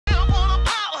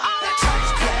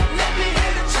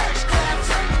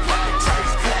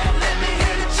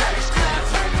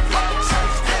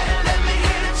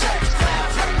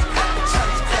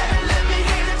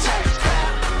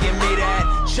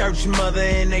church mother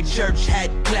in they church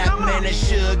hat clap. Man, that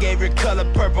sugar gave her color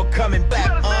purple coming back.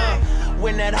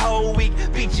 When that whole week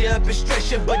beat you up and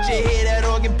stress you, but you hear that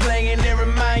organ playing and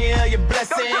remind you of your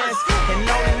blessings. And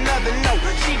on another note,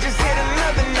 she just hit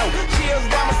another note. Chills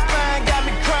down my spine, got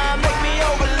me crying, make me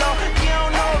overload. You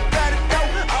don't know about it though.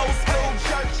 Old school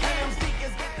church hymns,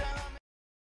 deacons get the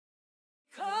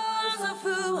 'Cause of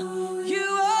who you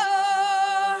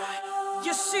are,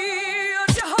 you see.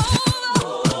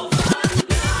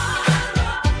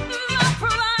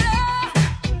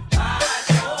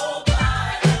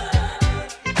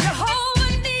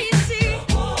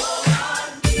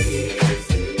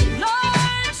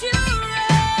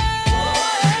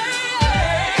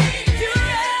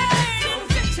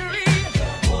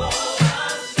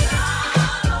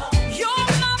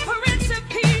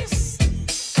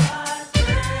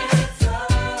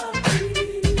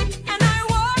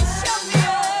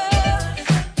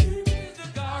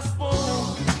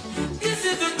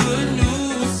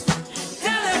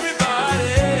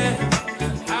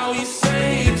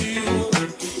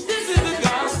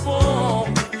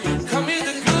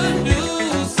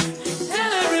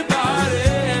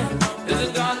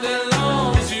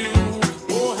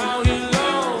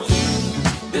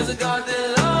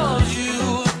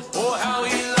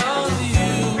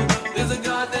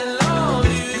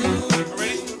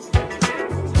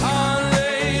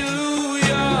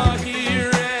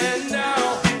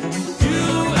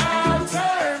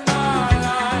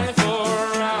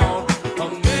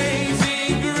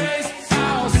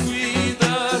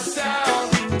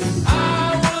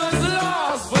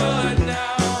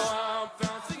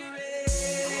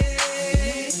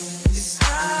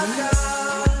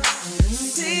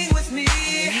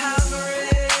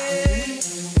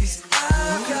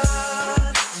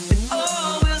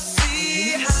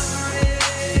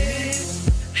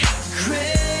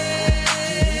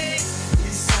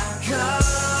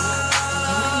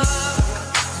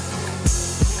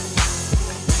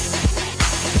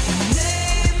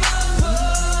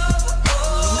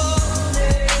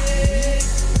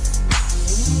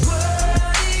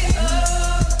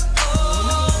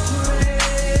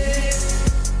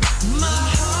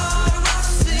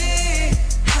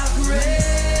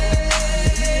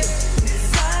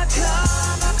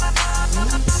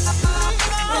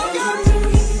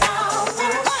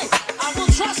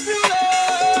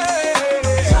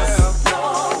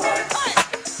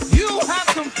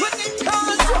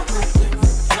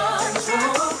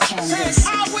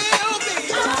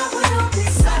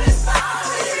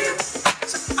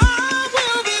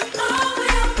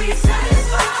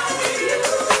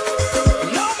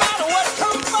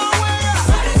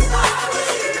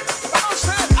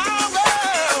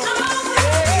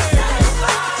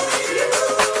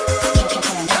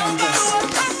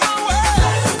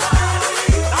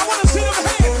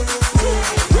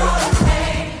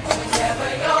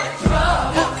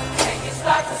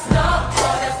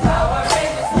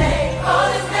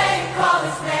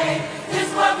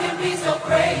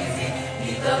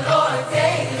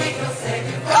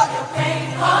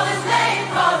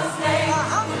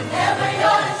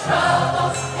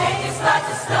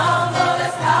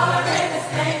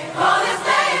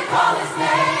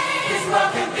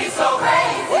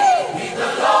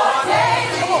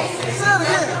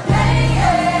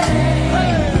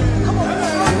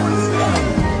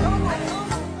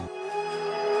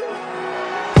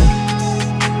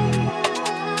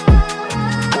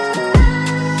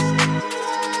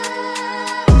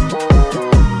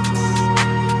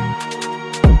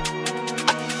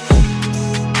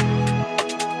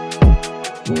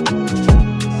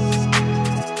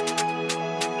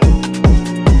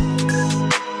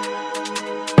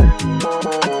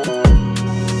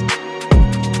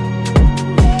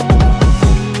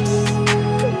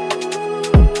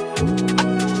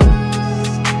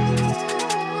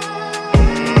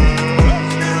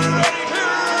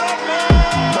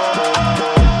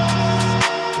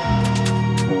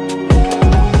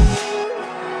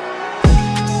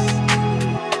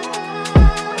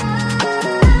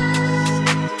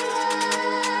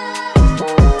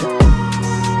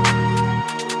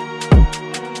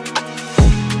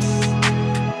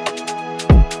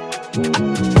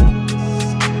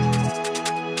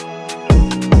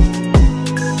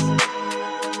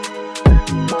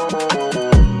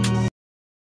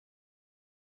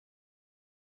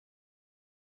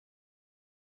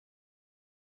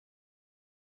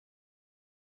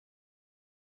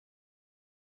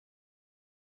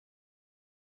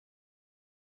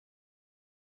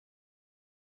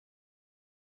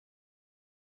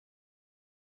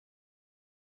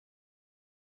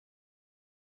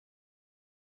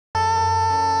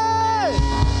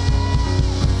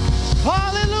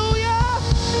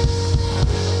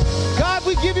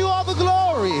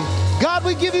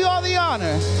 we give you all the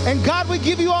honor. And God, we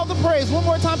give you all the praise. One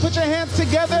more time, put your hands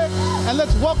together and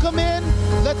let's welcome in.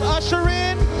 Let's usher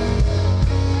in.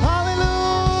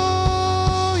 Hallelujah.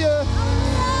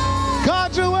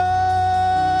 God, you're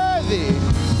worthy.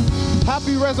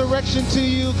 Happy resurrection to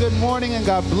you. Good morning and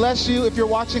God bless you. If you're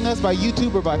watching us by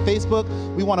YouTube or by Facebook,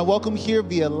 we want to welcome here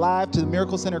via live to the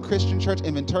Miracle Center Christian Church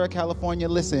in Ventura, California.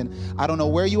 Listen, I don't know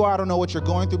where you are, I don't know what you're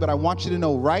going through, but I want you to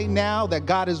know right now that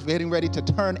God is getting ready to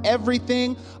turn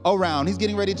everything around. He's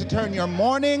getting ready to turn your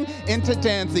mourning into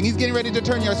dancing. He's getting ready to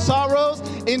turn your sorrows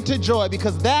into joy,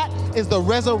 because that is the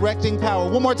resurrecting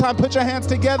power. One more time, put your hands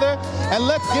together and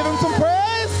let's give him some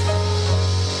praise.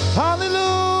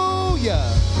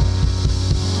 Hallelujah.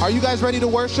 Are you guys ready to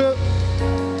worship?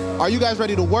 Are you guys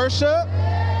ready to worship?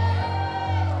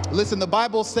 Listen, the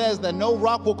Bible says that no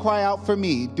rock will cry out for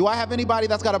me. Do I have anybody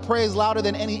that's got a praise louder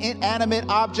than any inanimate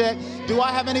object? Do I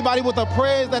have anybody with a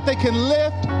praise that they can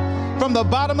lift from the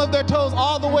bottom of their toes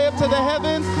all the way up to the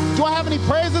heavens? Do I have any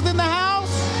praises in the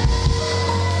house?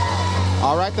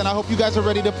 All right, then I hope you guys are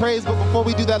ready to praise. But before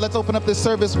we do that, let's open up this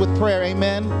service with prayer.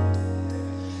 Amen.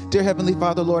 Dear Heavenly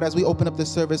Father, Lord, as we open up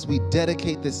this service, we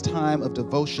dedicate this time of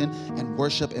devotion and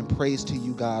worship and praise to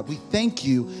you, God. We thank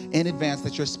you in advance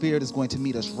that your Spirit is going to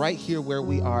meet us right here where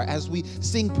we are. As we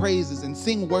sing praises and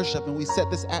sing worship and we set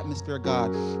this atmosphere,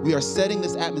 God, we are setting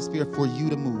this atmosphere for you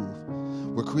to move.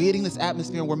 We're creating this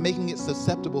atmosphere and we're making it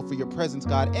susceptible for your presence,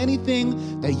 God.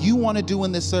 Anything that you want to do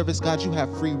in this service, God, you have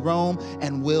free roam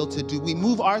and will to do. We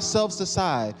move ourselves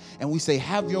aside and we say,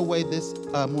 have your way this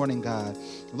morning, God.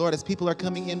 Lord, as people are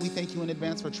coming in, we thank you in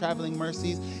advance for traveling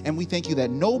mercies, and we thank you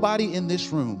that nobody in this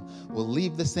room will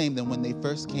leave the same than when they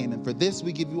first came. And for this,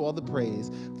 we give you all the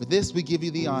praise. For this, we give you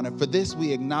the honor. For this,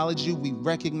 we acknowledge you, we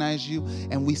recognize you,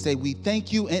 and we say we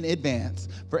thank you in advance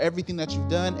for everything that you've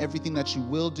done, everything that you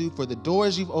will do, for the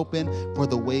doors you've opened, for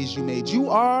the ways you made. You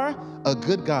are a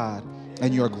good God,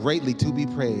 and you're greatly to be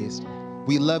praised.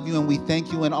 We love you and we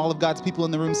thank you, and all of God's people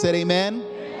in the room said amen.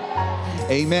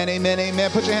 Amen, amen,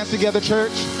 amen. Put your hands together,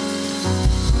 church.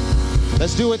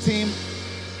 Let's do it, team.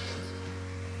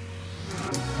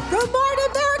 Good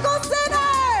morning, Miracle Center!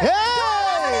 Hey!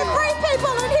 So many great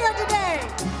people in here today.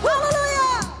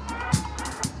 Hallelujah!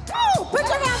 Woo! Put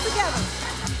your hands together.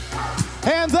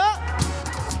 Hands up.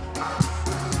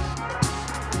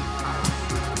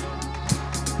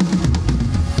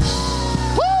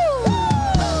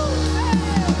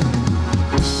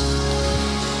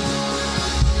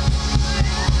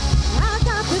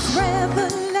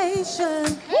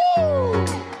 Revelation. Woo!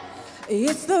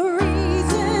 It's the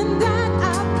reason that I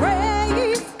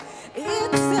praise.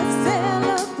 It's a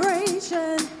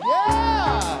celebration.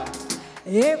 Yeah!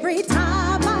 Every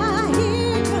time I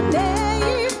hear your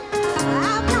name,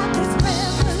 I've got this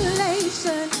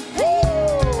revelation. Woo!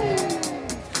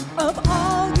 Of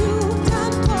all you've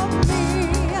done for me.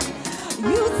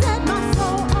 You set my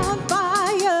soul on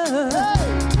fire.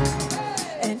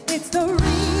 Hey! And it's the reason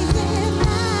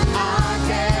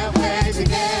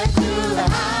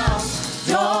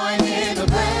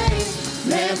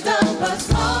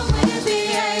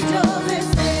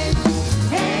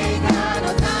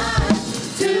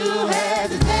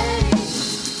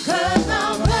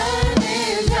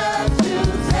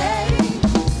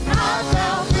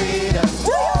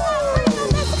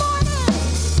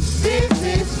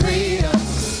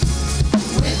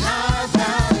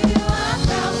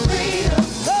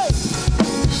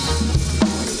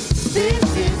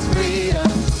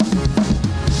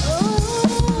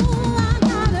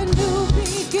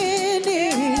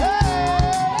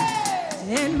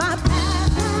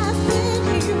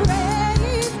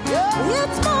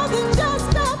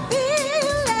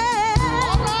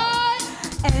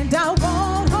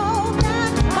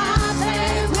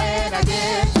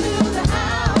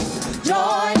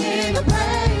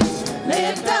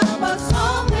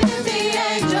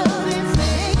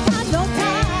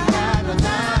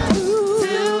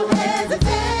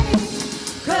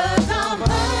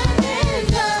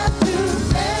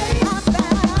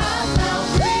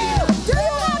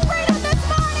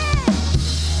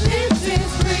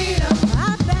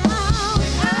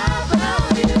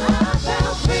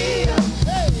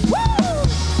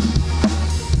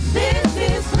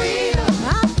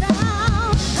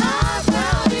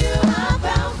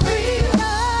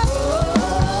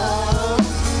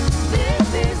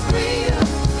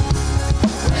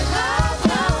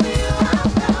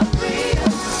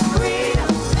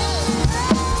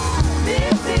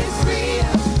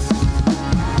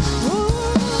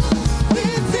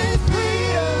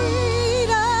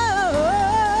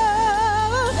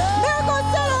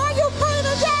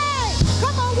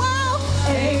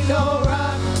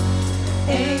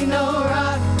Ain't no rock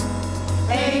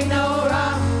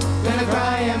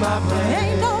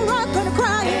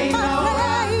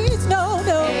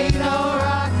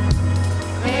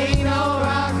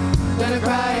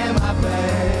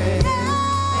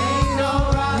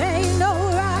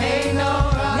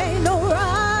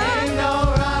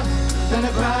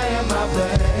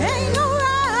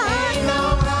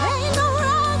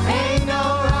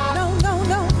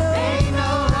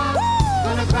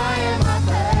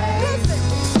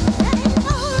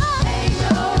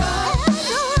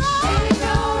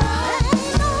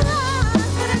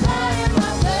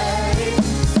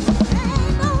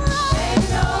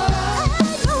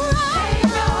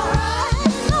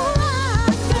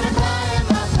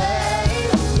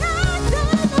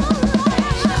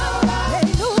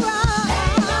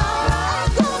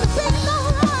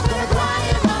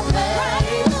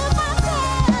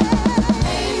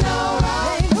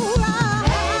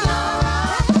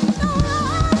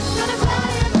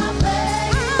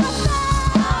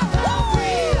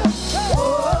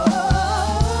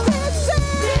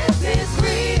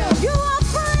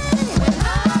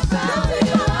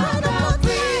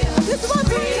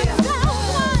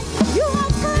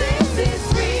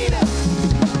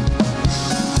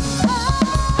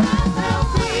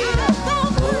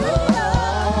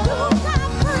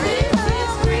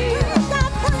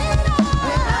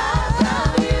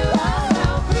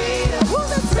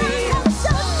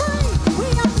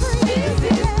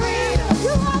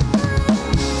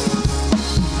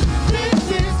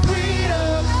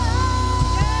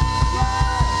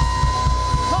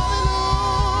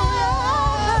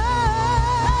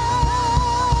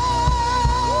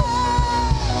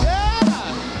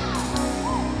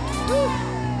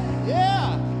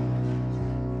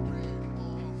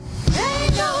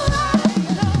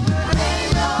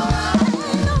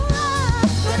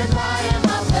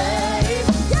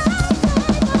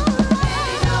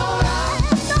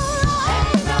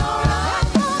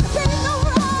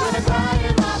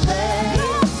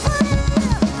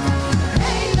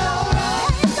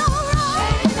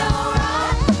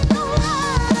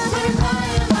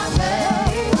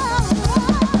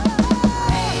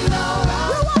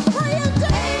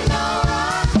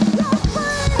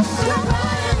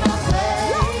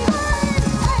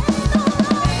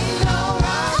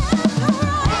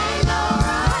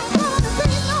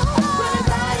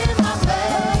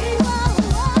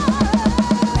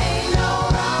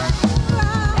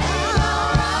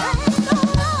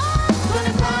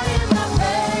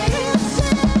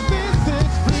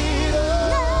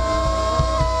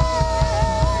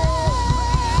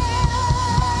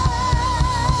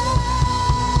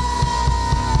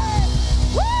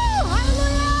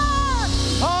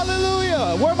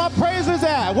Where my praisers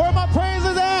at? Where my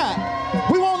praisers at?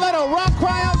 We won't let a rock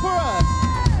cry out for us.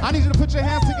 I need you to put your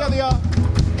hands together, y'all.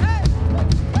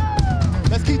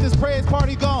 Let's keep this praise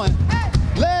party going.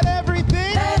 Let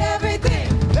everything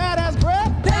that has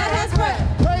breath,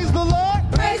 praise the Lord.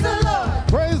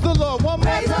 Praise the Lord. One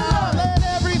more time. Let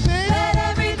everything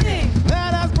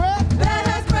that has breath,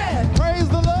 praise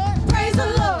the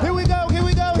Lord. Here we go.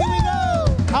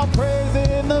 I'll praise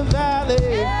in the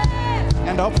valley,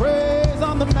 and I'll praise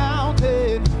on the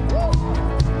mountain.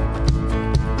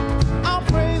 I'll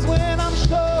praise when I'm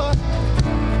sure,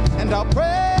 and I'll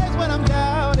praise when I'm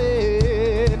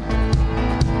doubted.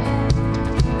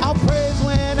 I'll praise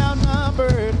when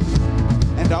outnumbered,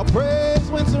 and I'll praise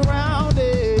when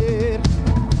surrounded.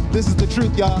 This is the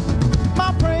truth, y'all.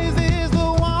 My praise is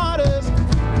the waters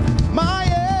my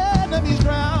enemies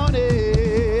drowning.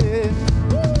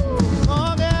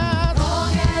 Long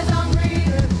as I'm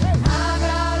breathing, I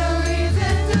got a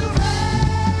reason to praise.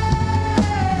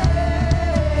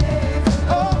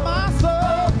 Oh, my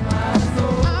soul,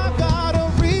 I've got a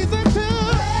reason to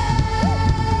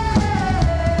praise.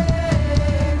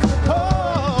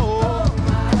 Oh,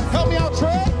 help me out,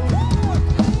 Trey.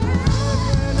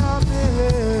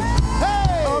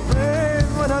 Hey, I'll praise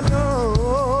what I know.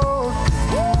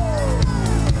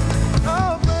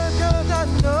 I'll praise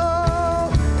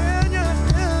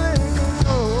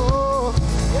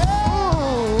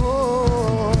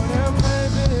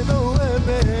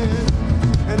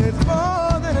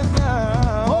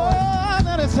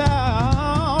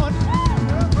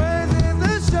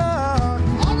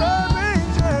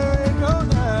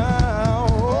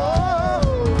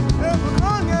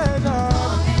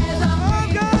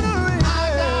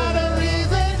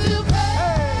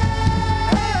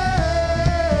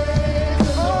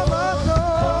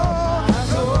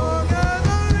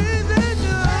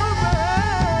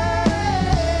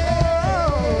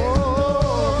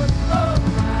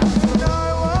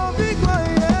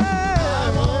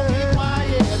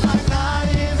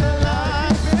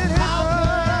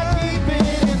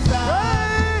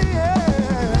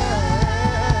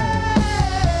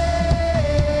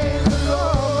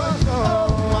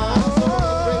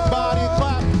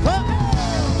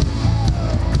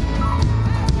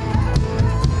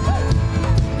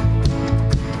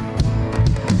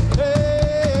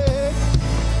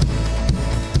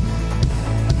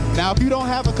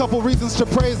a couple reasons to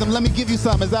praise him. Let me give you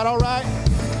some. Is that all right?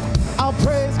 I'll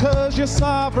praise cause you're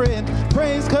sovereign.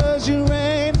 Praise cause you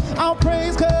reign. I'll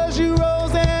praise cause you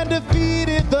rose and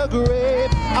defeated the grave.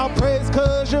 I'll praise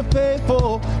cause you're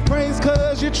faithful. Praise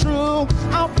cause you're true.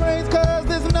 I'll praise cause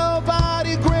there's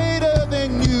nobody greater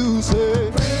than you.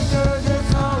 Say, Praise cause you're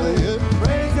solid.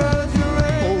 Praise cause you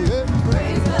reign. oh yeah.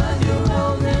 Praise cause you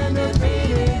rose and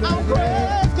defeated the I'll grave.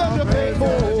 praise cause you're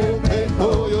faithful.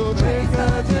 Faithful, you're true. Praise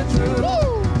cause you're true.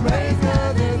 Woo! Praise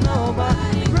cause there's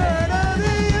nobody greater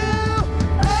than you.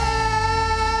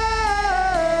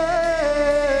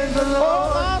 Praise the Lord.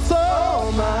 Oh, my soul.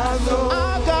 Oh, my soul.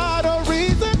 I've got a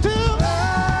reason to.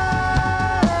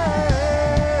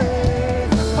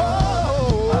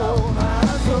 Oh,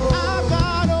 My soul. I've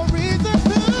got a reason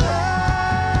to.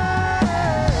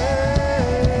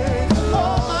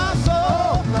 Oh, my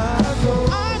soul. My soul.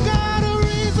 I've got a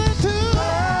reason to.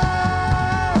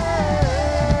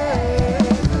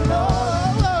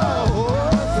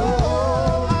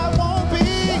 Oh, I won't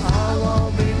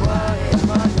be quiet.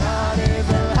 My God is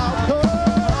alive. how good.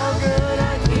 How good I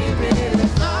keep it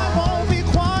inside. I won't be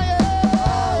quiet.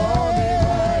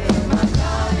 My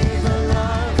God is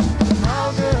alive.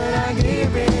 How good I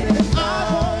keep it inside. I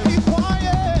won't be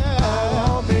quiet.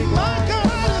 My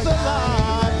God is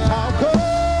alive. How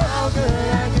good. How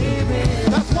good I keep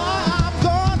it. That's why I'm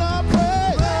gonna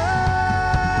praise.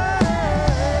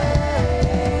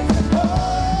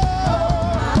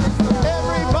 Oh,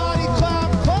 everybody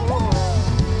clap.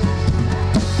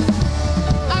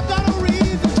 I've got a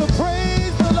reason to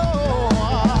praise the Lord.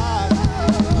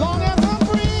 Long as I'm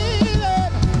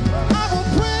breathing, I will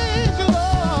praise the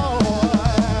Lord.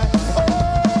 Oh,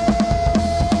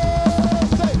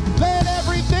 say, let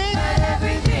everything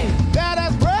that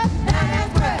has breath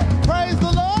praise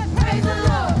the Lord.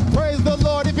 Praise the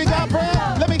Lord. If you got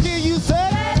breath, let me hear you say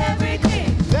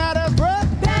that has breath.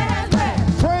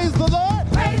 Praise the Lord.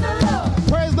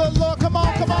 Praise the Lord. Come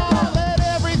on, come on. Let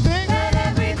everything that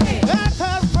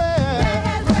has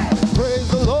breath. Praise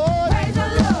the Lord. Praise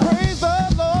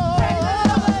the Lord.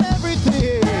 Let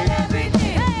everything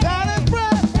that has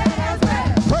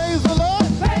breath. Praise the Lord.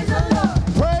 Praise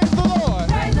the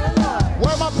Lord.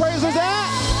 Where my praisers at?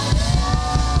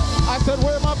 I said,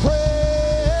 where my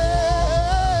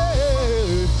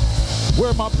praise?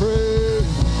 Where my praise?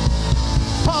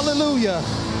 Hallelujah.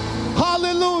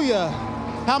 Hallelujah.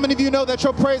 How many of you know that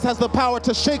your praise has the power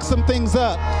to shake some things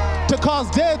up, to cause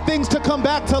dead things to come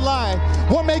back to life?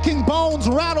 We're making bones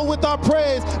rattle with our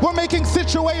praise. We're making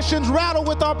situations rattle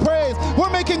with our praise. We're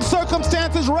making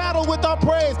circumstances rattle with our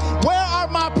praise. Where are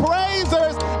my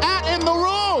praisers at in the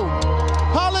room?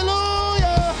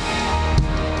 Hallelujah.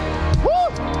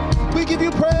 Woo! We give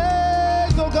you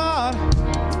praise, oh God.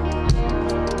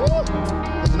 Woo!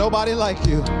 There's nobody like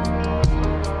you.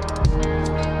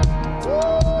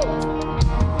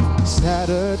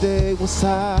 Saturday was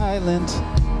silent,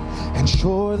 and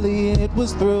surely it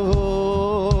was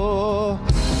through.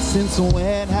 Since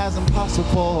when has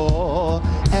impossible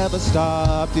ever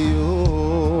stopped you?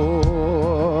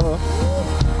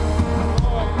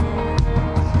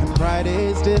 And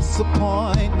Friday's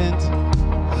disappointment,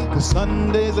 cause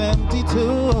Sunday's empty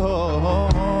too.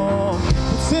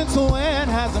 Since when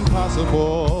has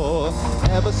impossible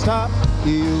ever stopped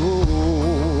you?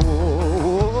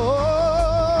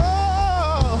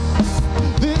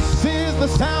 This is the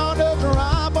sound of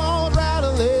dry bones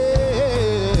rattling,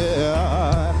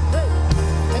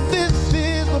 and this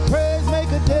is the praise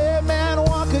make a dead man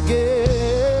walk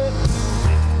again.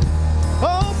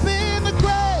 Open the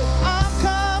grave, I'm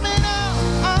coming out,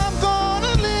 I'm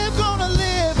gonna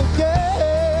live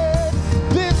again.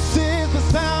 This is the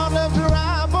sound of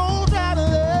dry bones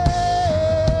rattling.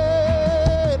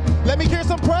 Let me hear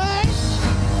some praise.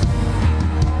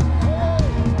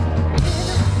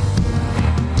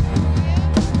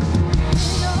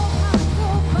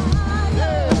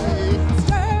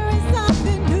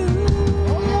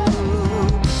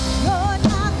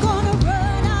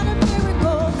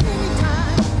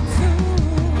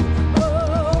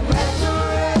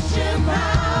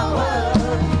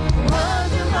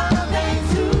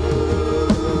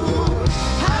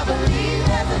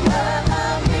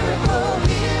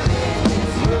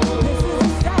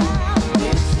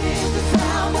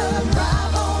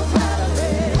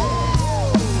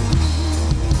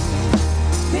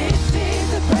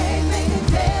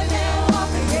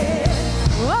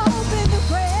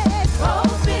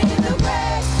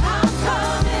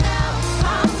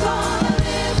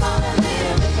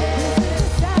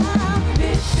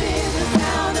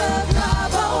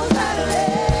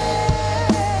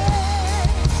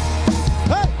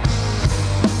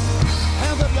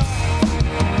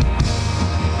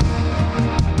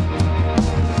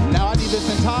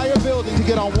 entire building to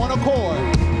get on one accord.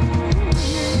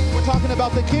 We're talking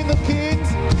about the King of Kings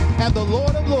and the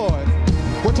Lord of Lords.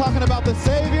 We're talking about the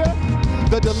Savior,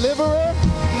 the Deliverer,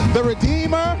 the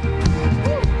Redeemer.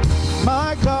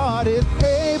 My God is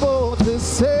able to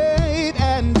save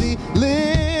and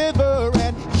deliver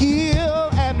and heal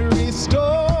and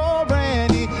restore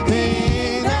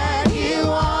anything that He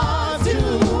wants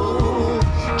to.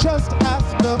 Just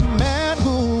ask the man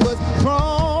who was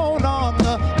thrown on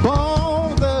the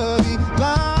bones of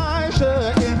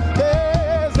Elijah if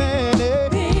there's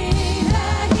anything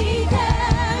that He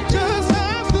can do. Just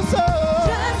ask the soul.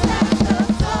 Just ask the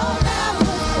soul that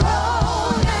was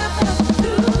thrown at the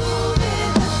tomb in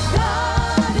the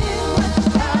garden. What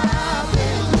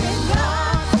happened when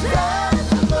God said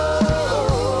to move?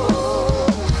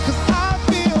 'Cause I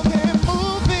feel Him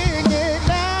moving it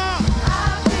now. I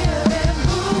feel Him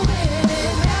moving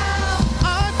it now.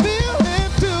 I feel Him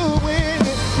doing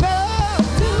it now.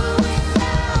 Do it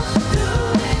now. Do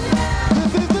it now.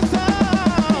 This is the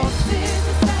sound. This is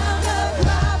the sound of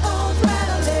dry bones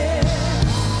rattling.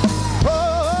 Oh.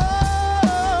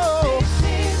 This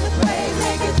is the praise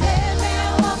make a dead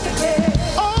man walk again.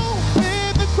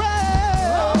 Open the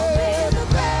grave. Open the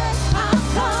grave. I'm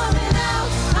coming out.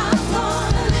 I'm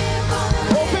gonna live, gonna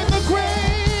live. Open the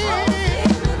grave. Open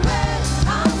the grave.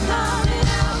 I'm coming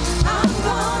out. I'm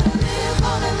gonna live,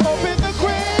 gonna live. Open the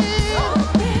grave.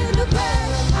 Open the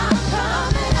grave. I'm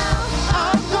coming out.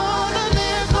 I'm gonna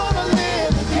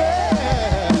live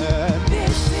again.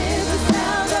 This is the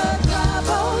sound of dry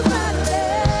bones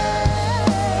rattling.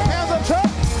 Hands up,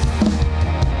 church.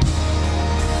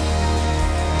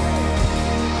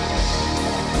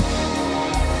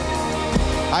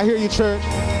 I hear you, church.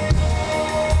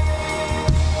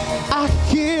 I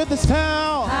hear the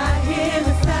sound. I hear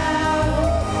the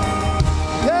sound.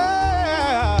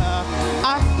 Yeah.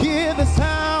 I hear the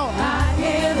sound. I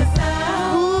hear the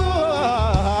sound. Ooh,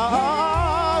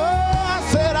 I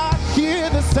said I hear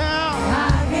the sound.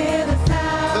 I hear the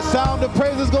sound. The sound of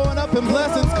praises going up and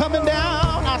blessings coming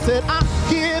down. I said I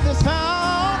hear the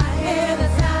sound. I hear the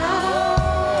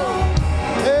sound.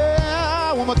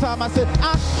 Yeah. One more time. I said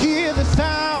I hear the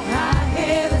sound. I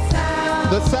hear the sound.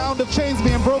 The sound of chains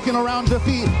being broken around your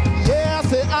feet. Yeah, I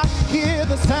said I hear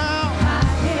the sound. I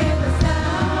hear the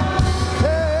sound.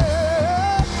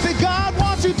 Yeah. Say God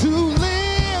wants you to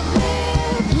live,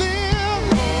 live,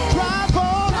 dry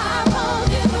bones. Dry bones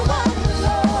in the word of the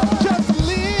Lord. Just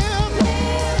live,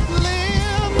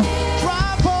 live,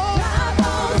 dry bones. Dry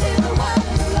bones in the word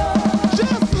of the Lord.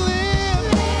 Just live,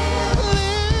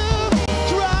 live,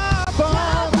 dry bones.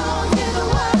 Dry bones in the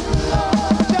word of the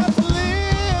Lord. Just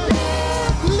live,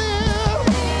 live,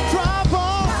 dry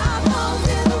bones. Dry bones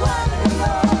in the word of the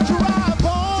Lord. Dry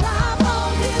bones. Dry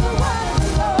bones in the word of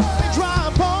the Lord. Dry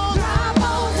bones. Dry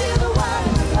bones in the word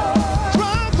of the Lord.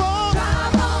 Dry bones. Dry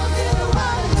bones in the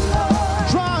word of the Lord.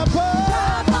 Dry bones.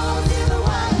 Dry bones in the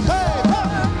word of the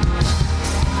Lord.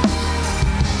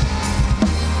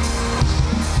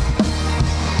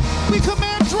 We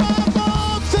command dry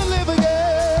bones to live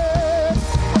again.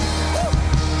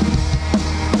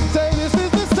 Say this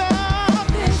is the sound.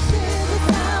 This is the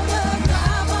sound of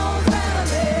dry bones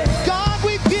rattling. God,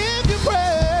 we give you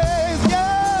praise.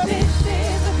 Yeah. This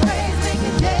is the praise make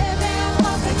a dead man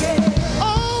walk again.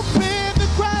 Open the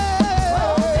grave.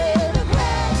 Open the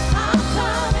grave. I'm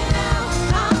coming out.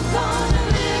 I'm gonna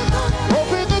live, gonna live.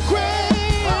 Open the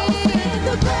grave. Open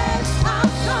the grave. I'm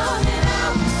coming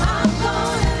out. I'm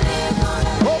gonna live,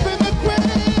 gonna live. Open the grave.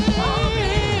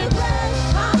 Open the grave.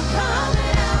 I'm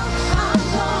coming out. I'm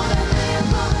gonna live,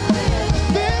 gonna live.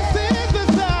 This is the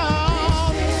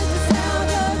sound. This is the sound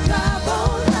of dry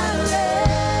bones rattling.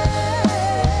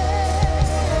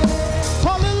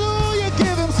 Hallelujah,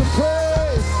 give Him some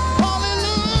praise.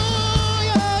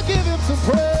 Hallelujah, give Him some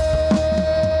praise.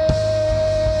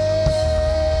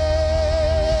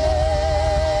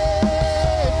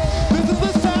 This is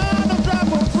the sound of dry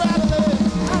bones rattling.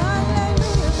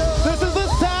 This is the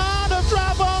sound of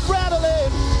dry bones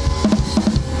rattling.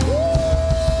 Woo!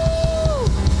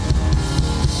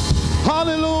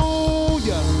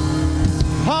 Hallelujah.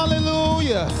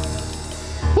 Hallelujah.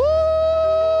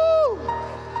 Woo!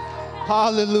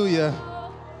 Hallelujah.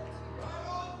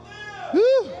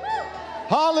 Woo!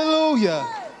 Hallelujah.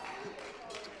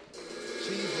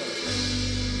 Jesus.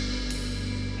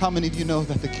 How many of you know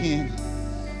that the King,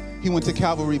 He went to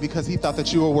Calvary because He thought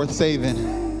that you were worth saving?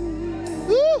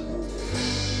 Woo!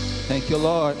 Thank you,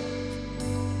 Lord.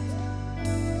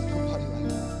 Somebody like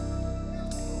that.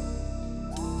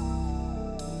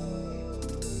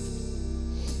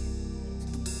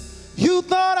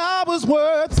 thought I was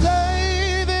worth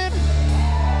saving.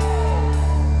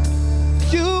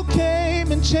 You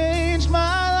and changed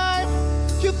my life.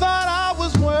 You thought I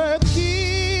was worth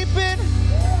keeping,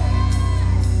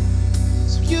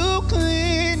 so you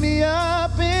cleaned me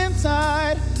up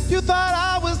inside. You thought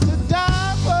I was to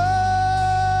die for.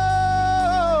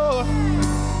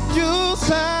 You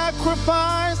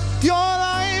sacrificed your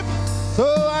life so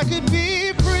I could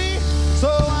be free, so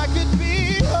I could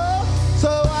be whole,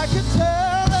 so I could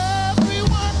tell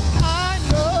everyone I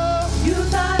know. You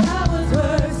thought I was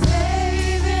worth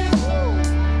saving.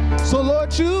 So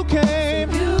Lord, you came.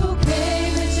 You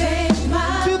came and changed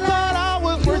my You life. thought I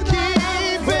was worth keeping.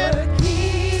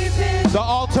 The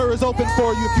altar is open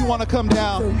for you if you want to come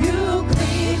down. You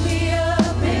cleaned me up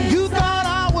inside. You thought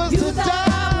I was to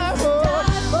die for.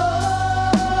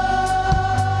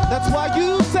 That's why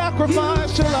you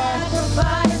sacrificed your life.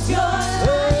 Sacrifice your life.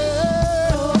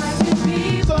 So I could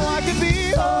be So I could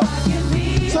be whole.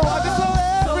 So I could tell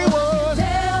everyone.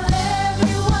 Tell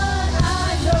everyone I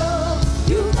know.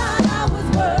 You thought I was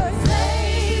worth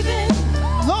saving.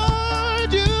 Lord,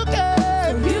 you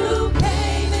came. You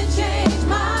came and changed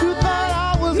my You life. thought I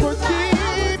was You worth thought I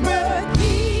was keeping. worth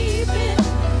keeping.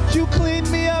 You cleaned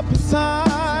me up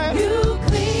inside. You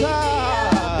cleaned me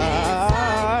up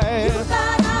inside. You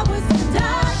thought I was to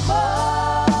die for.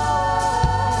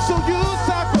 So you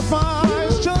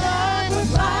sacrificed your life.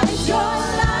 Sacrifice your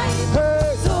life.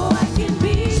 Hey. So I can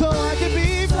be So I could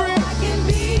be So free. I can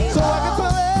be So I can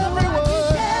tell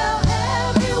everyone. tell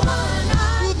everyone I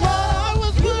You thought I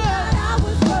was know. You worth. thought I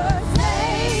was worth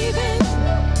saving.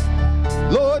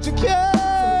 Lord, you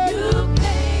came. You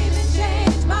came and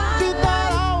changed my You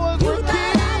thought I was life. You worth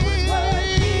thought I was worth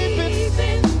keeping.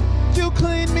 keeping. You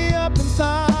cleaned me up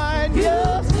inside. You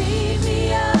cleaned me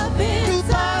up inside. You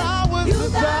thought I was You to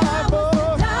thought die I was to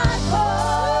die for.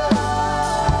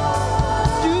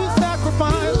 You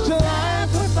sacrificed your life.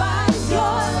 Sacrifice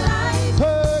your life.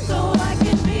 Hey. So I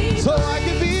can be So I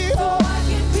could be So whole. I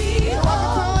can be So I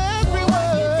can tell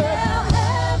everyone. Tell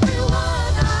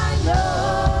everyone I know.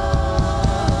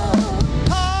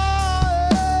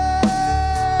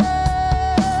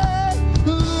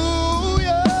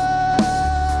 Hallelujah.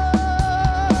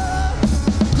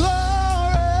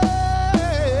 Glory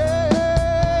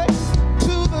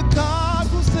to the God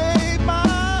who saved my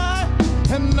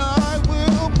life, and I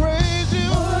will praise you.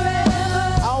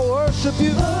 Forever, I'll worship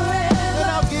you, and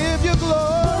I'll give you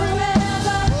glory.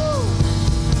 forever,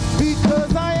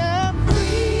 Because I am,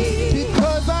 free.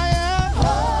 because I am,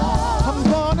 I'm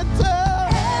gonna tell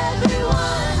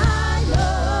Everyone I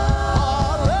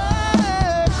know.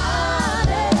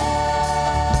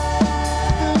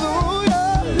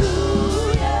 hallelujah.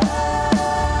 Hallelujah.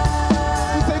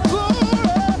 We say glory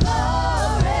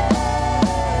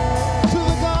to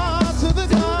the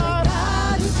God,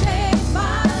 God who changed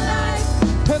my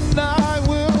life. and I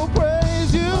will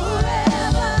praise you.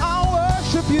 Forever, I'll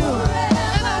worship you,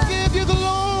 and I'll give you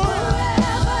glory.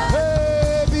 forever.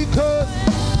 Hey, because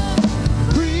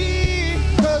free,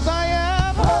 because I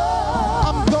am,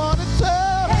 I'm gonna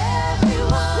tell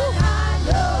Everyone I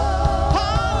know.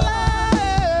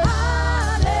 hallelujah.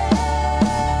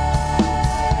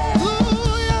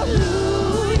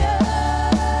 Hallelujah.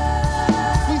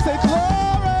 We say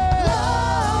glory.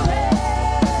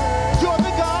 You're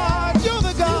the God, you're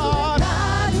the God.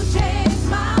 God who changed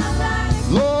my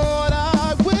life. Lord,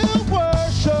 I will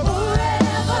worship.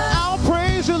 Forever, I'll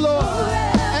praise you, Lord,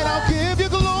 and I'll give you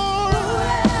glory,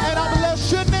 and I'll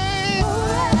bless your name,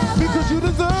 because you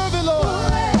deserve it,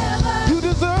 Lord. You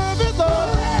deserve it, Lord.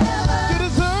 You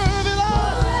deserve it,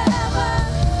 Lord.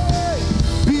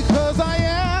 Because I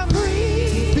am,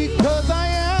 because I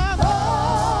am,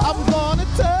 I'm gonna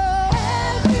tell.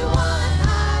 everyone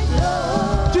I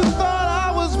know. You thought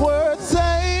I was worth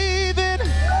saving.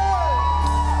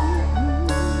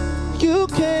 You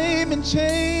came and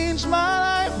changed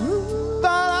my life.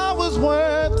 Thought I was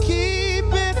worth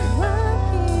keeping.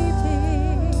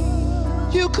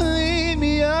 You cleaned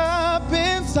me up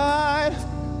inside.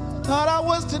 Thought I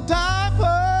was to die for.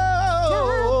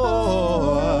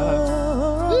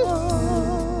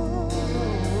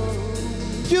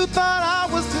 You thought I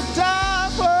was to die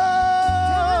for.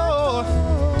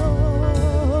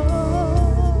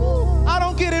 I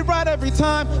don't get it right every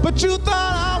time, but you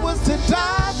thought I was to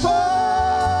die for.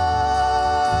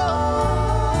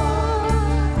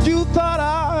 You thought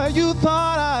I, you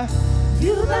thought I.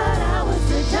 You thought I was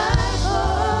to die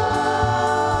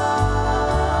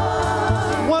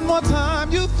for. One more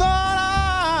time, you thought I.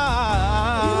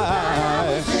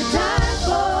 To die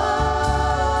for.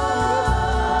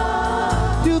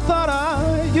 You thought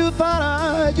I, you thought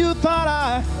I, you thought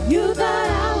I. You thought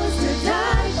I was to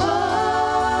die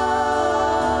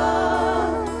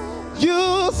for.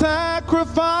 You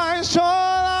sacrificed your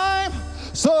life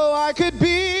so I could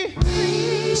be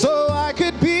free, so I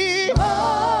could be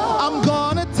whole. I'm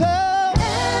gonna tell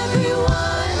everyone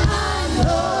I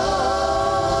know.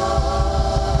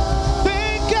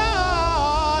 Thank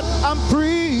God I'm free.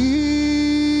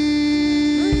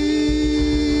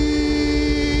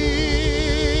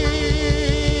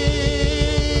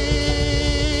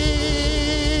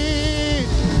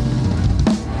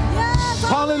 Yes,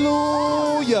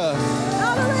 Hallelujah.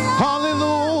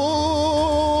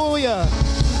 Hallelujah.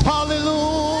 Hallelujah.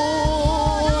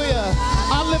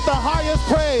 I lift the highest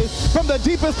praise from the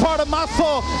deepest part of my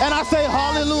soul, and I say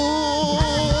hallelujah.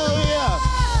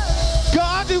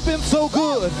 God, you've been so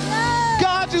good.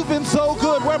 God, you've been so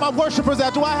good. Where are my worshipers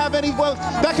at? Do I have anyone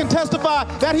that can testify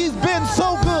that he's been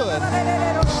so good?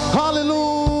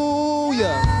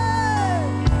 Hallelujah.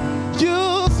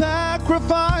 You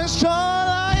sacrificed your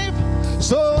life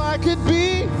so I could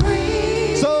be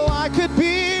free, so I could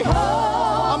be whole.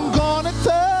 I'm gonna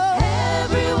tell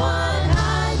everyone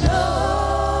I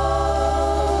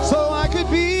know, so I could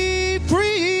be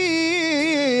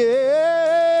free.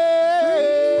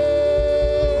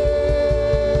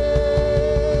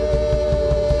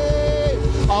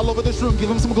 All over this room, give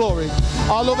him some glory.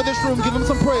 All over this room, give him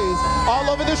some praise. All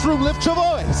over this room, lift your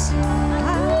voice.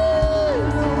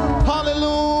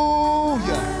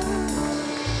 Hallelujah.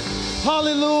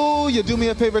 Hallelujah. Do me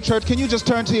a favor, church. Can you just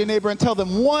turn to your neighbor and tell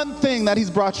them one thing that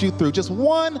he's brought you through? Just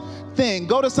one thing.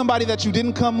 Go to somebody that you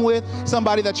didn't come with,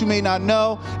 somebody that you may not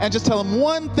know, and just tell them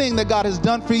one thing that God has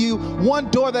done for you,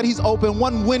 one door that he's opened,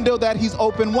 one window that he's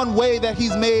opened, one way that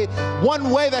he's made,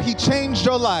 one way that he changed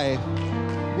your life.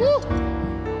 Woo.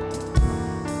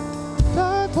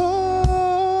 Die for.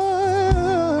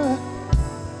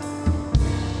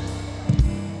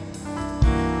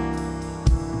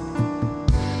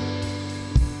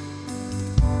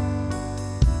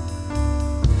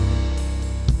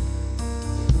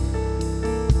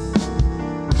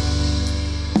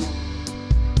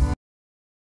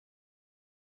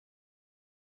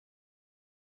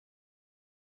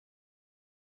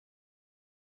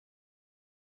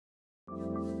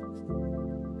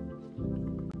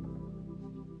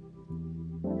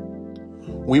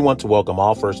 We want to welcome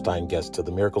all first-time guests to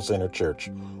the Miracle Center Church,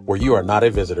 where you are not a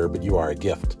visitor, but you are a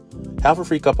gift. Have a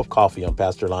free cup of coffee on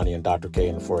Pastor Lonnie and Dr. K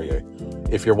in the foyer.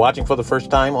 If you're watching for the first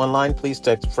time online, please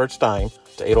text first time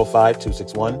to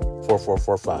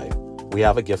 805-261-4445. We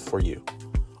have a gift for you.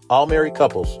 All married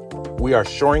couples, we are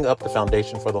shoring up the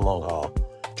foundation for the long haul.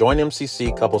 Join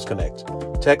MCC Couples Connect.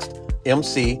 Text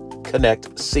MC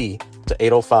Connect C to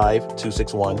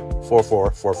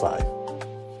 805-261-4445.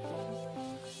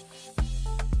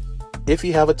 If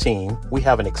you have a teen, we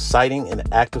have an exciting and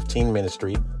active teen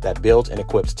ministry that builds and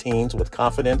equips teens with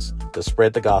confidence to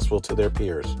spread the gospel to their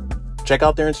peers. Check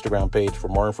out their Instagram page for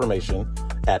more information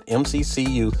at MCC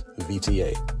Youth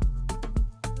VTA.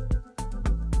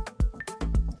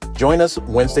 Join us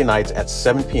Wednesday nights at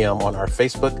 7 p.m. on our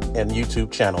Facebook and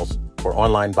YouTube channels for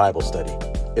online Bible study.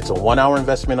 It's a 1-hour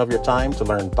investment of your time to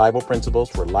learn Bible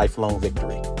principles for lifelong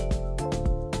victory.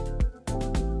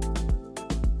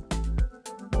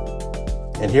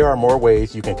 And here are more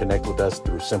ways you can connect with us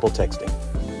through simple texting.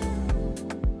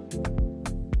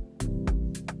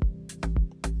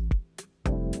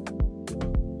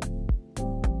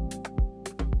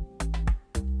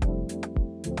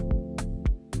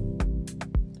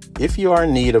 If you are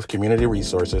in need of community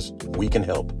resources, we can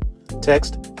help.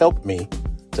 Text "Help Me"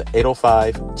 to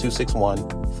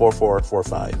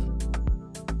 805-261-4445.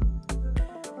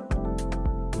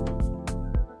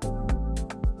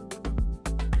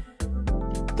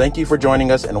 Thank you for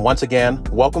joining us, and once again,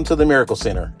 welcome to the Miracle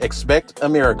Center. Expect a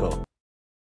miracle.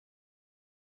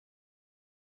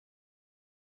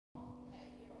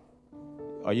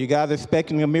 Are you guys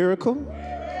expecting a miracle?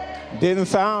 Didn't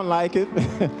sound like it.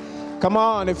 Come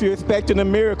on, if you're expecting a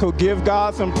miracle, give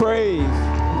God some praise.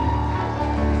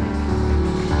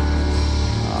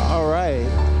 All right.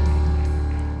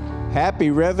 Happy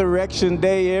Resurrection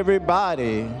Day,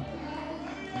 everybody.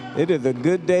 It is a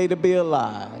good day to be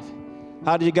alive.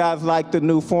 How do you guys like the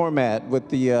new format with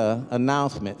the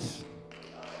announcements?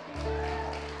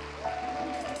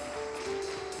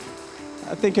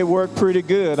 I think it worked pretty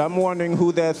good. I'm wondering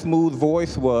who that smooth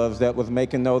voice was that was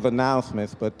making those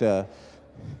announcements, but I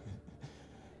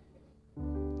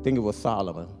think it was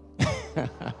Solomon.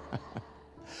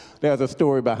 There's a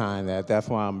story behind that. That's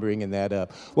why I'm bringing that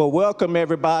up. Well, welcome,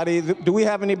 everybody. Do we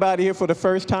have anybody here for the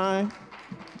first time?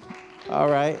 All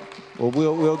right. Well,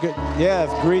 we'll get, yes,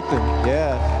 greet them,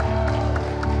 yes,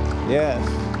 yes,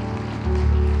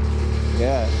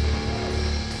 yes.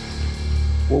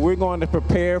 Well, we're going to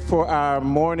prepare for our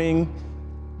morning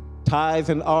tithes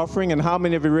and offering. And how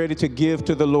many of you are ready to give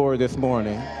to the Lord this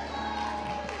morning?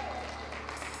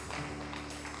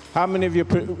 How many of you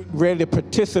are ready to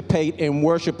participate in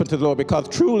worship to the Lord? Because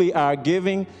truly our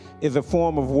giving is a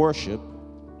form of worship.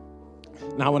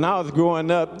 Now, when I was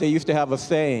growing up, they used to have a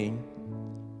saying,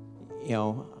 you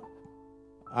know,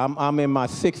 I'm in my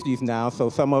 60s now, so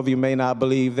some of you may not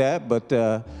believe that, but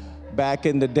back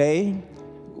in the day,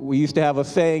 we used to have a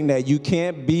saying that you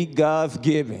can't beat God's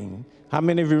giving. How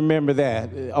many of you remember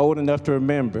that? Old enough to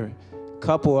remember? A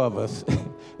couple of us.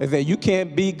 They say you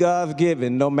can't beat God's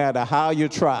giving no matter how you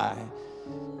try.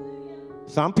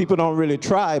 Some people don't really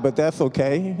try, but that's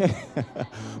okay.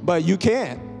 But you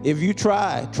can. If you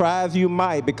try as you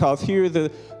might, because here's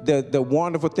the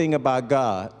wonderful thing about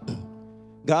God.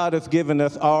 God has given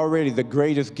us already the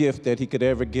greatest gift that he could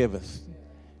ever give us.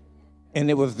 And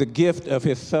it was the gift of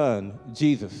his son,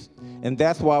 Jesus. And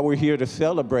that's why we're here to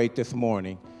celebrate this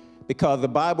morning. Because the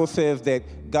Bible says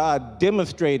that God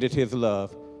demonstrated his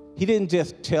love. He didn't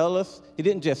just tell us, he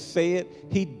didn't just say it,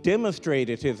 he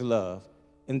demonstrated his love.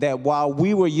 And that while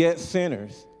we were yet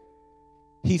sinners,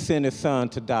 he sent his son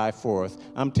to die for us.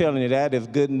 I'm telling you, that is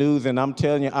good news, and I'm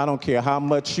telling you, I don't care how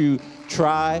much you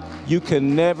try, you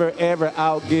can never, ever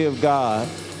outgive God.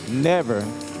 Never.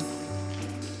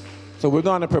 So we're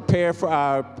going to prepare for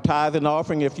our tithe and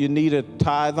offering. If you need a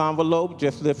tithe envelope,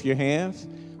 just lift your hands.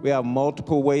 We have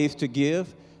multiple ways to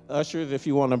give. Ushers, if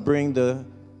you want to bring the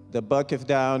buckets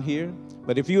down here.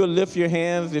 But if you will lift your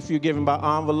hands, if you're giving by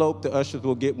envelope, the ushers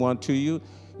will get one to you.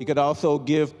 You could also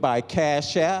give by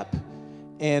Cash App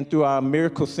and through our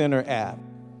Miracle Center app.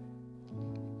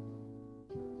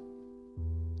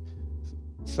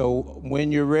 So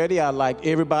when you're ready, I'd like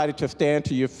everybody to stand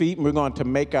to your feet, and we're going to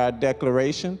make our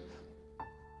declaration.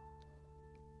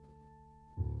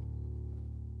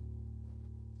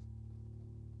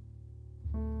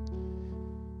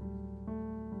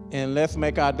 And let's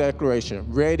make our declaration.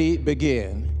 Ready,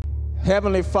 begin.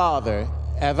 Heavenly Father,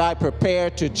 as I prepare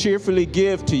to cheerfully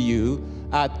give to you,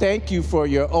 I thank you for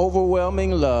your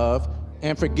overwhelming love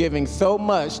and for giving so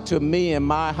much to me and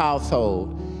my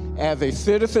household. As a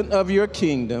citizen of your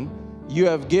kingdom, you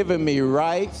have given me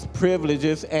rights,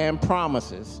 privileges, and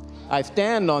promises. I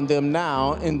stand on them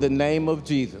now in the name of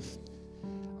Jesus.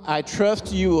 I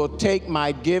trust you will take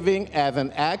my giving as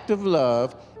an act of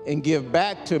love and give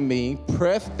back to me,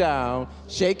 pressed down,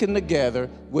 shaken together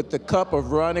with the cup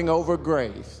of running over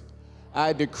grace.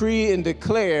 I decree and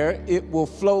declare it will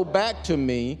flow back to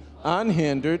me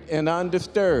unhindered and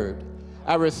undisturbed.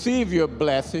 I receive your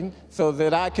blessing so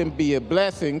that I can be a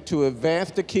blessing to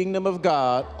advance the kingdom of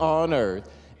God on earth.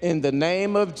 In the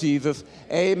name of Jesus,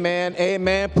 amen,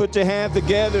 amen. Put your hands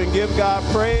together and give God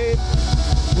praise.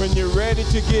 When you're ready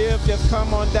to give, just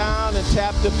come on down and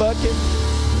tap the bucket.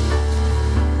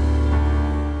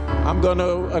 I'm going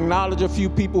to acknowledge a few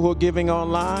people who are giving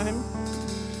online.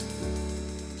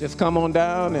 Just come on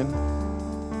down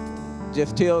and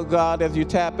just tell God as you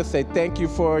tap it, say thank you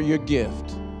for your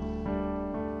gift.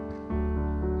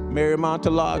 Mary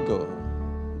Montalago,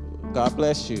 God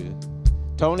bless you.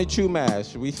 Tony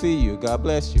Chumash, we see you, God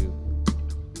bless you.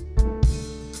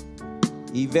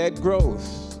 Yvette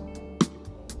Gross,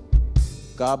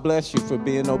 God bless you for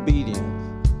being obedient.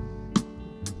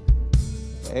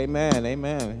 Amen,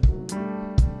 amen.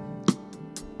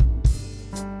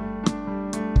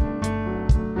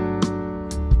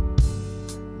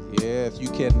 Yes, you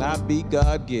cannot beat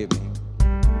God giving.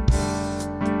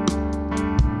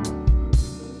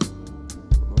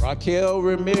 Raquel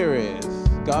Ramirez,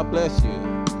 God bless you.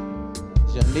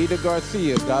 Janita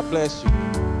Garcia, God bless you.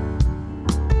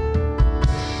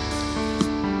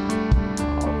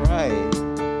 All right.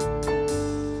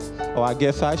 Oh, I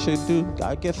guess I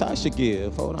should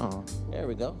give. Hold on. There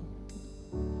we go.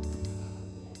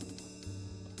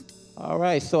 All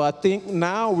right, so I think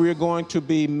now we're going to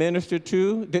be ministered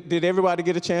to. Did everybody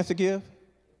get a chance to give?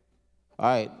 All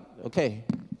right, okay,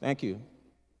 thank you.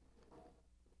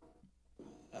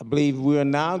 I believe we're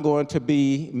now going to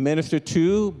be ministered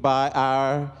to by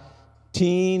our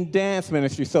teen dance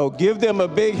ministry. So give them a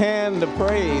big hand of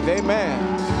praise,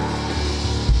 amen.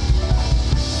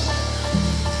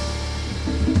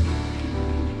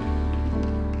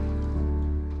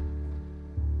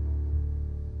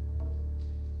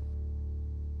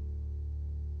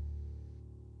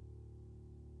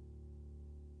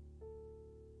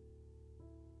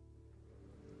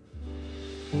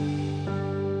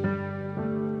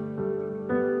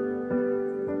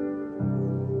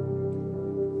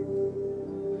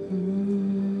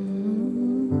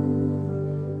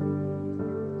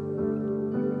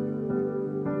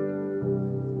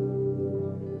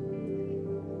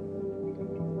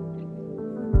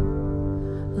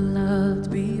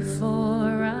 Loved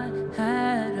before I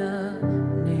had a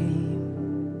name.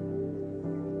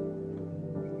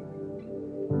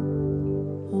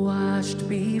 Washed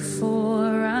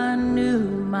before I knew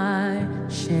my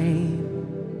shame.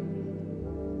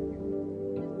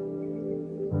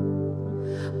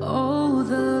 Oh,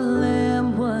 the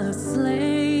Lamb was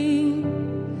slain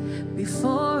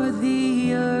before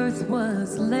the earth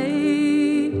was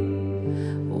laid.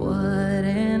 What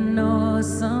an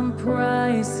awesome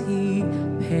price he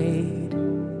paid.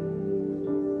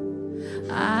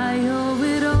 I owe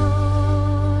it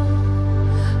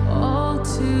all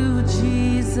to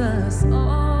Jesus,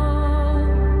 all,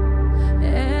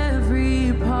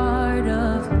 every part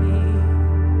of me,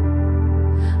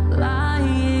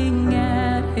 lying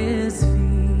at his feet.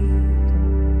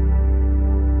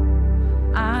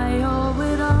 I owe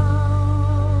it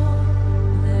all,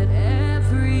 that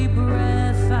every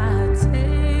breath I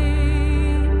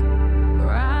take,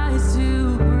 rise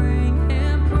to bring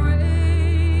him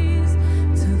praise,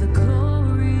 to the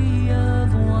glory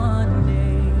of one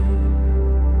name,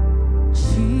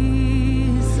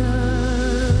 Jesus.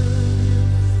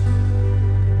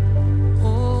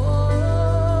 Oh,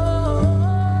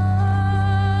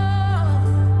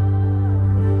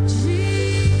 Jesus.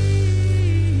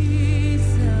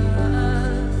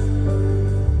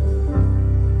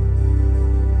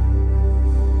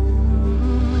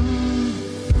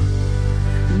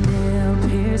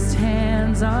 Nail-pierced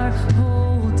hands are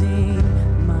holding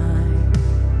mine.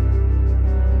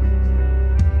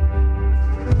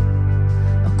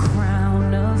 A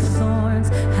crown of thorns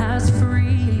has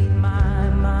freed my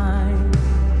mind.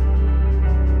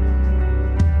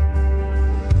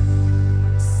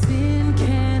 Sin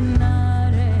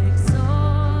cannot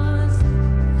exhaust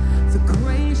the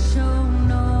grace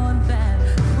shown on that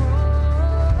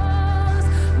cross.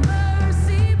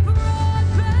 Mercy brought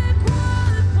back what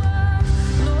was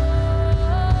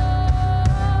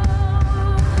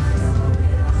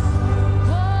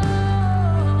all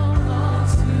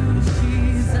to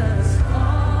Jesus,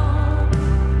 all,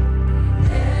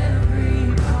 every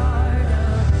part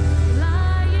of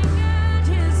lying at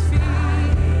his feet.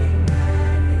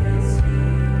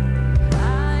 I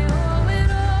owe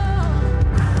it all.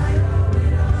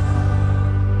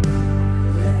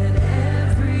 Let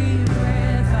every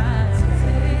breath I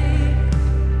take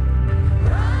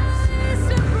rise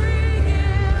to bring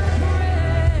him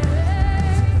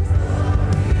praise.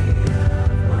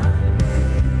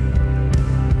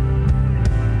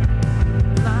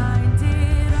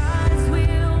 Blinded eyes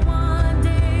will one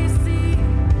day see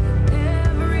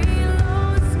every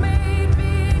loss made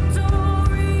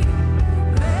victory.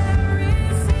 There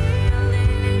is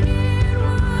healing in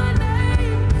one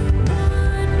name,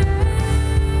 one name.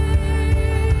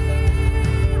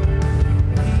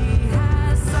 He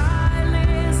has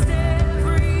silenced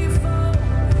every foe,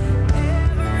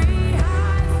 every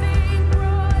high thing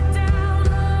brought down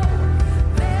low.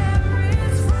 There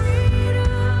is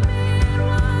freedom in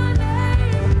one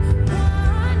name,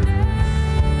 one name.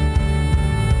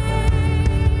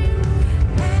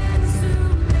 And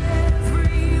soon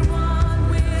everyone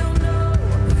will know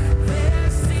there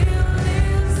still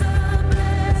lives a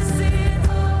blessed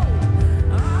hope.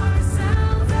 Our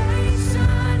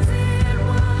salvation's in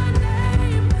one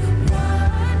name,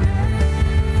 one name.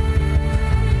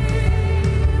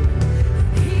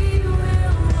 He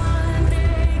will one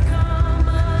day come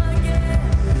again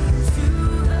to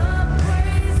the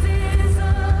praises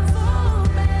of all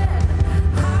men.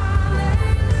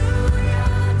 Hallelujah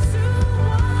to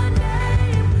one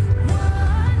name,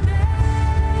 one name.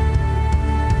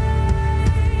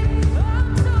 I'm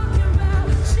talking about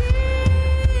Jesus,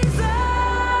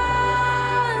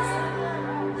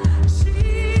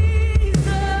 Jesus,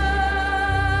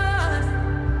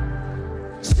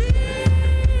 Jesus,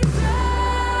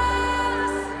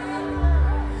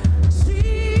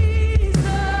 Jesus.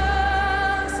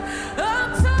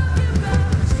 I'm talking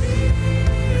about Jesus.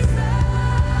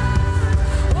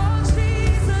 Oh,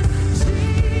 Jesus,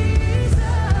 Jesus.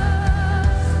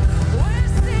 We're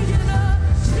singing of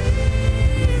Jesus.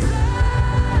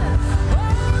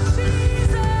 Oh,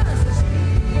 Jesus,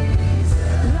 Jesus.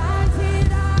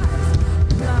 Blinded eyes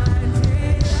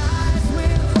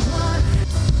will one.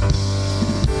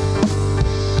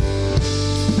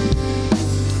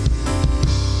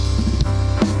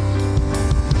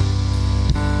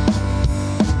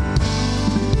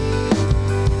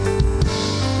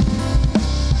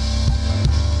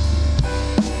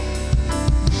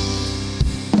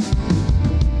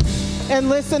 And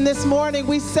listen, this morning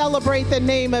we celebrate the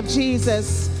name of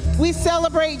Jesus. We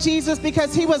celebrate Jesus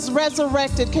because he was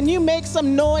resurrected. Can you make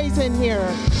some noise in here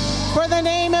for the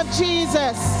name of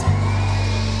Jesus?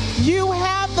 You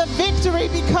have the victory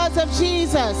because of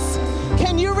Jesus.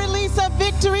 Can you release a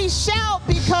victory shout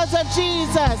because of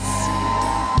Jesus?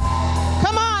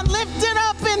 Come on, lift it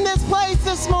up in this place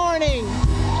this morning.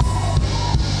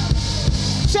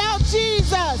 Shout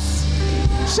Jesus.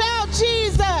 Shout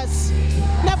Jesus.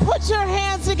 Now put your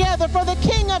hands together for the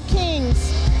King of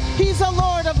Kings. He's the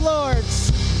Lord of Lords.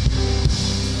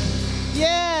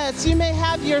 Yes, you may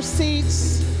have your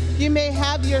seats. You may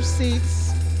have your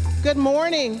seats. Good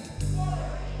morning.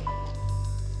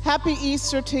 Happy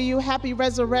Easter to you. Happy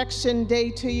Resurrection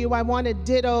Day to you. I want to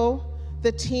ditto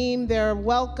the team, their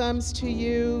welcomes to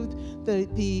you,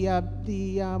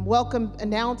 the welcome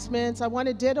announcements. I want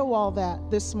to ditto all that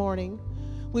this morning.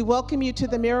 We welcome you to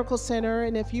the Miracle Center,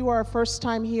 and if you are a first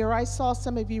time here, I saw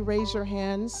some of you raise your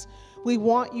hands. We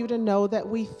want you to know that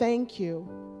we thank you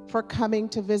for coming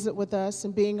to visit with us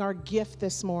and being our gift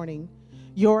this morning.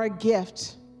 You're a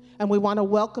gift, and we want to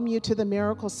welcome you to the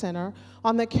Miracle Center.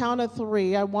 On the count of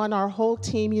 3, I want our whole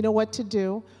team, you know what to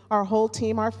do, our whole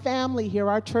team, our family here,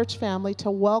 our church family, to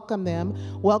welcome them.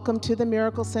 Welcome to the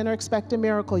Miracle Center. Expect a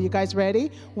miracle. You guys ready?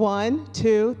 1,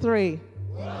 2, 3.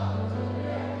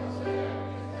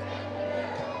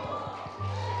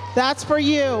 That's for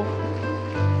you.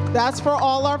 That's for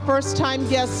all our first-time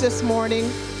guests this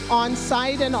morning, on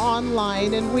site and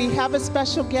online. And we have a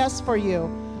special guest for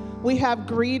you. We have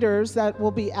greeters that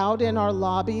will be out in our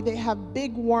lobby. They have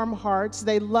big, warm hearts.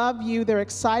 They love you. They're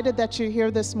excited that you're here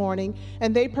this morning,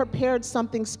 and they prepared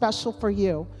something special for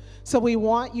you. So we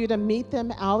want you to meet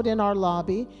them out in our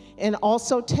lobby, and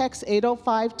also text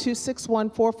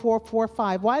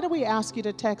 805-261-4445. Why do we ask you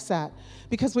to text that?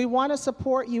 Because we want to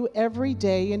support you every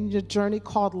day in your journey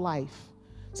called life.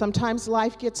 Sometimes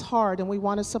life gets hard, and we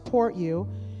want to support you.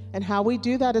 And how we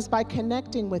do that is by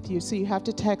connecting with you. So you have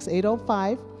to text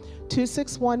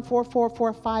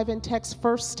 805-261-4445 and text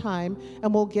first time,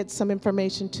 and we'll get some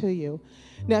information to you.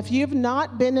 Now, if you've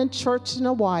not been in church in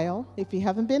a while, if you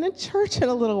haven't been in church in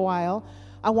a little while,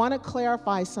 I want to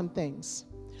clarify some things.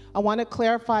 I want to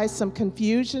clarify some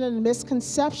confusion and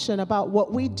misconception about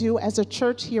what we do as a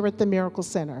church here at the Miracle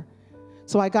Center.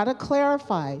 So I got to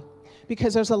clarify,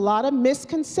 because there's a lot of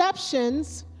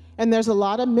misconceptions and there's a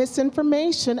lot of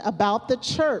misinformation about the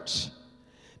church,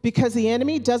 because the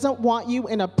enemy doesn't want you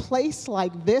in a place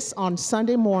like this on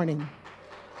Sunday morning.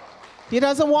 He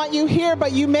doesn't want you here,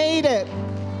 but you made it.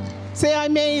 Say, I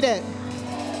made it.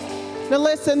 Now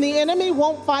listen, the enemy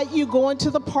won't fight you going to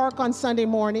the park on Sunday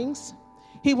mornings.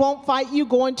 He won't fight you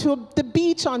going to the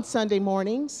beach on Sunday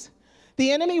mornings. The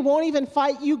enemy won't even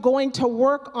fight you going to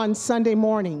work on Sunday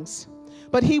mornings.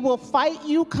 But he will fight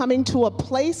you coming to a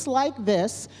place like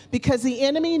this, because the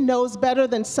enemy knows better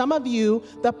than some of you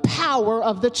the power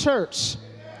of the church.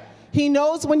 He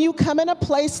knows when you come in a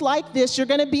place like this, you're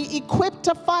going to be equipped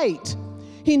to fight.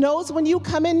 He knows when you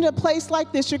come into a place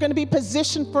like this, you're going to be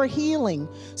positioned for healing.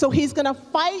 So he's going to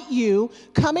fight you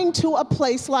coming to a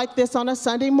place like this on a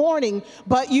Sunday morning,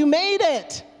 but you made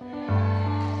it.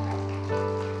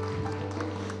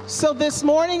 So this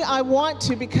morning I want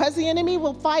to, because the enemy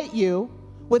will fight you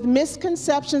with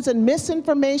misconceptions and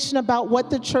misinformation about what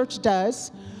the church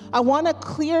does, I want to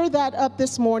clear that up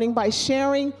this morning by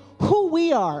sharing who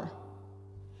we are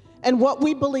and what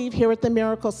we believe here at the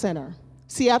Miracle Center.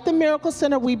 See, at the Miracle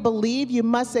Center, we believe you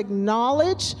must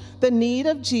acknowledge the need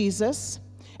of Jesus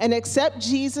and accept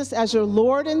Jesus as your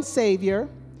Lord and Savior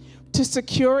to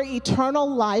secure eternal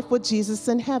life with Jesus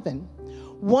in heaven.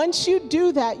 Once you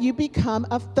do that, you become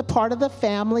the part of the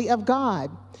family of God.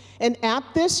 And at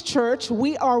this church,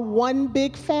 we are one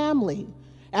big family.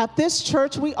 At this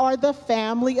church, we are the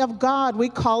family of God. We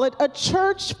call it a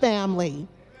church family.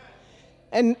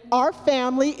 And our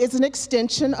family is an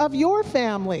extension of your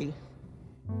family.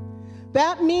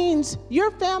 That means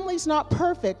your family's not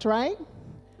perfect, right?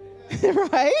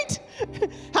 Right?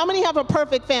 How many have a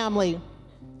perfect family?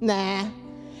 Nah.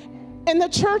 And the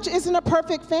church isn't a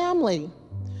perfect family.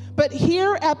 But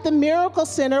here at the Miracle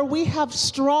Center, we have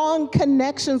strong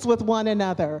connections with one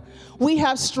another. We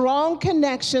have strong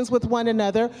connections with one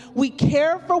another. We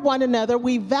care for one another.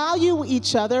 We value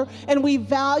each other, and we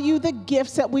value the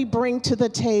gifts that we bring to the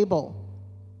table.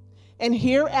 And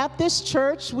here at this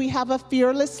church, we have a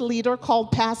fearless leader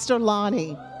called Pastor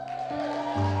Lonnie.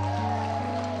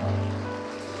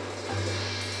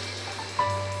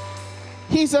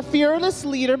 He's a fearless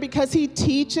leader because he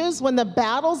teaches when the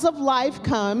battles of life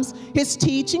comes, his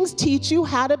teachings teach you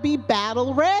how to be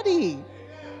battle ready.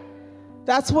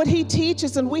 That's what he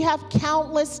teaches, and we have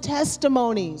countless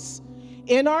testimonies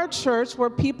in our church where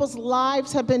people's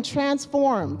lives have been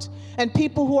transformed, and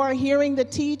people who are hearing the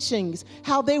teachings,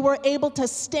 how they were able to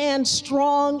stand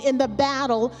strong in the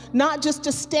battle, not just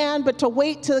to stand, but to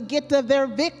wait to get to their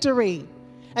victory.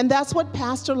 And that's what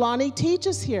Pastor Lonnie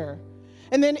teaches here.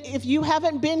 And then if you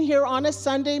haven't been here on a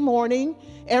Sunday morning,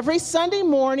 every Sunday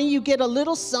morning you get a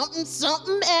little something,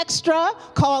 something extra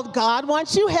called God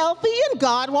Wants You Healthy and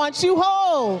God Wants You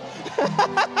Whole.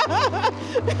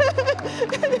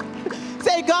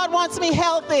 Say, God wants me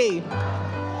healthy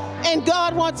and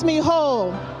God wants me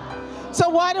whole. So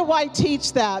why do I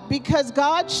teach that? Because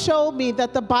God showed me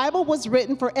that the Bible was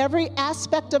written for every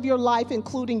aspect of your life,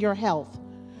 including your health.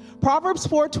 Proverbs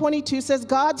 4:22 says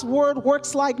God's word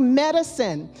works like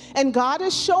medicine. And God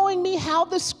is showing me how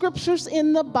the scriptures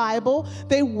in the Bible,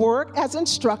 they work as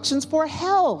instructions for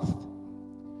health.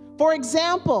 For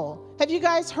example, have you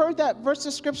guys heard that verse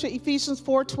of scripture, Ephesians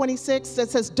 4:26, that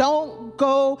says,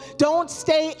 don't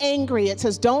stay angry. It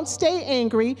says, don't stay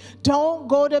angry. Don't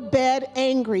go to bed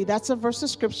angry. That's a verse of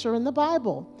scripture in the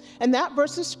Bible. And that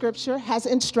verse of scripture has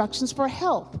instructions for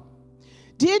health.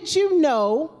 Did you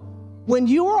know when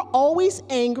you are always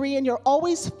angry and you're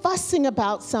always fussing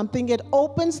about something, it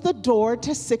opens the door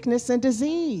to sickness and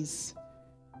disease?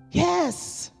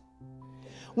 Yes.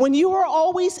 When you are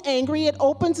always angry, it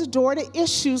opens the door to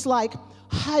issues like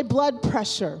high blood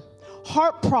pressure,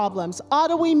 heart problems,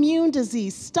 autoimmune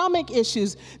disease, stomach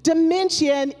issues,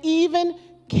 dementia, and even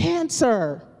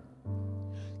cancer.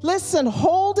 Listen,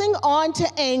 holding on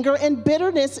to anger and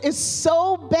bitterness is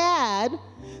so bad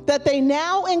that they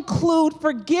now include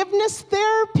forgiveness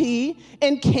therapy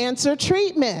in cancer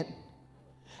treatment.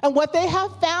 And what they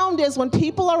have found is when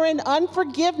people are in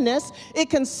unforgiveness, it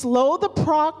can slow the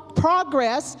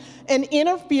progress and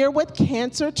interfere with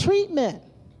cancer treatment.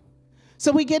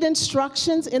 So we get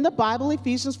instructions in the Bible,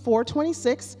 Ephesians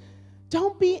 4:26,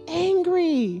 don't be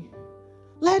angry.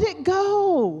 Let it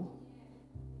go.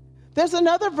 There's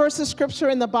another verse of scripture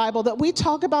in the Bible that we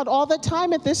talk about all the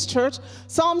time at this church.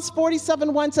 Psalms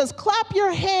 47:1 says, clap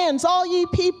your hands, all ye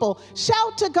people.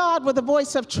 Shout to God with a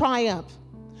voice of triumph.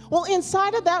 Well,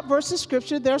 inside of that verse of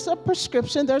scripture, there's a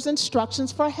prescription, there's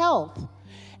instructions for health.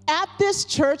 At this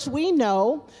church, we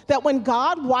know that when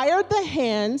God wired the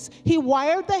hands, he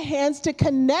wired the hands to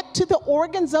connect to the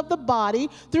organs of the body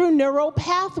through neural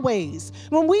pathways.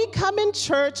 When we come in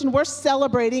church and we're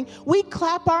celebrating, we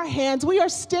clap our hands. We are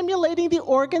stimulating the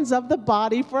organs of the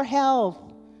body for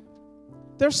health.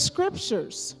 There's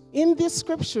scriptures. In these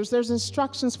scriptures, there's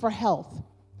instructions for health.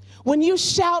 When you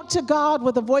shout to God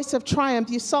with a voice of triumph,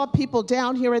 you saw people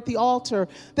down here at the altar.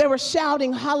 They were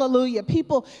shouting hallelujah.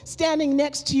 People standing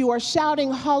next to you are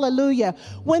shouting hallelujah.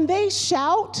 When they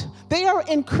shout, they are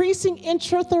increasing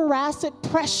intrathoracic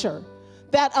pressure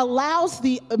that allows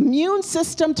the immune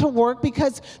system to work,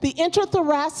 because the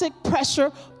intrathoracic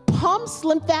pressure pumps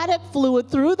lymphatic fluid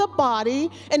through the body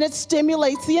and it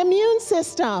stimulates the immune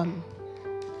system.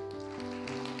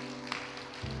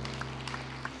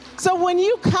 So when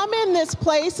you come in this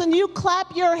place and you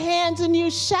clap your hands and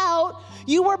you shout,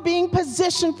 you are being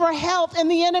positioned for health, and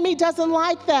the enemy doesn't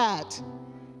like that.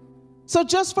 So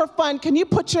just for fun, can you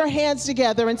put your hands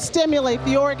together and stimulate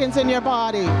the organs in your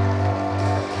body?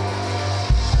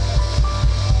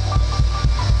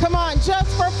 Come on, just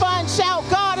for fun, shout,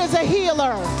 God is a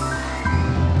healer.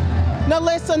 Now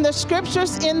listen, the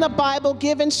scriptures in the Bible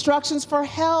give instructions for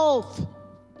health.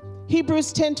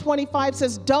 Hebrews 10:25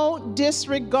 says, don't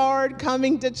disregard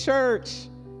coming to church.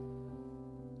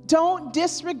 Don't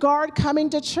disregard coming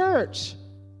to church.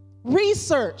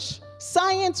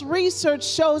 Science research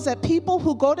shows that people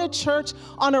who go to church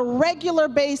on a regular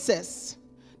basis,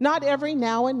 not every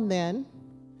now and then,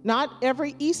 not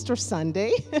every Easter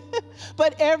Sunday,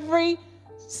 but every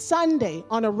Sunday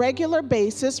on a regular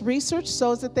basis, research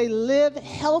shows that they live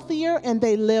healthier and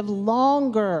they live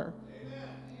longer.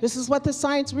 This is what the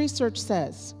science research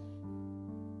says.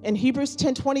 And Hebrews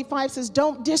 10:25 says,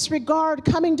 don't disregard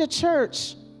coming to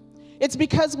church. It's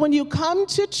because when you come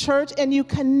to church and you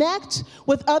connect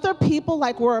with other people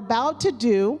like we're about to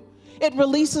do, it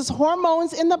releases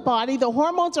hormones in the body. The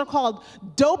hormones are called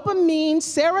dopamine,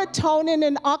 serotonin,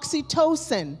 and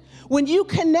oxytocin. When you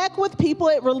connect with people,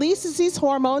 it releases these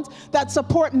hormones that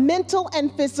support mental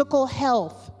and physical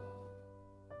health.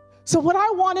 So what I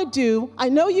want to do, I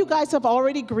know you guys have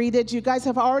already greeted, you guys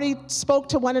have already spoke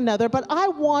to one another, but I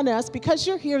want us, because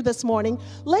you're here this morning,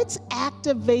 let's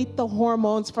activate the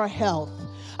hormones for health.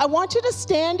 I want you to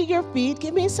stand to your feet,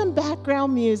 give me some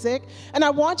background music, and I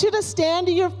want you to stand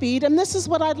to your feet, and this is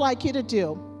what I'd like you to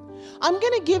do. I'm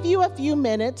going to give you a few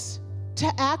minutes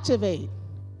to activate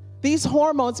these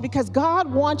hormones because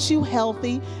God wants you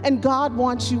healthy and God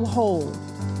wants you whole.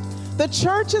 The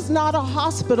church is not a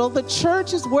hospital. The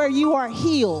church is where you are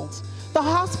healed. The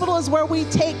hospital is where we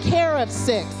take care of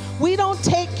sick. We don't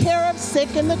take care of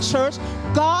sick in the church.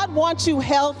 God wants you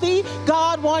healthy.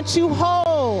 God wants you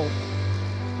whole.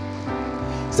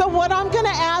 So what I'm going to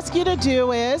ask you to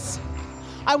do is,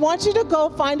 I want you to go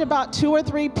find about 2 or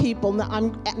 3 people. Now,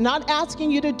 I'm not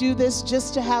asking you to do this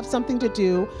just to have something to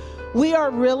do. We are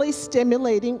really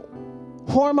stimulating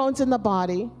hormones in the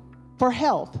body for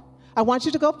health. I want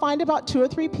you to go find about 2 or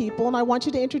 3 people, and I want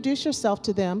you to introduce yourself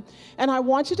to them, and I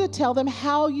want you to tell them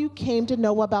how you came to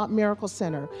know about Miracle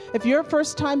Center. If you're a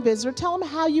first-time visitor, tell them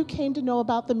how you came to know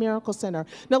about the Miracle Center.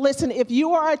 Now listen, if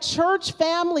you are a church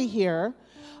family here,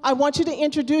 I want you to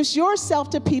introduce yourself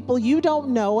to people you don't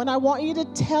know, and I want you to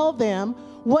tell them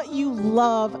what you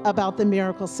love about the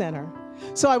Miracle Center.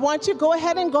 So I want you to go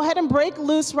ahead and break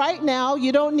loose right now.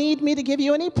 You don't need me to give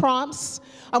you any prompts.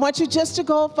 I want you just to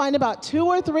go find about 2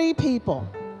 or 3 people.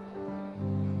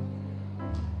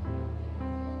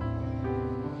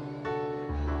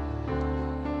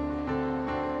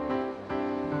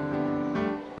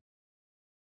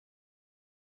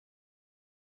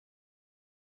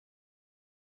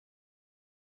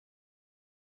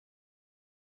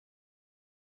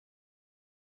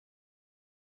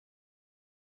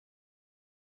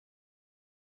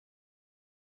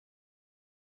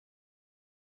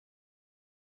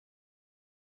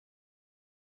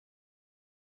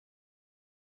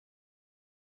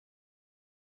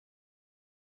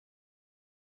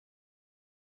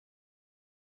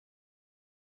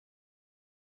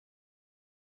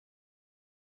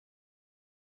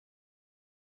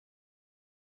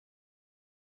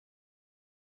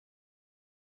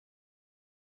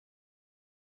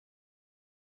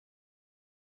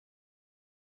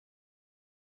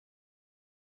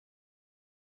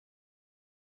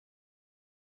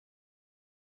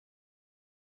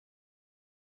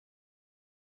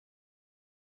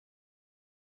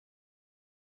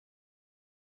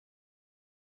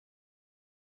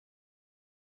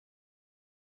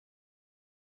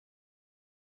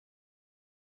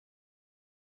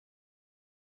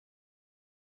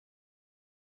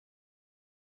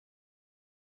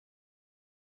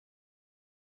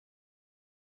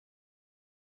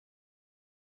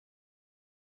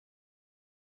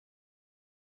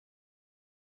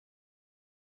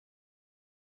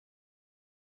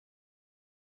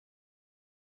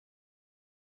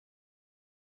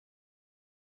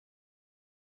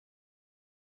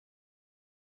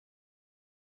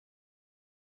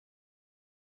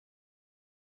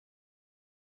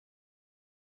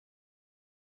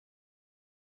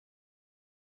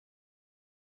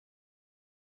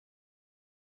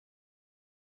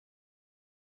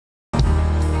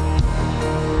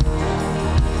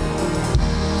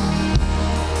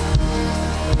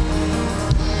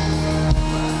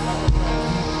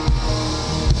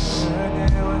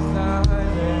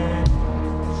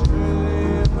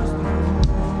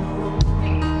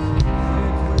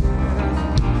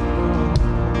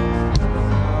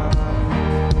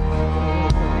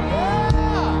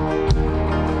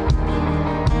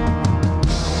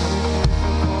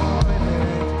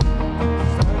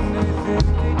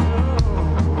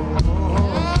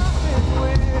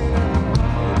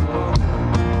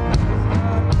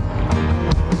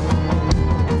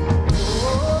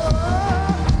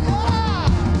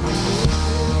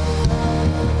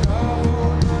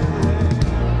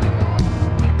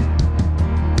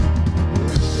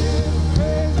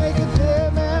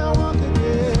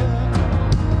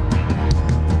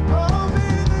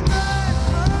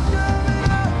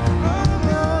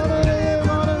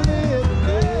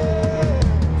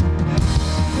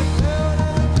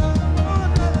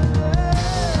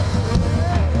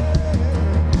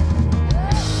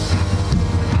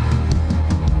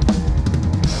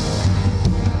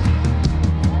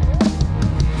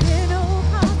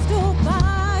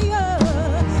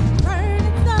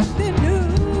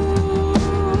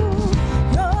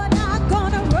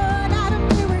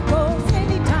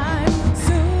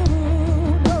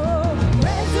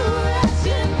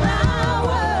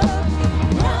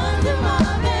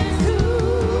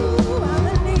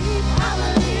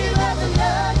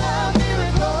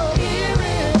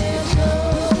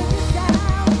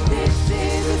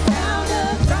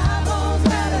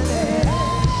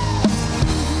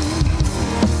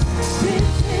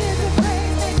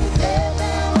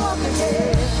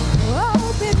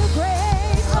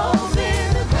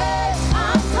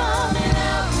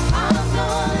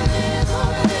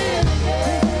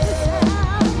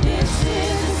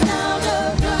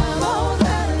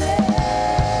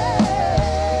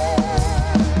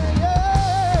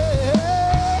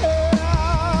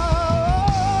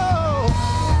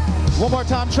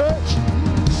 time, church.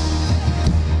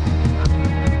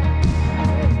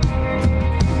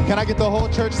 Can I get the whole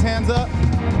church's hands up?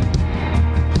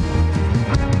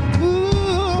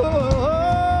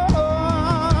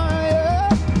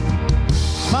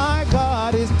 My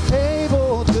God is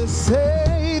able to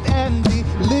save and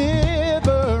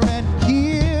deliver and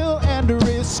heal and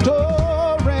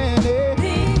restore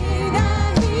anything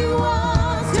that He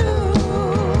wants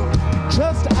to.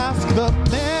 Just ask the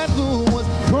man who was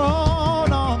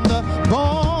thrown on the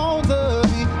bones of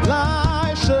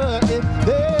Elisha if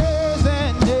there's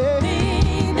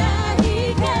anything that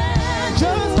He can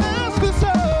just do. ask the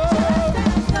soul. Just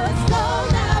ask the soul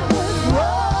that was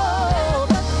rolled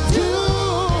to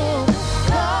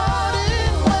God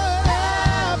in what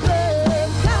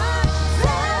happened. God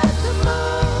says to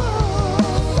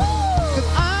move. 'Cause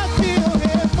I feel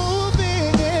Him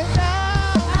moving it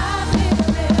now. I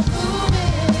feel it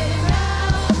moving it now.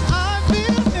 I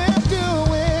feel Him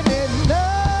doing it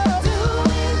now. Do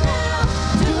it now.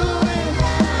 Do it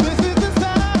now. This is the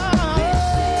sound. This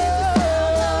is the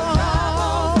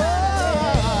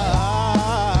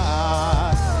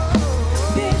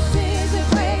This is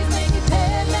a praise, make it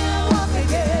dead man walk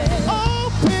again.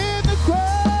 Open the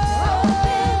grave.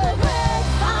 Open the grave,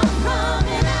 I'm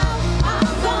coming out. I'm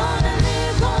gonna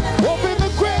live, gonna live. Open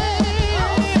the grave.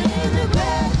 Open the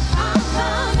grave, I'm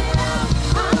coming out.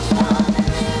 I'm gonna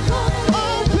live, gonna live.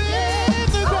 Open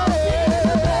the grave.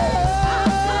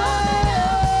 I'm coming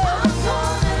out. I'm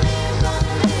gonna live,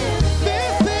 gonna live.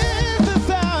 This is the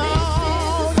sound. This is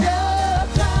the sound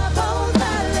of dry bones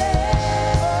rattling.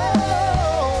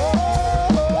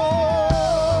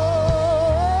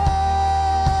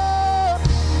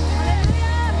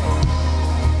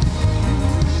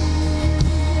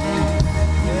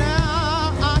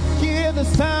 Yeah, I hear the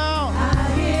sound. I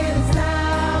hear the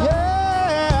sound.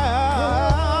 Yeah,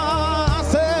 I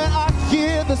said I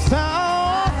hear the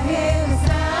sound. I hear the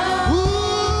sound. Ooh,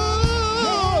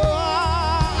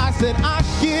 I said I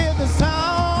hear the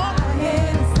sound. I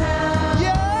hear the sound.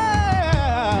 Yeah,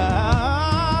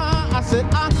 I said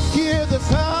I hear the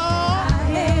sound. I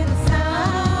hear the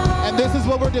sound. And this is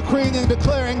what we're decreeing and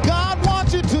declaring. God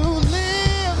wants you to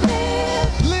live,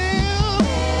 live,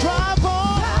 dry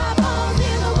bones. Dry bones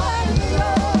in the word of the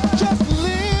Lord. Just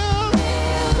live,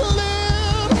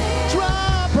 live,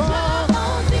 dry Dry bones.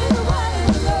 bones in the word of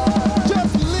the Lord.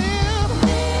 Just live,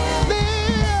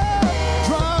 live,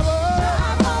 dry bones.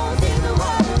 Dry bones in the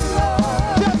word of the Lord.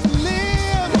 Just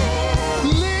live,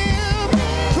 live,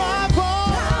 dry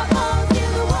bones. Dry bones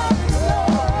in the word of the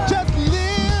Lord. Just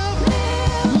live,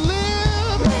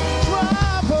 live,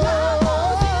 dry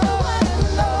bones.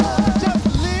 Just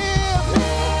live,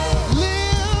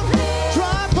 live,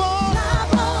 dry bones. Dry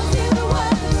bones in the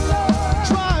word of the Lord.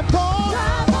 Dry bones,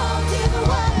 Dry bones in the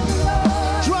word of the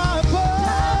Lord. dry bones,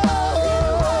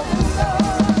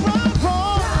 dry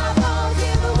bones, Dry bones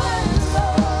in the word of the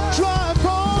Lord. dry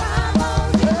bones. Dry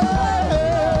bones in the word of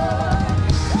the Lord.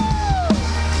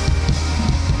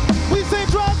 We say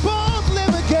dry bones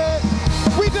live again.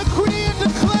 We decree and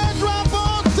declare dry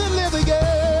bones to live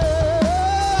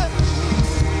again.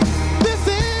 This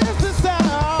is the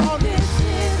sound. This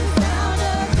is the sound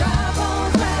of dry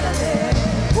bones rattling.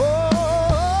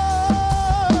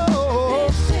 Oh,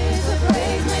 This is a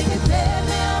praise, make a dead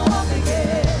man walk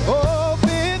again.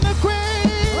 open the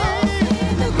grave.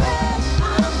 Open the grave,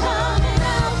 I'm coming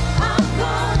out. I'm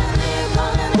gonna live,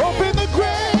 gonna live. Open the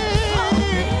grave.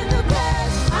 Open the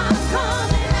grave, I'm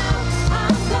coming out.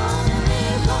 I'm gonna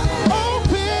live, gonna live.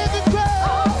 Open the grave.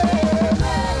 Open the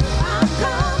grave, I'm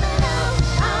coming out.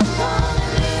 I'm gonna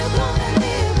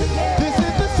live again. This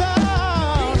is the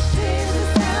sound. This is the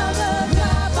sound of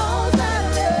dry bones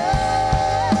rattling.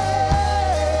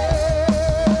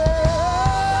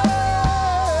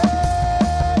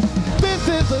 This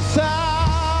is the sound.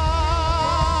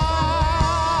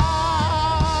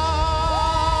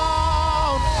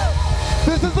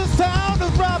 This is the sound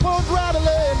of dry bones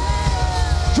rattling.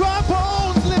 Dry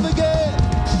bones live again.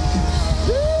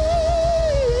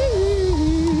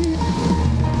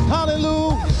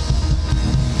 Hallelujah.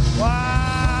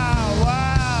 Wow,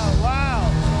 wow,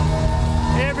 wow.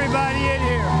 Everybody in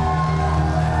here.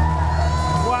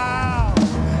 Wow,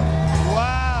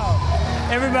 wow.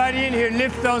 Everybody in here,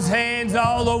 lift those hands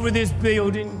all over this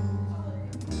building.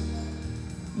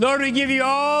 Lord, we give you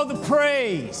all the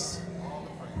praise,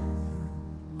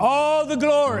 all the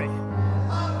glory.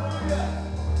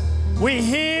 We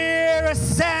hear a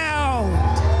sound.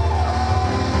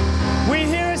 We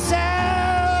hear a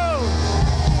sound.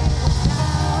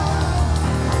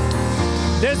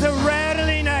 There's a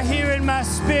rattling I hear in my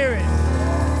spirit.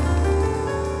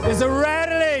 There's a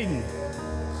rattling.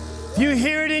 If you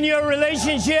hear it in your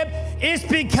relationship, it's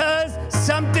because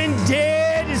something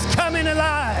dead is coming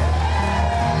alive.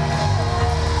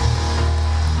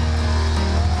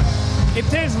 If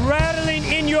there's rattling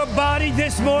in your body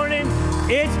this morning,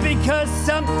 it's because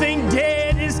something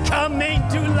dead is coming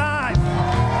to life.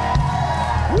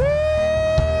 Woo!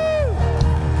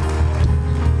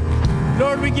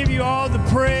 Lord, we give you all the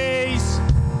praise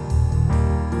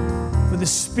for the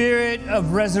spirit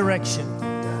of resurrection.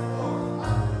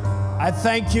 I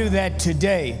thank you that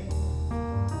today,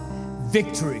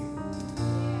 victory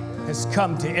has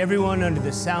come to everyone under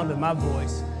the sound of my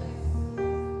voice.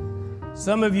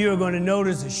 Some of you are going to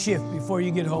notice a shift before you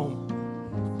get home.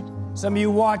 Some of you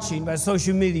watching by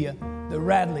social media, the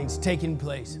rattling's taking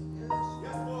place.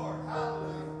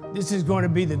 This is going to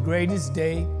be the greatest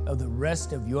day of the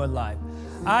rest of your life.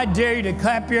 I dare you to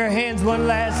clap your hands one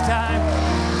last time.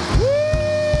 Woo!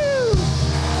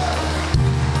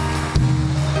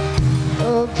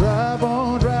 Oh, drive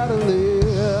on, try to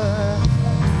live.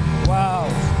 Wow.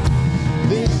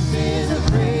 This is a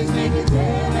praise, make it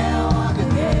dead and walk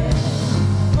again.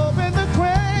 Open the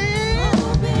grave.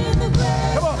 Open the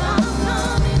grave. Come on. I'm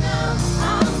coming out.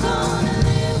 I'm gonna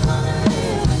live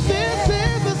again. This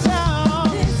is the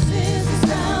sound. This is the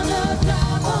sound of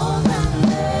drive on,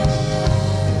 drive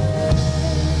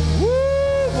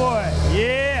Woo, boy.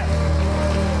 Yeah.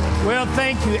 Well,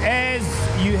 thank you. As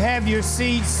you have your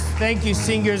seats, thank you,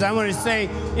 singers. I want to say,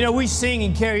 you know, we sing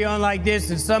and carry on like this,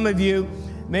 and some of you,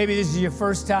 maybe this is your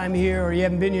first time here or you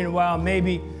haven't been here in a while,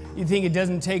 maybe you think it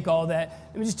doesn't take all that.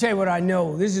 Let me just tell you what I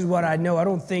know. This is what I know. I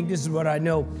don't think, this is what I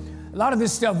know. A lot of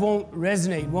this stuff won't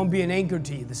resonate, won't be an anchor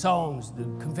to you. The songs, the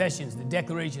confessions, the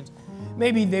declarations.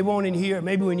 Maybe they won't in here.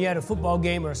 Maybe when you're at a football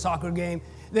game or a soccer game.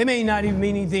 They may not even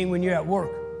mean anything when you're at work.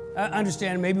 I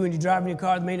understand maybe when you're driving your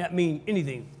car, it may not mean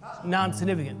anything. It's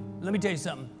non-significant. Let me tell you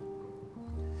something.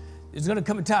 There's going to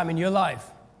come a time in your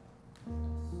life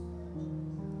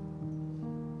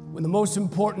when the most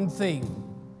important thing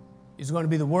is going to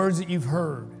be the words that you've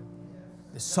heard,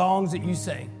 the songs that you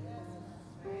sang.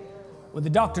 When the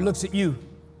doctor looks at you,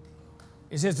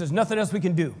 he says, there's nothing else we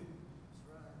can do.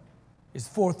 It's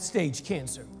 4th stage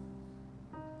cancer.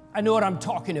 I know what I'm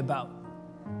talking about.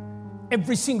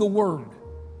 Every single word,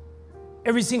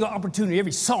 every single opportunity,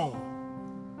 every song,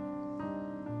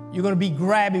 you're going to be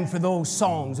grabbing for those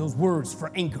songs, those words, for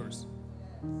anchors.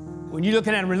 When you're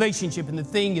looking at a relationship and the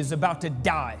thing is about to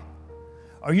die,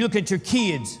 or you look at your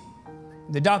kids,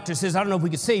 the doctor says, I don't know if we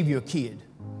can save your kid.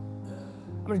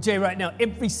 I'm going to tell you right now,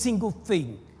 every single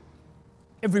thing,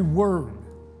 every word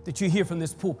that you hear from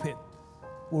this pulpit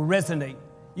will resonate.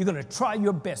 You're going to try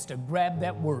your best to grab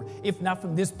that word, if not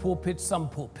from this pulpit, some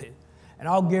pulpit. And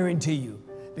I'll guarantee you,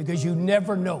 because you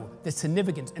never know the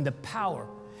significance and the power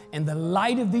and the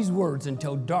light of these words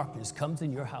until darkness comes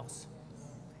in your house.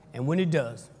 And when it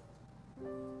does,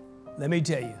 let me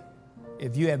tell you,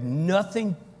 if you have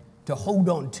nothing to hold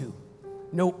on to,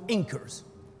 no anchors,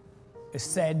 a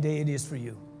sad day it is for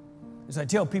you. As I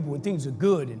tell people, when things are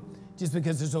good, and just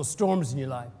because there's no storms in your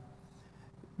life,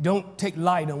 don't take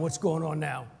light on what's going on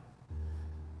now.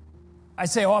 I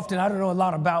say often, I don't know a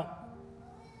lot about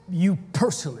you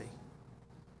personally.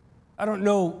 I don't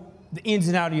know the ins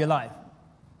and outs of your life.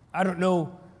 I don't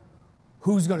know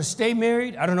who's going to stay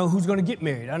married. I don't know who's going to get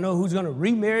married. I don't know who's going to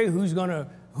remarry, whose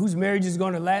marriage is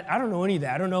going to last. I don't know any of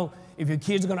that. I don't know if your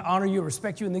kids are going to honor you or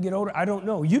respect you when they get older. I don't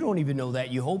know. You don't even know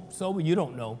that. You hope so, but you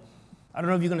don't know. I don't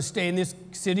know if you're going to stay in this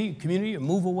city, community, or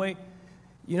move away.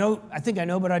 You know, I think I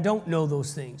know, but I don't know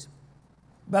those things.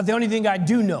 But the only thing I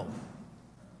do know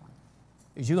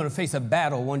is you're going to face a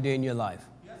battle one day in your life.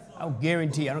 I'll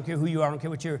guarantee you. I don't care who you are. I don't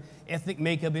care what your ethnic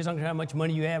makeup is. I don't care how much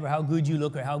money you have or how good you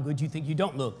look or how good you think you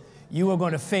don't look. You are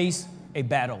going to face a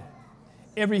battle.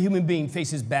 Every human being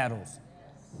faces battles.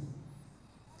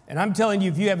 And I'm telling you,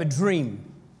 if you have a dream,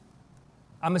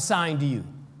 I'm assigned to you.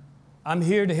 I'm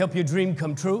here to help your dream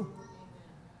come true.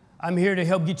 I'm here to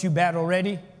help get you battle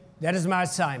ready. That is my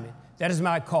assignment. That is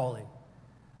my calling.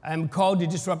 I'm called to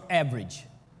disrupt average.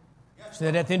 So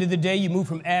that at the end of the day, you move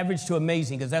from average to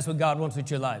amazing, because that's what God wants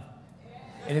with your life.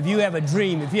 And if you have a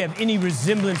dream, if you have any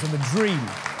resemblance of a dream,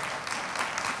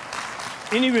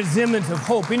 any resemblance of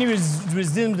hope, any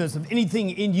resemblance of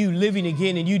anything in you living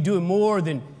again and you doing more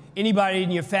than anybody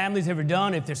in your family's ever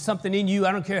done, if there's something in you,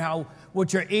 I don't care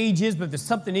what your age is, but if there's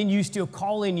something in you still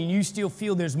calling and you still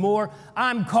feel there's more,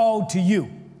 I'm called to you.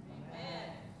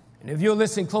 Amen. And if you'll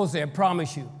listen closely, I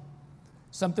promise you,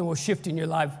 something will shift in your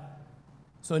life.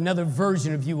 So another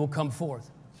version of you will come forth.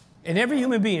 And every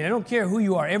human being, I don't care who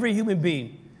you are, every human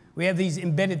being, we have these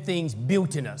embedded things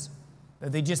built in us,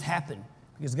 that they just happen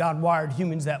because God wired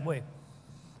humans that way.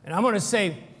 And I'm going to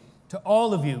say to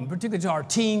all of you, in particular to our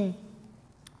team,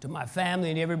 to my family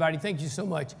and everybody, thank you so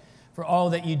much for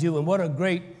all that you do. And what a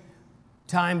great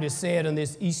time to say it on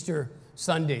this Easter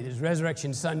Sunday, this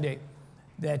Resurrection Sunday,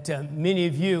 that many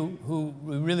of you who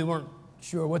we really weren't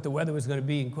sure what the weather was going to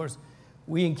be. And of course,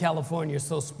 we in California are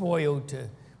so spoiled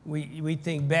we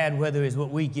think bad weather is what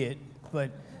we get.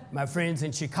 But my friends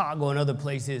in Chicago and other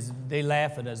places, they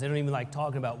laugh at us. They don't even like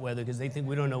talking about weather because they think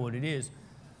we don't know what it is.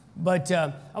 But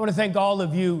I want to thank all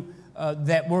of you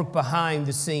that work behind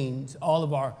the scenes, all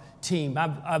of our team.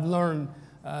 I've learned,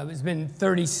 it's been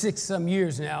 36 some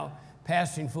years now,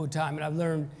 pastoring full time, and I've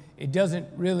learned it doesn't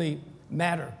really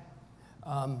matter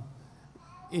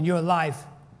in your life.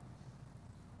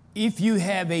 If you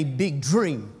have a big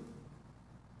dream,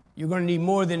 you're going to need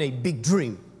more than a big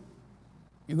dream.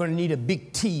 You're going to need a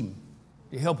big team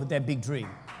to help with that big dream.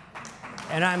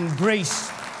 And I'm graced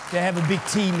to have a big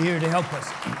team here to help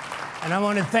us. And I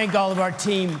want to thank all of our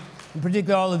team, in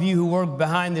particular all of you who work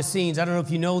behind the scenes. I don't know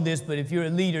if you know this, but if you're a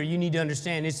leader, you need to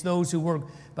understand it's those who work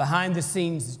behind the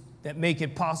scenes that make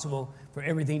it possible for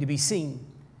everything to be seen.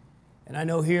 And I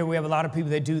know here we have a lot of people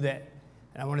that do that.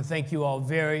 And I want to thank you all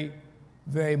very,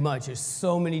 very much. There's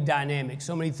so many dynamics,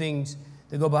 so many things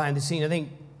that go behind the scene. I think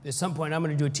at some point I'm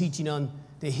going to do a teaching on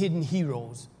the hidden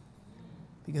heroes,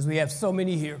 because we have so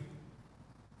many here,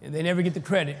 and they never get the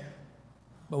credit,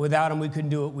 but without them we couldn't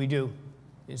do what we do.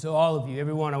 And so all of you,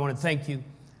 everyone, I want to thank you.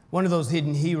 One of those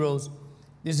hidden heroes,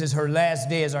 this is her last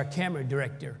day as our camera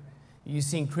director. You've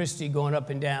seen Christy going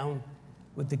up and down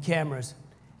with the cameras,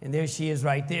 and there she is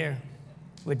right there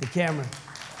with the camera.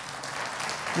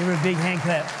 Give her a big hand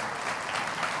clap.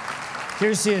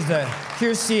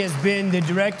 Kirsty has been the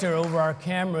director over our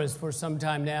cameras for some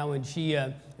time now, and she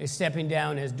is stepping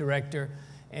down as director.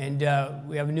 And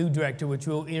we have a new director, which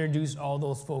we'll introduce all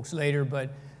those folks later.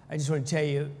 But I just want to tell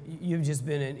you, you've just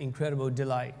been an incredible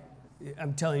delight.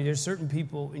 I'm telling you, there's certain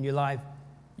people in your life,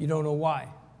 you don't know why.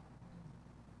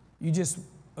 You just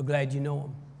are glad you know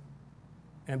them.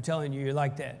 And I'm telling you, you're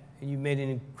like that. And you've made an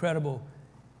incredible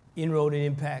inroad and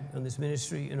impact on this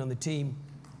ministry and on the team.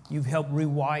 You've helped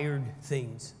rewired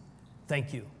things.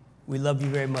 Thank you. We love you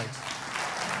very much.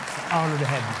 It's an honor to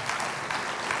have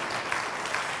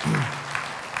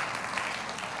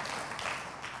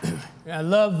you. I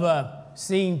love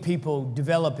seeing people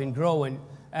develop and grow, and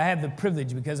I have the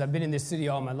privilege because I've been in this city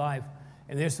all my life,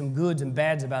 and there's some goods and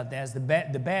bads about that. The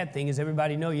bad thing is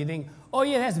everybody knows you think, oh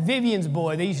yeah, that's Vivian's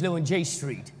boy. They used to live on J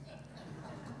Street.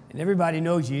 And everybody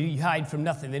knows you. You hide from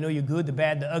nothing. They know you're good, the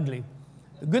bad, the ugly.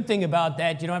 The good thing about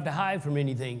that, you don't have to hide from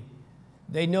anything.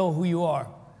 They know who you are.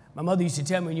 My mother used to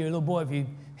tell me when you were a little boy, if you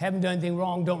haven't done anything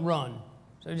wrong, don't run.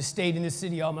 So I just stayed in this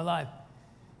city all my life.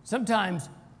 Sometimes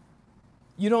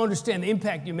you don't understand the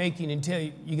impact you're making until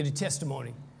you get a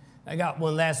testimony. I got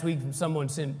one last week from someone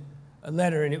sent a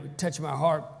letter, and it touched my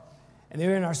heart. And they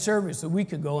were in our service a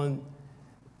week ago,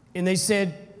 and they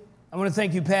said, I want to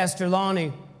thank you, Pastor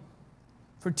Lonnie,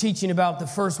 for teaching about the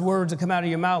first words that come out of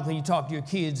your mouth when you talk to your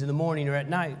kids in the morning or at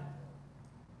night.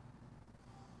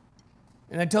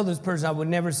 And I told this person I would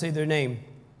never say their name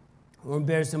or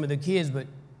embarrass some of the kids, but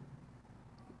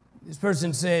this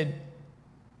person said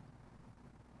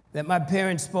that my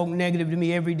parents spoke negative to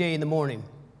me every day in the morning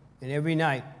and every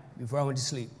night before I went to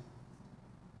sleep.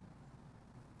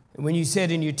 And when you said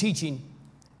in your teaching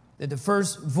that the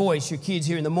first voice your kids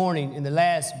hear in the morning and the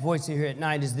last voice they hear at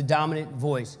night is the dominant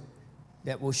voice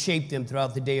that will shape them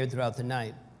throughout the day or throughout the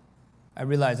night, I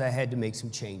realized I had to make some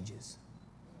changes.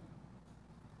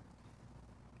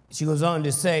 She goes on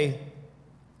to say,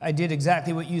 I did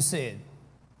exactly what you said,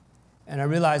 and I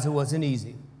realized it wasn't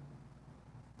easy.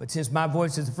 But since my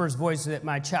voice is the first voice that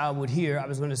my child would hear, I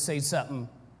was going to say something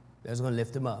that was going to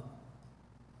lift him up.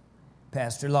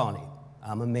 Pastor Lonnie,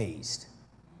 I'm amazed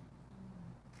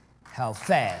how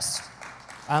fast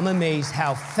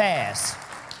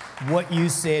what you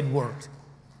said worked.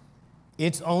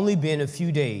 It's only been a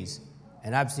few days,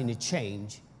 and I've seen a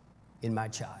change in my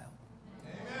child.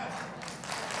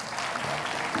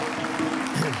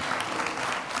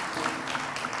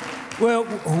 Well,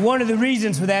 one of the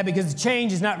reasons for that, because the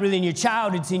change is not really in your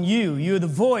child, it's in you. You're the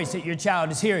voice that your child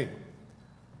is hearing.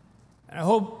 And I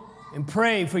hope and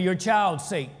pray for your child's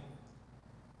sake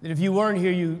that if you weren't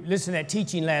here, you listened to that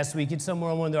teaching last week. It's somewhere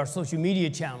on one of our social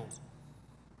media channels.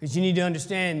 Because you need to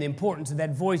understand the importance of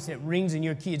that voice that rings in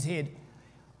your kid's head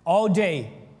all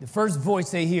day. The first voice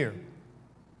they hear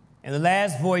and the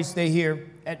last voice they hear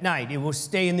at night. It will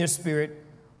stay in their spirit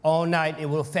all night. It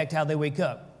will affect how they wake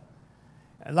up.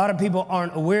 A lot of people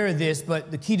aren't aware of this,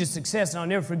 but the key to success, and I'll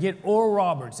never forget Oral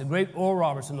Roberts, the great Oral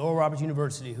Roberts from the Oral Roberts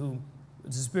University, who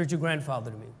was a spiritual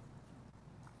grandfather to me.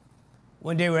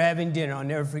 One day we're having dinner, I'll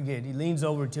never forget. He leans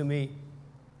over to me.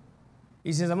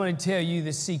 He says, I'm going to tell you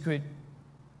the secret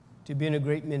to being a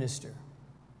great minister.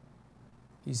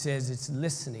 He says, it's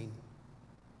listening.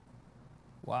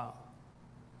 Wow.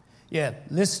 Yeah,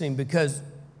 listening, because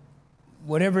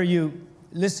whatever you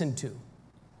listen to,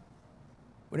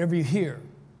 whatever you hear,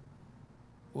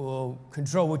 will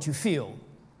control what you feel.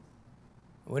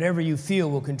 Whatever you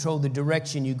feel will control the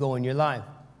direction you go in your life.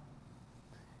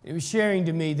 It was sharing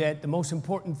to me that the most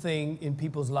important thing in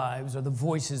people's lives are the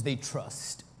voices they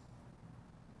trust.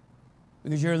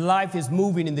 Because your life is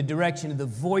moving in the direction of the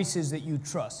voices that you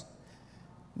trust.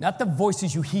 Not the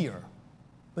voices you hear,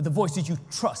 but the voices you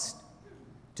trust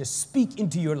to speak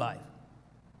into your life.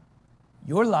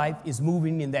 Your life is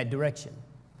moving in that direction.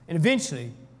 And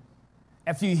eventually,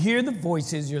 after you hear the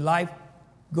voices, your life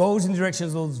goes in the direction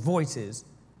of those voices,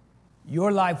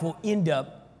 your life will end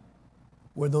up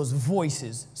where those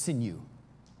voices send you.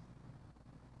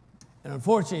 And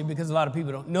unfortunately, because a lot of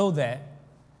people don't know that,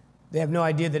 they have no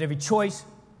idea that every choice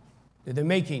that they're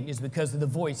making is because of the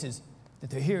voices that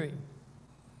they're hearing.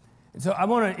 And so I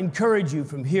want to encourage you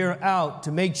from here out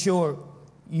to make sure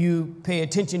you pay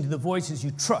attention to the voices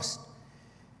you trust.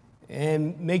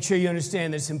 And make sure you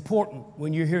understand that it's important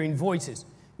when you're hearing voices.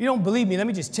 If you don't believe me, let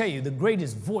me just tell you, the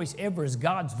greatest voice ever is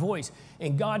God's voice.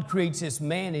 And God creates this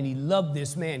man, and he loved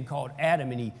this man called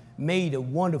Adam, and he made a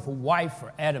wonderful wife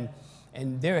for Adam.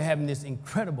 And they're having this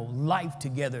incredible life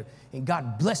together. And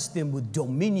God blessed them with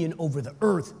dominion over the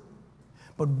earth.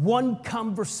 But one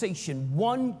conversation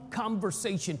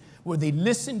where they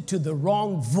listened to the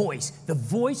wrong voice, the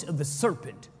voice of the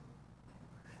serpent,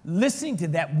 listening to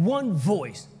that one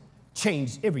voice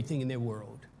changed everything in their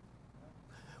world.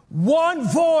 One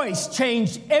voice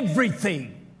changed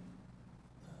everything.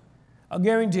 I'll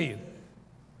guarantee you.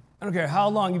 I don't care how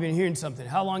long you've been hearing something,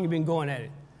 how long you've been going at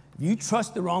it. If you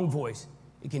trust the wrong voice,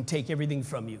 it can take everything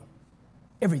from you.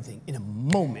 Everything in a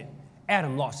moment.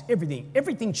 Adam lost everything.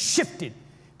 Everything shifted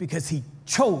because he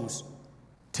chose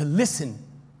to listen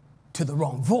to the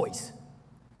wrong voice.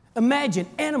 Imagine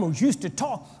animals used to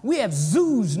talk. We have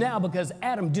zoos now because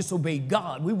Adam disobeyed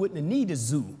God. We wouldn't need a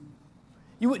zoo.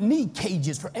 You wouldn't need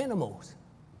cages for animals.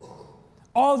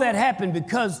 All that happened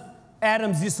because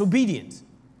Adam's disobedience.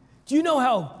 Do you know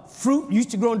how fruit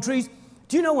used to grow on trees?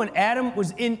 Do you know when Adam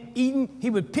was in Eden, he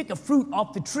would pick a fruit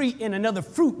off the tree and another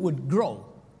fruit would grow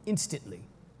instantly?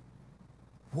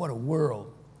 What a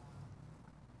world.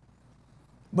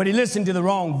 But he listened to the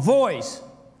wrong voice,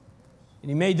 and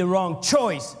he made the wrong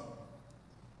choice,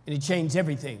 and it changed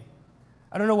everything.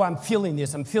 I don't know why I'm feeling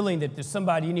this. I'm feeling that there's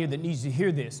somebody in here that needs to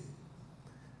hear this.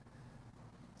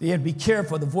 You have to be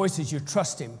careful of the voices you're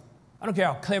trusting. I don't care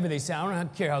how clever they sound. I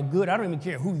don't care how good. I don't even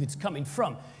care who it's coming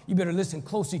from. You better listen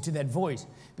closely to that voice,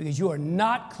 because you are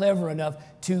not clever enough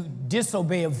to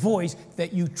disobey a voice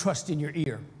that you trust in your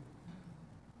ear.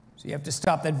 So you have to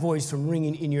stop that voice from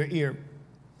ringing in your ear.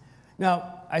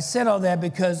 Now, I said all that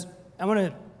because I want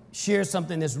to share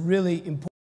something that's really important.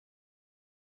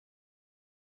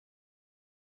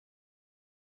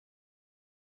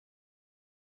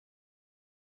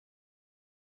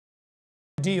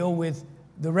 Deal with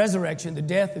the resurrection, the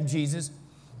death of Jesus.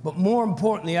 But more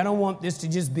importantly, I don't want this to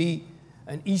just be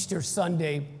an Easter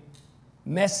Sunday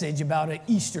message about an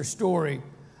Easter story.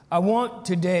 I want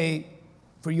today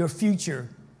for your future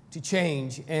to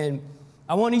change. And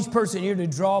I want each person here to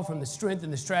draw from the strength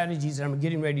and the strategies that I'm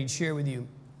getting ready to share with you.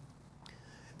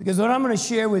 Because what I'm going to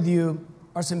share with you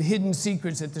are some hidden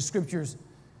secrets that the scriptures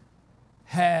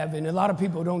have. And a lot of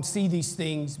people don't see these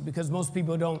things because most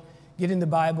people don't get in the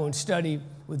Bible and study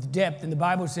with depth. And the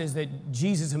Bible says that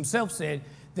Jesus himself said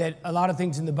that a lot of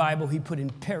things in the Bible he put in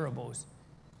parables.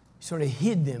 He sort of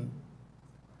hid them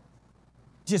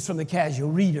just from the casual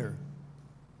reader.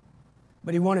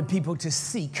 But he wanted people to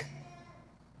seek.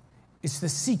 It's the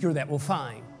seeker that will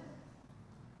find.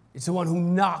 It's the one who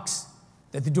knocks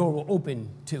that the door will open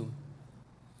to.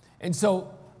 And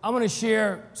so I'm going to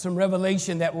share some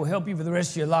revelation that will help you for the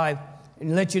rest of your life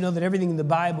and let you know that everything in the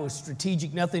Bible is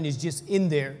strategic. Nothing is just in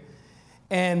there.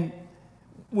 And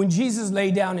when Jesus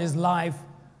laid down his life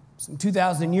some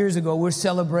 2,000 years ago, we're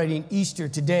celebrating Easter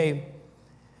today.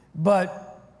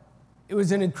 But it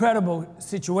was an incredible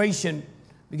situation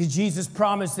because Jesus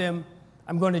promised them,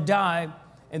 I'm going to die,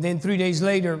 and then 3 days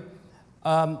later,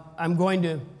 I'm going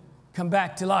to come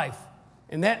back to life.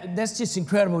 And that's just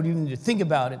incredible even to think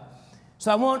about it.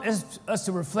 So I want us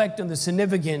to reflect on the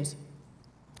significance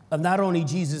of not only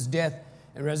Jesus' death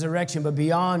and resurrection, but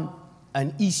beyond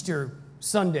an Easter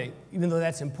Sunday, even though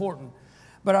that's important.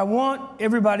 But I want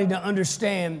everybody to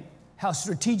understand how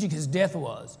strategic his death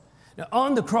was. Now,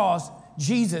 on the cross,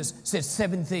 Jesus said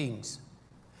 7 things.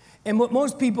 And what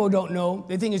most people don't know,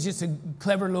 they think it's just a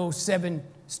clever little 7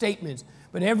 statements.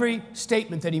 But every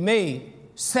statement that he made,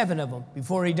 7 of them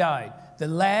before he died, the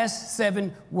last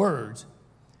 7 words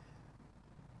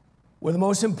were the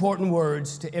most important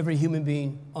words to every human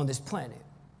being on this planet.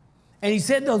 And he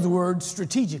said those words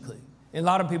strategically. And a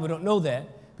lot of people don't know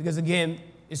that because, again,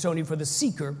 it's only for the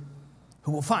seeker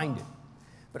who will find it.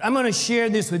 But I'm going to share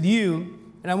this with you,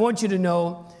 and I want you to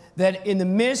know that in the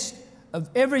midst of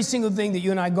every single thing that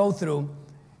you and I go through,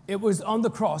 it was on the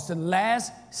cross, the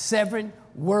last 7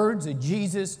 words that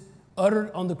Jesus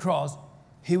uttered on the cross.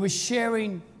 He was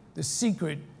sharing the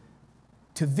secret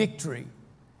to victory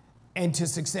and to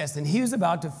success. And he was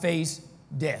about to face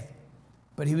death,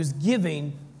 but he was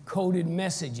giving coded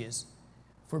messages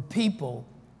for people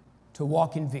to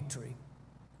walk in victory.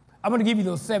 I'm going to give you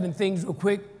those 7 things real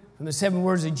quick from the 7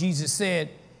 words that Jesus said.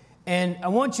 And I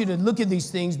want you to look at these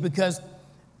things because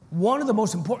one of the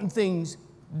most important things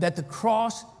that the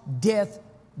cross death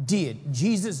did,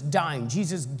 Jesus dying,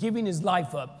 Jesus giving his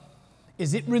life up,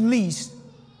 is it released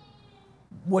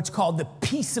what's called the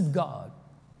peace of God.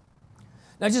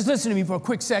 Now just listen to me for a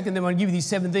quick second, then I'm going to give you these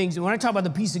 7 things. And when I talk about the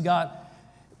peace of God,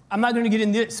 I'm not going to get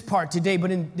in this part today,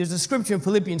 but there's a scripture in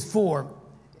Philippians 4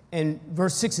 and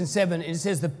verse 6 and 7, and it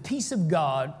says the peace of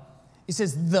God. It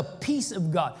says the peace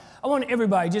of God. I want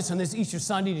everybody just on this Easter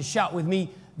Sunday to shout with me,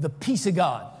 the peace of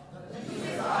God.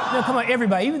 No, come on,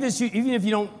 everybody. Even if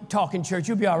you don't talk in church,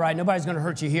 you'll be all right. Nobody's going to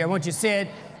hurt you here. I want you to say it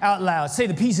out loud. Say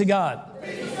the peace of God. The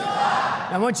peace of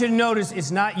God. Now, I want you to notice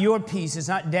it's not your peace. It's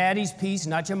not daddy's peace,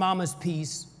 not your mama's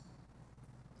peace.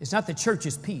 It's not the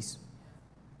church's peace.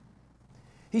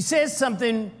 He says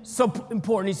something so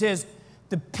important. He says,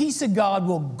 the peace of God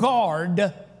will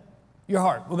guard your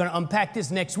heart. We're going to unpack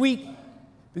this next week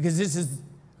because this is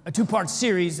a 2-part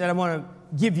series that I want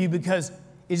to give you because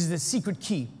it is the secret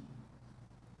key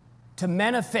to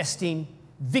manifesting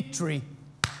victory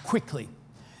quickly.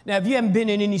 Now, if you haven't been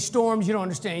in any storms, you don't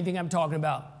understand anything I'm talking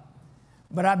about.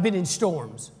 But I've been in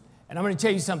storms, and I'm going to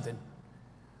tell you something.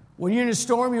 When you're in a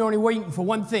storm, you're only waiting for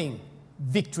one thing,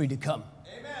 victory to come.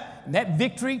 Amen. And that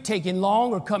victory taking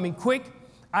long or coming quick,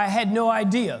 I had no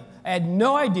idea. I had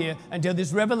no idea until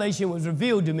this revelation was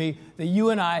revealed to me that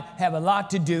you and I have a lot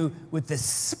to do with the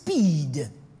speed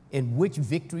in which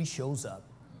victory shows up.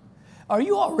 Are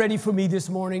you all ready for me this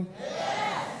morning?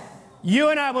 Yes. You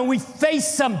and I, when we face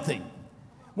something,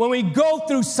 when we go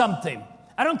through something,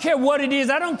 I don't care what it is.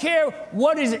 I don't care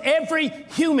what is every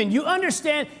human. You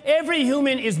understand every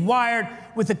human is wired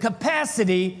with the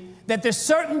capacity that there's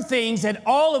certain things that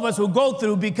all of us will go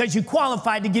through because you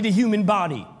qualified to get a human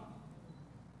body.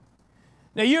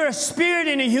 Now, you're a spirit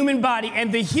in a human body,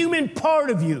 and the human part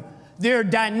of you, there are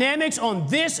dynamics on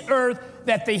this earth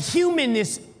that the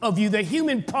humanness of you, the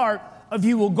human part of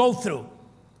you will go through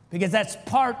because that's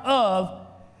part of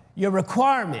your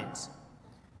requirements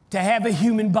to have a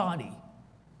human body.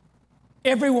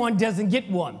 Everyone doesn't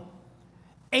get one.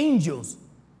 Angels,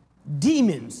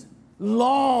 demons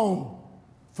long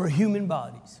for human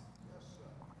bodies.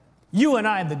 You and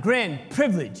I have the grand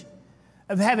privilege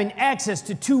of having access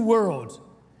to 2 worlds,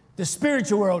 the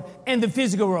spiritual world and the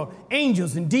physical world.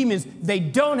 Angels and demons, they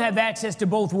don't have access to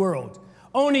both worlds.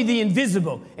 Only the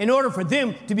invisible. In order for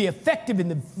them to be effective in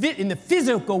the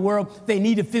physical world, they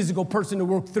need a physical person to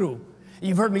work through.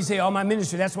 You've heard me say all my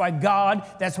ministry, that's why God,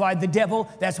 that's why the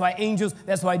devil, that's why angels,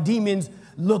 that's why demons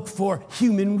look for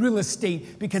human real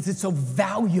estate because it's so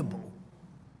valuable.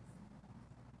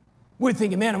 We're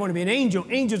thinking, man, I want to be an angel.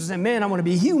 Angels are saying, man, I want to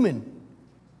be human.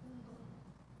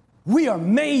 We are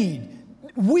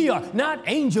not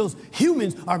angels,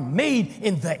 humans are made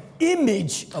in the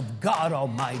image of God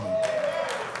Almighty.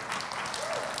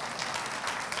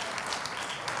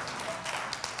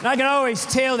 And I can always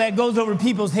tell that goes over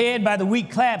people's head by the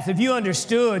weak claps. If you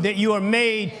understood that you are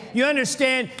made, you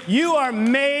understand you are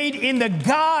made in the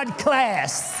God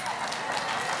class.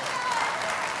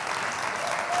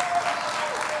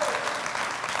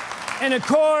 And of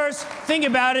course, think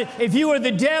about it, if you were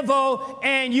the devil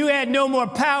and you had no more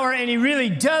power and he really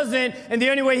doesn't, and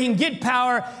the only way he can get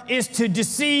power is to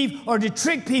deceive or to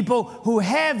trick people who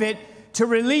have it, to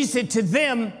release it to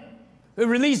them,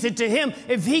 release it to him.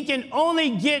 If he can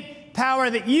only get power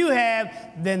that you have,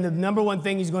 then the number one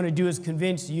thing he's going to do is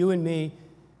convince you and me,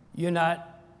 you're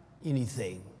not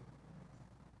anything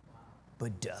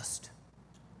but dust.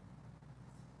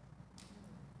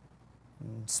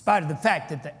 In spite of the fact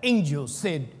that the angels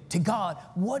said to God,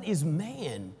 what is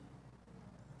man?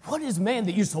 What is man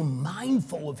that you're so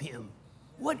mindful of him?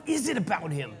 What is it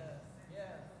about him?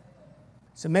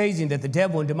 It's amazing that the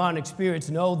devil and demonic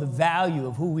spirits know the value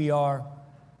of who we are,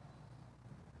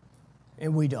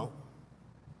 and we don't.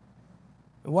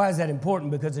 And why is that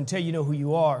important? Because until you know who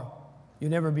you are,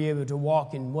 you'll never be able to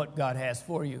walk in what God has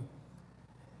for you.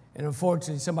 And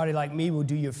unfortunately, somebody like me will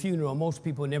do your funeral. Most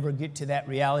people never get to that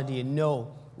reality and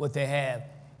know what they have.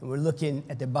 And we're looking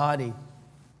at their body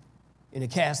in a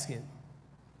casket,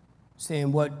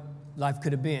 saying what life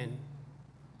could have been.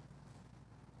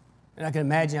 And I can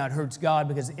imagine how it hurts God,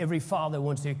 because every father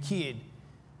wants their kid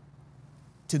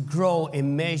to grow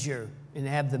and measure and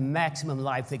have the maximum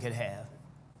life they could have.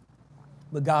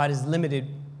 But God is limited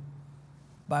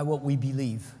by what we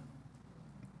believe.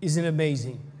 Isn't it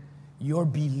amazing? Your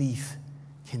belief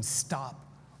can stop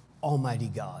Almighty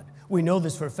God. We know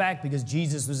this for a fact because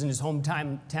Jesus was in his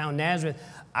hometown, Nazareth.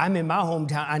 I'm in my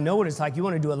hometown. I know what it's like. You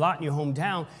want to do a lot in your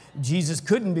hometown. Jesus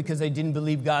couldn't because they didn't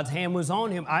believe God's hand was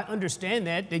on him. I understand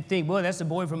that. They think, well, that's a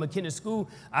boy from McKenna School.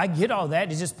 I get all that.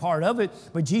 It's just part of it.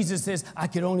 But Jesus says, I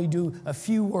could only do a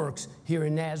few works here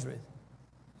in Nazareth.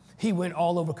 He went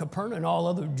all over Capernaum and all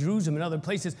over Jerusalem and other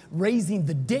places, raising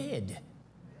the dead.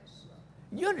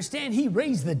 You understand? He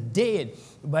raised the dead.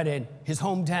 But in his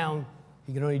hometown,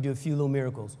 he could only do a few little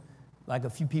miracles. Like a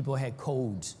few people had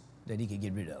colds that he could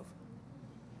get rid of.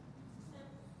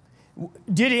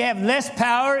 Did he have less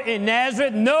power in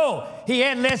Nazareth? No, he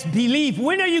had less belief.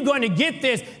 When are you going to get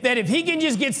this? That if he can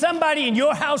just get somebody in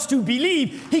your house to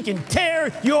believe, he can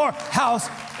tear your house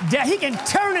down. He can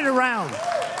turn it around.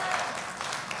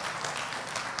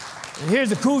 And here's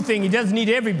the cool thing. He doesn't need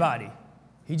everybody.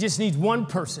 He just needs one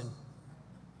person.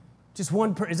 Just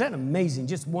one person. Is that amazing?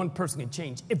 Just one person can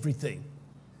change everything.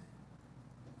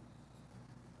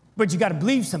 But you got to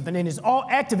believe something, and it's all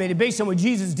activated based on what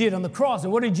Jesus did on the cross.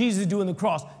 And what did Jesus do on the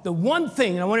cross? The one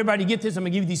thing, and I want everybody to get this, I'm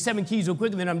going to give you these 7 keys real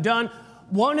quick, and then I'm done.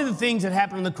 One of the things that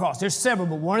happened on the cross, there's several,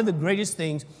 but one of the greatest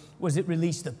things was it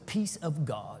released the peace of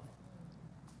God.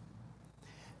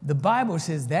 The Bible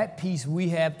says that peace we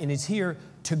have, and it's here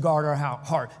to guard our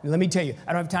heart. And let me tell you,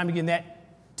 I don't have time to get in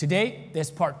that today. That's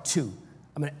part 2.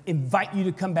 I'm going to invite you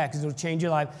to come back because it'll change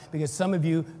your life, because some of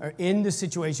you are in the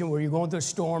situation where you're going through a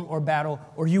storm or battle,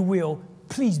 or you will.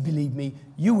 Please believe me,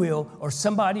 you will, or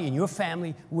somebody in your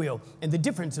family will. And the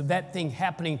difference of that thing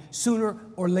happening sooner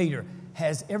or later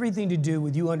has everything to do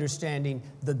with you understanding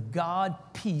the God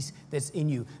peace that's in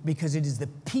you, because it is the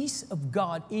peace of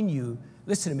God in you.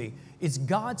 Listen to me. It's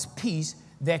God's peace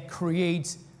that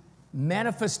creates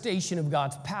manifestation of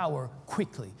God's power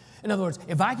quickly. In other words,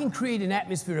 if I can create an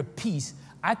atmosphere of peace,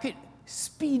 I could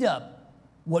speed up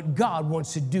what God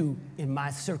wants to do in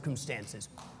my circumstances.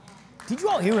 Did you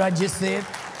all hear what I just said?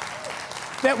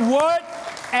 That what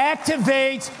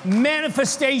activates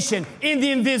manifestation in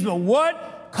the invisible,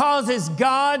 what causes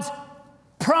God's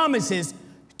promises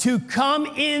to come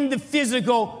in the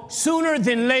physical sooner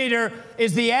than later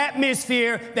is the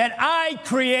atmosphere that I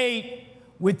create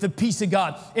with the peace of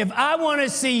God. If I want to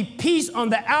see peace on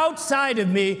the outside of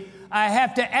me, I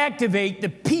have to activate the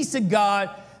peace of God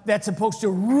that's supposed to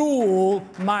rule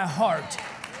my heart.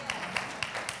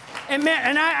 And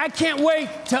man, I can't wait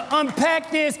to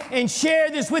unpack this and share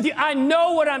this with you. I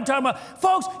know what I'm talking about.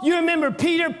 Folks, you remember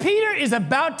Peter? Peter is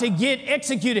about to get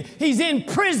executed. He's in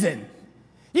prison.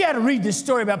 You got to read this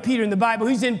story about Peter in the Bible.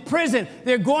 He's in prison.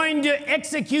 They're going to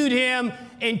execute him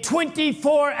in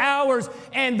 24 hours.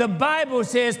 And the Bible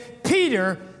says,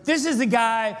 Peter, this is the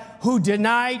guy who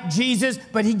denied Jesus,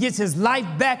 but he gets his life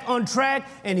back on track,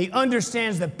 and he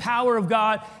understands the power of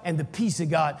God and the peace of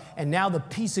God. And now the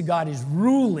peace of God is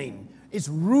ruling. It's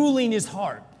ruling his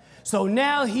heart. So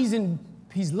now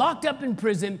he's locked up in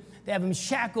prison. They have him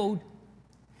shackled,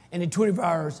 and in 24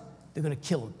 hours, they're going to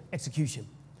kill him, execution.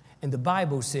 And the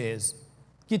Bible says,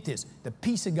 get this, the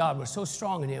peace of God was so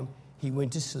strong in him, he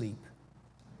went to sleep.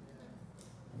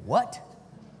 What?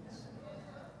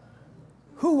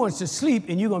 Who wants to sleep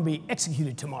and you're going to be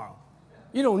executed tomorrow?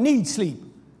 You don't need sleep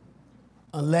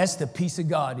unless the peace of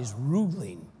God is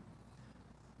ruling.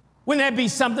 Wouldn't that be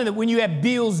something that when you have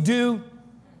bills due,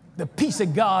 the peace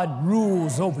of God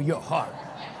rules over your heart?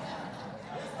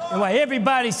 And while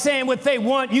everybody's saying what they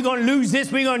want, you're going to lose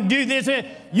this, we're going to do this,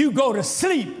 you go to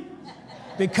sleep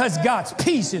because God's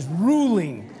peace is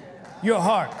ruling your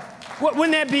heart.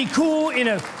 Wouldn't that be cool in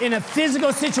a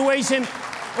physical situation?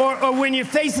 Or when you're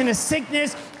facing a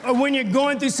sickness, or when you're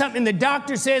going through something the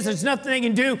doctor says there's nothing they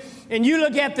can do, and you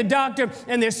look at the doctor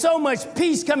and there's so much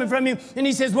peace coming from you, and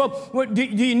he says, well, do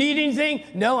you need anything?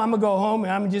 No, I'm going to go home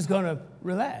and I'm just going to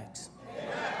relax.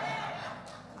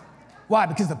 Why?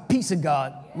 Because the peace of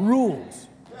God rules.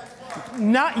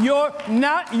 Not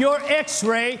your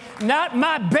x-ray, not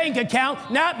my bank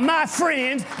account, not my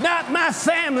friends, not my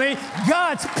family.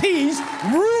 God's peace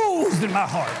rules in my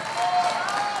heart.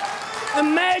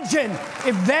 Imagine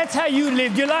if that's how you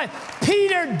lived your life.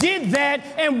 Peter did that,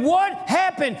 and what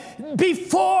happened?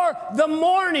 Before the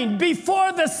morning,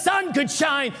 before the sun could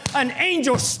shine, an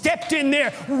angel stepped in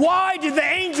there. Why did the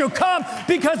angel come?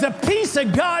 Because the peace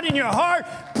of God in your heart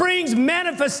brings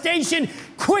manifestation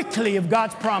quickly of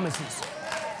God's promises.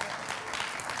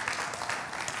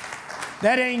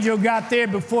 That angel got there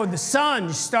before the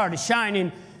sun started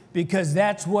shining, because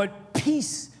that's what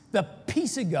peace, the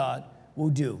peace of God,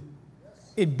 will do.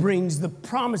 It brings the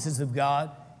promises of God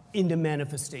into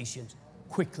manifestations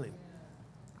quickly.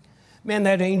 Man,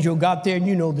 that angel got there, and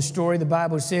you know the story. The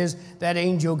Bible says that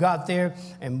angel got there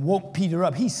and woke Peter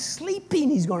up. He's sleeping.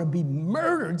 He's going to be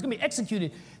murdered. He's going to be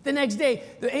executed. The next day,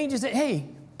 the angel said, hey,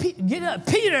 get up,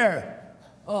 Peter.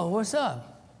 Oh, what's up?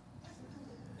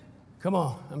 Come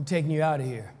on, I'm taking you out of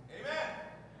here. Amen.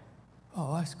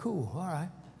 Oh, that's cool. All right.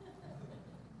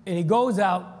 And he goes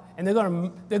out, and they're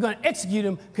going to execute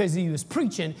him because he was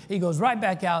preaching. He goes right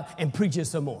back out and preaches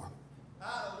some more.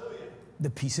 Hallelujah. The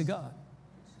peace of God.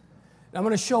 Now, I'm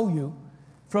going to show you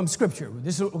from Scripture.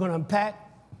 This is what we're going to unpack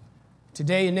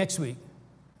today and next week.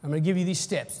 I'm going to give you these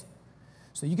steps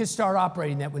so you can start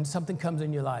operating that when something comes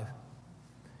in your life.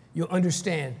 You'll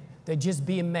understand that just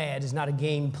being mad is not a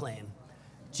game plan.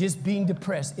 Just being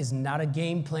depressed is not a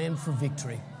game plan for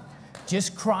victory.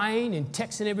 Just crying and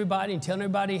texting everybody and telling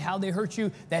everybody how they hurt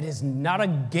you, that is not a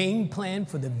game plan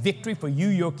for the victory for you,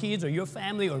 your kids, or your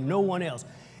family, or no one else.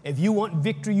 If you want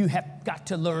victory, you have got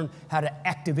to learn how to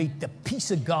activate the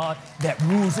peace of God that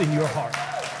rules in your heart.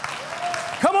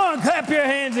 Come on, clap your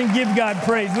hands and give God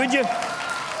praise, would you?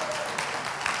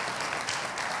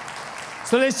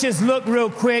 So let's just look real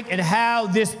quick at how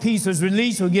this peace was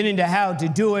released. We'll get into how to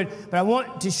do it. But I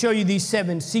want to show you these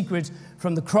 7 secrets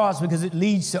from the cross, because it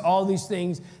leads to all these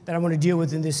things that I want to deal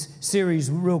with in this series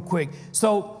real quick.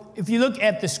 So if you look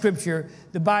at the Scripture,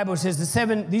 the Bible says these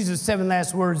are the 7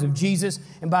 last words of Jesus.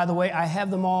 And by the way, I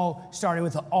have them all starting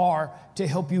with an R to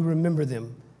help you remember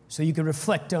them, so you can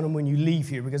reflect on them when you leave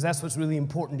here, because that's what's really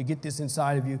important, to get this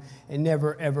inside of you and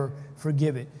never, ever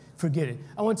forget it.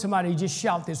 I want somebody to just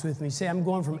shout this with me. Say, I'm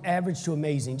going from average to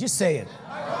amazing. Just say it.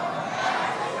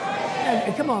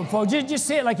 Hey, come on, folks. Just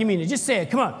say it like you mean it. Just say it.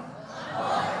 Come on.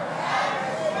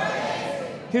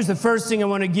 Here's the first thing I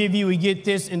want to give you. We get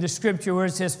this in the Scripture where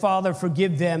it says, Father,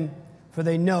 forgive them, for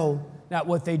they know not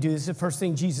what they do. This is the first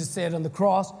thing Jesus said on the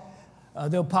cross.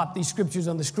 They'll pop these scriptures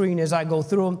on the screen as I go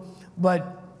through them.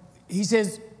 But he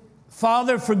says,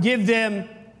 Father, forgive them,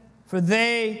 for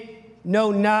they know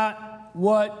not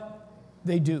what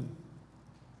they do.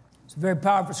 It's a very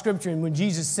powerful scripture. And when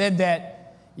Jesus said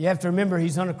that, you have to remember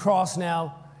he's on a cross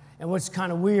now. And what's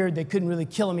kind of weird, they couldn't really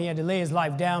kill him. He had to lay his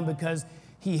life down because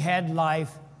he had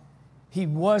life. He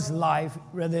was life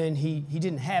rather than he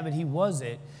didn't have it. He was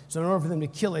it. So in order for them to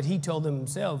kill it, he told them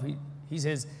himself, he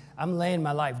says, I'm laying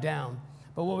my life down.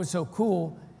 But what was so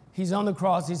cool, he's on the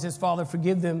cross. He says, Father,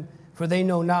 forgive them, for they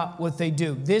know not what they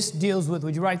do. This deals with,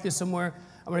 would you write this somewhere?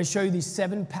 I'm going to show you these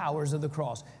 7 powers of the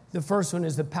cross. The first one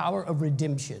is the power of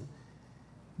redemption.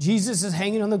 Jesus is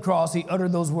hanging on the cross. He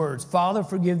uttered those words, Father,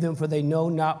 forgive them, for they know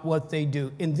not what they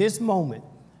do. In this moment,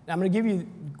 now I'm going to give you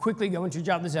quickly, I want you to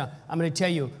jot this down. I'm going to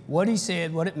tell you what he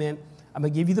said, what it meant. I'm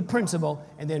going to give you the principle,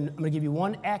 and then I'm going to give you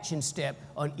one action step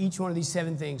on each one of these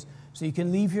 7 things, so you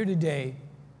can leave here today,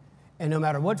 and no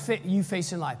matter what you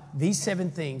face in life, these 7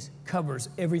 things covers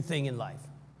everything in life.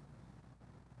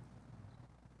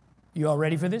 You all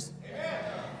ready for this? Amen.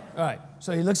 All right.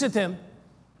 So he looks at them,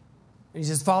 and he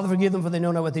says, Father, forgive them, for they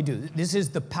know not what they do. This is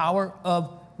the power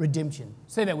of redemption.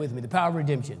 Say that with me, the power of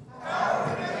redemption. Power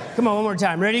of redemption. Come on, one more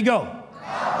time. Ready, go.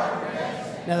 Power of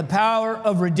redemption. Now, the power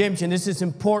of redemption, this is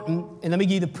important, and let me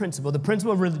give you the principle. The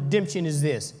principle of redemption is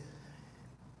this,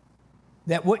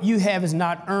 that what you have is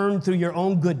not earned through your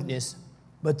own goodness,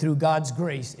 but through God's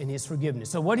grace and his forgiveness.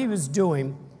 So what he was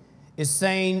doing is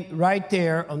saying right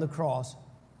there on the cross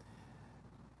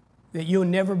that you'll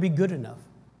never be good enough.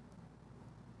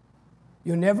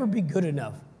 You'll never be good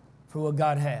enough for what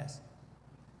God has.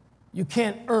 You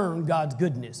can't earn God's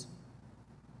goodness.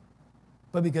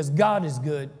 But because God is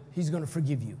good, he's going to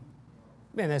forgive you.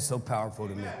 Man, that's so powerful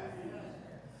to me.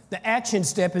 The action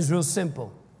step is real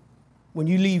simple. When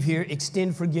you leave here,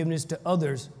 extend forgiveness to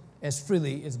others as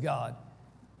freely as God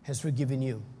has forgiven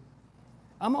you.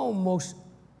 I'm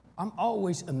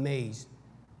always amazed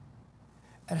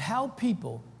at how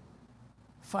people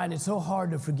find it so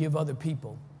hard to forgive other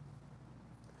people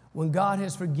when God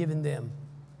has forgiven them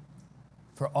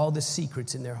for all the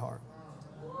secrets in their heart.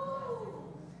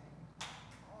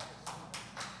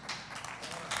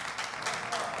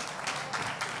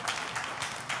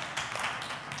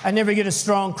 I never get a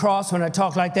strong cross when I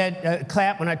talk like that,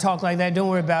 clap when I talk like that. Don't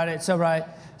worry about it. It's all right.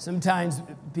 Sometimes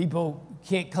people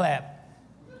can't clap.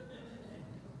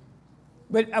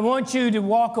 But I want you to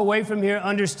walk away from here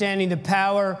understanding the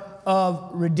power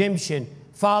of redemption.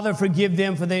 Father, forgive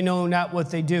them, for they know not what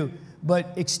they do.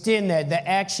 But extend that, the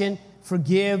action,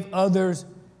 forgive others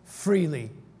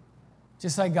freely,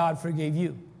 just like God forgave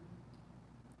you.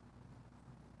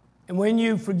 And when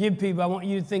you forgive people, I want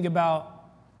you to think about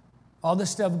all the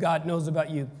stuff God knows about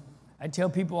you. I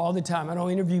tell people all the time, I don't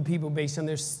interview people based on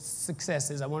their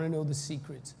successes. I want to know the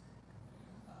secrets.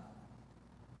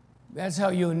 That's how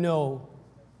you'll know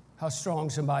how strong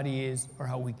somebody is or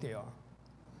how weak they are.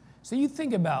 So you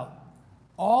think about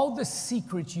all the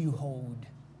secrets you hold,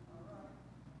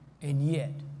 and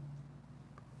yet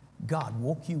God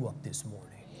woke you up this morning.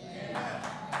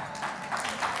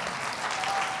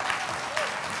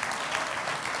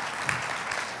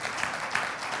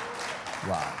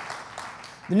 Wow.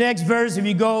 The next verse, if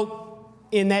you go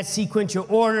in that sequential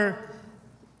order,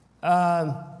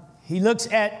 he looks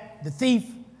at the thief,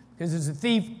 because there's a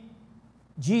thief.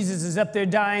 Jesus is up there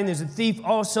dying. There's a thief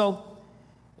also.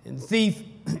 And the thief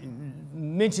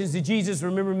mentions to Jesus,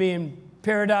 remember me in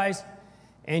paradise.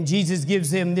 And Jesus gives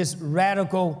him this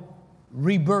radical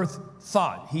rebirth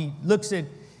thought. He looks at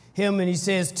him and he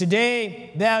says,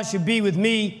 today thou shalt be with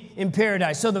me in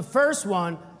paradise. So the first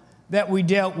one that we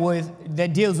dealt with,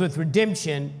 that deals with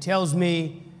redemption, tells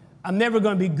me I'm never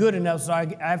going to be good enough, so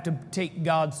I have to take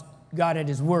God at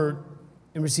his word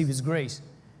and receive his grace.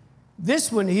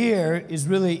 This one here is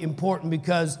really important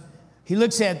because he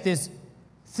looks at this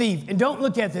thief. And don't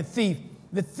look at the thief.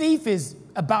 The thief is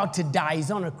about to die.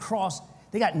 He's on a cross.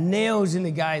 They got nails in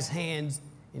the guy's hands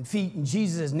and feet, and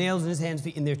Jesus has nails in his hands and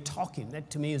feet, and they're talking. That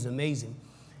to me is amazing.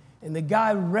 And the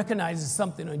guy recognizes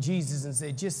something on Jesus and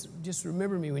said, just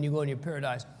remember me when you go in your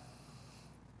paradise.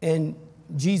 And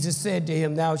Jesus said to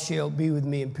him, thou shalt be with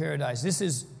me in paradise. This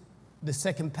is the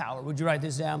second power. Would you write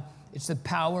this down? It's the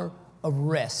power of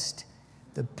rest.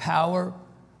 The power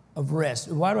of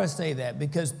rest. Why do I say that?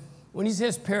 Because when he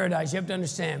says paradise, you have to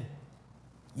understand,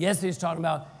 yes, he's talking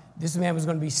about this man was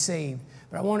going to be saved.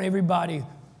 But I want everybody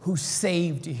who's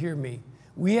saved to hear me.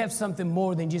 We have something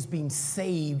more than just being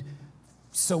saved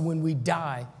so when we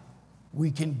die,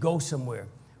 we can go somewhere.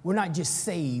 We're not just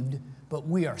saved, but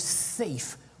we are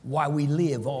safe while we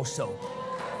live also.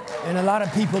 And a lot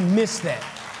of people miss that.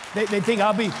 They think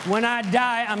when I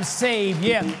die, I'm saved.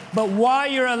 Yeah, but while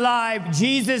you're alive,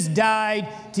 Jesus died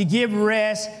to give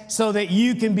rest so that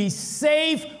you can be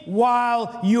safe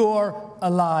while you're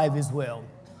alive as well.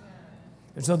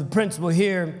 And so the principle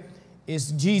here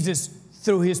is Jesus,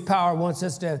 through his power, wants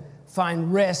us to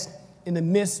find rest in the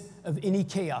midst of any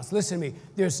chaos. Listen to me.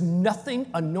 There's nothing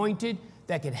anointed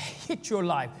that can hit your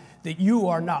life that you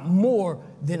are not more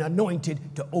than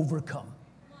anointed to overcome.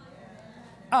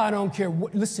 I don't care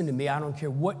what, listen to me, I don't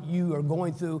care what you are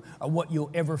going through or what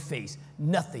you'll ever face.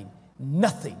 Nothing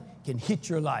can hit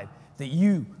your life that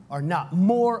you are not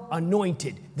more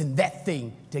anointed than that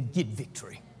thing to get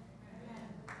victory.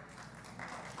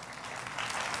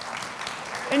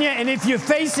 And if you're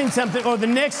facing something, or the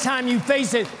next time you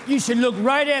face it, you should look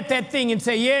right at that thing and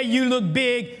say, yeah, you look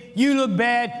big, you look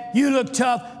bad, you look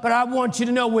tough, but I want you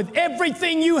to know with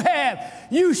everything you have,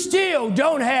 you still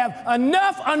don't have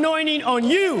enough anointing on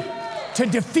you to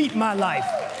defeat my life.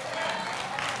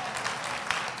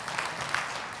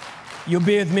 You'll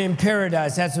be with me in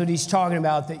paradise. That's what he's talking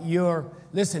about, that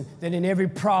that in every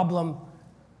problem,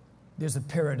 there's a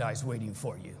paradise waiting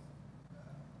for you.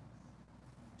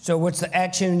 So what's the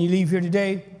action when you leave here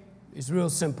today? It's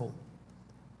real simple.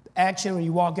 Action when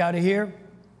you walk out of here,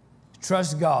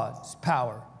 trust God's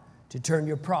power to turn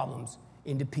your problems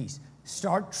into peace.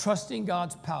 Start trusting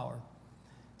God's power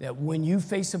that when you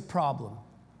face a problem,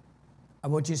 I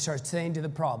want you to start saying to the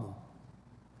problem,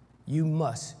 you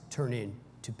must turn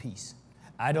into peace.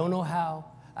 I don't know how,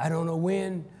 I don't know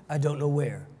when, I don't know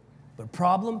where, but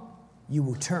problem, you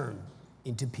will turn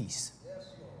into peace.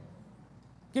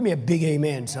 Give me a big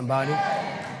amen, somebody.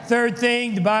 Third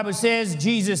thing, the Bible says,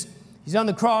 Jesus, he's on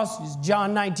the cross. It's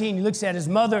John 19. He looks at his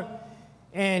mother,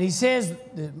 and he says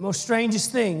the most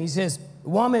strangest thing. He says,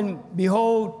 woman,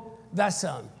 behold thy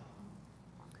son.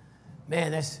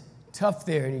 Man, that's tough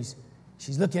there. And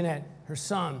she's looking at her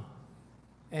son,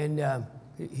 and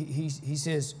he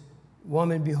says,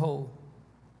 woman, behold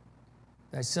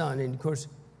thy son. And, of course,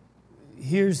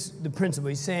 here's the principle.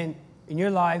 He's saying, in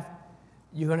your life,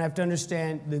 you're going to have to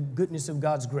understand the goodness of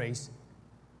God's grace.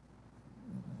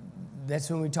 That's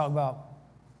when we talk about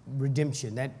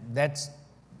redemption. That's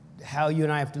how you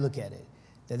and I have to look at it.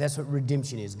 That's what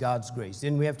redemption is, God's grace.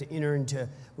 Then we have to enter into,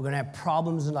 we're going to have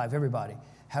problems in life, everybody.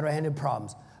 How do I handle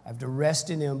problems? have to rest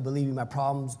in him, believing my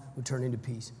problems will turn into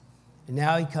peace. And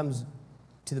now he comes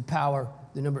to the power,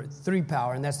 the number 3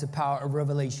 power, and that's the power of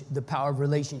revelation, the power of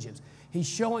relationships. He's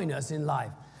showing us in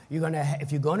life,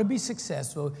 if you're going to be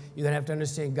successful, you're going to have to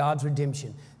understand God's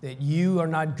redemption, that you are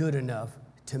not good enough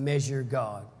to measure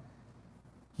God.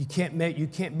 You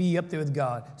can't be up there with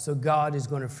God, so God is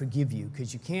going to forgive you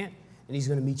because you can't, and he's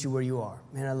going to meet you where you are.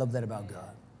 Man, I love that about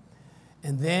God.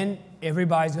 And then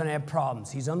everybody's going to have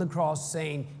problems. He's on the cross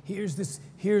saying, here's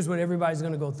what everybody's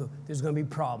going to go through. There's going to be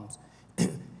problems.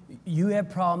 You have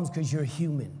problems because you're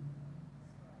human.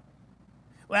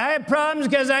 Well, I have problems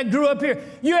because I grew up here.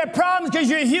 You have problems because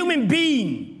you're a human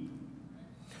being.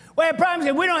 Well, I have problems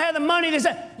because we don't have the money to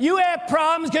say. You have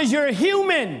problems because you're a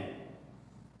human.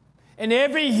 And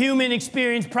every human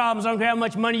experiences problems. I don't care how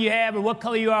much money you have or what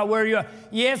color you are, where you are.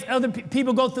 Yes, other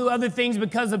people go through other things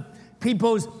because of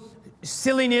people's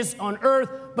silliness on earth,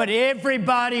 but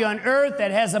everybody on earth that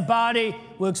has a body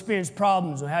will experience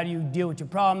problems. And how do you deal with your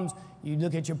problems? You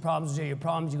look at your problems, you're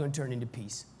going to turn into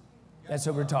peace. That's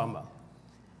what we're talking about.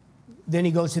 Then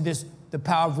he goes to the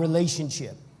power of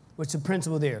relationship. What's the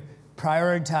principle there?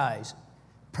 Prioritize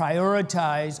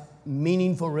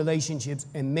meaningful relationships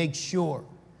and make sure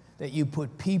that you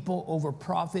put people over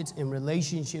profits and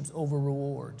relationships over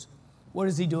rewards. What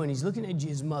is he doing? He's looking at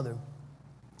his mother. And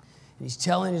he's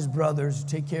telling his brothers,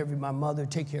 take care of my mother,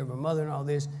 take care of her mother and all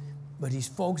this. But he's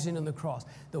focusing on the cross.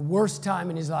 The worst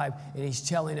time in his life. And he's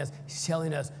telling us,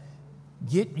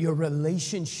 get your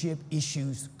relationship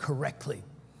issues correctly.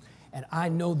 And I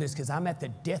know this because I'm at the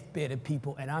deathbed of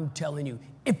people. And I'm telling you,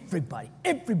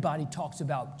 everybody talks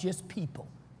about just people.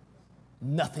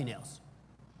 Nothing else.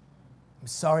 I'm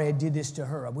sorry I did this to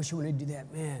her. I wish I wouldn't do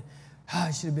that. Man, I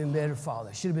should have been a better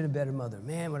father. I should have been a better mother.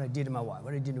 Man, what I did to my wife,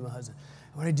 what I did to my husband,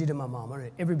 what I did to my mom,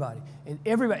 everybody. And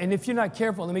if you're not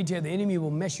careful, let me tell you, the enemy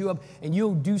will mess you up and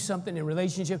you'll do something in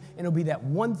relationship and it'll be that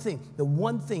one thing, the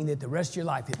one thing that the rest of your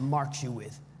life it marks you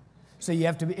with. So you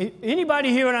have to be, anybody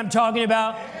hear what I'm talking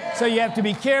about? So you have to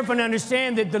be careful and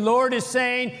understand that the Lord is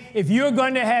saying, if you're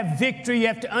going to have victory, you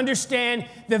have to understand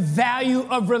the value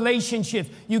of relationships.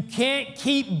 You can't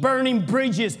keep burning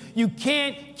bridges. You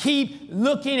can't keep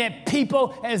looking at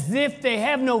people as if they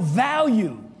have no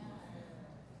value.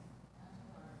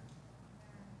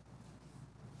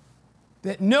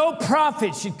 That no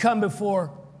profit should come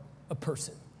before a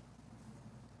person.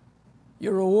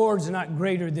 Your rewards are not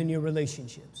greater than your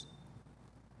relationships.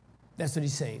 That's what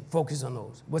he's saying. Focus on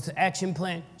those. What's the action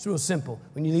plan? It's real simple.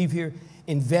 When you leave here,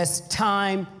 invest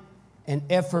time and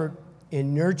effort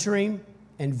in nurturing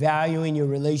and valuing your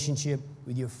relationship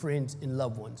with your friends and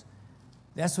loved ones.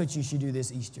 That's what you should do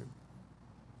this Easter.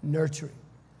 Nurturing.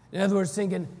 In other words,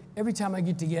 thinking, every time I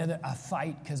get together, I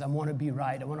fight because I want to be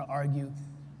right. I want to argue.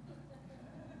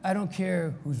 I don't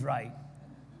care who's right.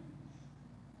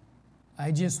 I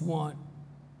just want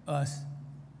us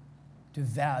to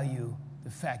value the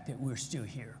fact that we're still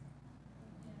here.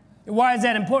 And why is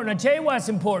that important? I'll tell you why it's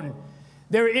important.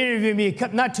 They were interviewing me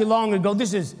not too long ago.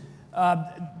 This is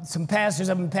some pastors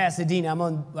up in Pasadena.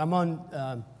 I'm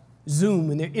on Zoom,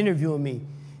 and they're interviewing me.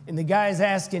 And the guy's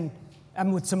asking,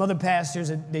 I'm with some other pastors,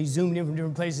 and they zoomed in from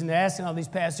different places, and they're asking all these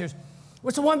pastors,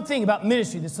 what's the one thing about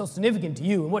ministry that's so significant to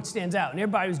you, and what stands out? And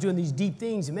everybody was doing these deep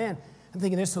things, and man, I'm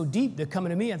thinking they're so deep, they're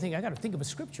coming to me. I think, I got to think of a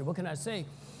scripture. What can I say?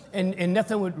 And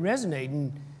nothing would resonate.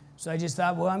 And so I just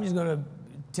thought, well, I'm just going to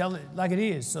tell it like it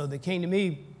is. So they came to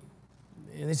me,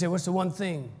 and they said, what's the one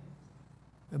thing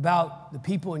about the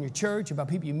people in your church, about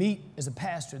people you meet as a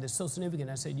pastor that's so significant?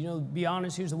 I said, be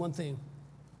honest, here's the one thing.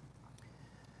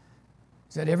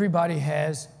 Is that everybody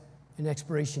has an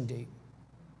expiration date.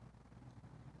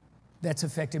 That's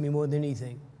affected me more than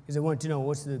anything. Because I wanted to know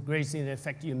what's the greatest thing that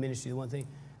affected you in ministry, the one thing.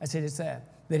 I said, it's that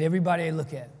everybody I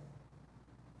look at,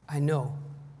 I know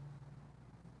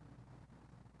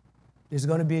there's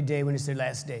going to be a day when it's their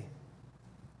last day.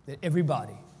 That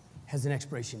everybody has an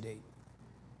expiration date.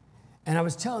 And I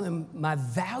was telling them my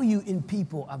value in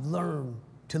people, I've learned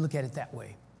to look at it that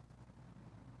way.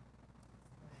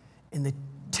 And the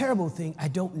terrible thing, I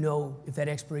don't know if that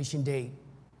expiration date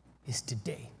is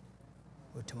today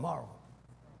or tomorrow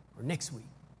or next week.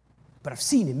 But I've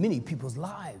seen in many people's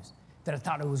lives that I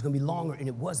thought it was going to be longer, and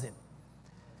it wasn't.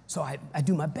 So I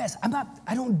do my best. I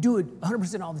don't do it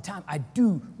 100% all the time. I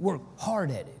do work hard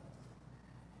at it.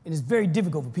 And it's very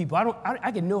difficult for people.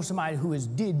 I can know somebody who has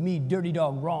did me dirty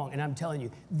dog wrong, and I'm telling you,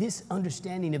 this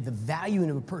understanding of the value in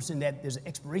a person that there's an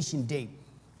expiration date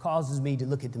causes me to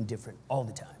look at them different all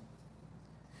the time.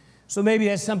 So maybe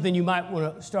that's something you might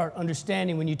want to start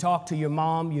understanding when you talk to your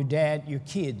mom, your dad, your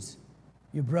kids,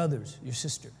 your brothers, your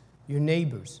sister, your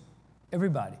neighbors,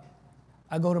 everybody.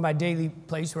 I go to my daily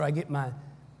place where I get my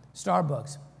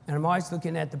Starbucks, and I'm always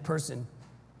looking at the person.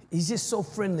 He's just so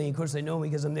friendly. Of course, they know me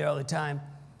because I'm there all the time.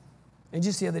 And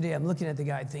just the other day, I'm looking at the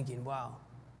guy thinking, wow,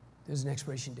 there's an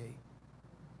expiration date.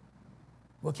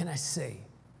 What can I say?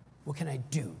 What can I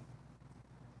do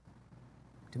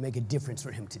to make a difference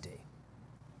for him today?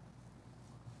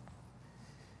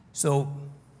 So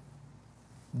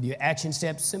your action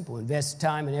steps, simple. Invest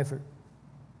time and effort,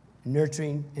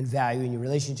 nurturing and value in your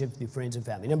relationship with your friends and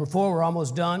family. Number 4, we're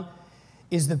almost done,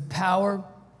 is the power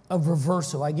of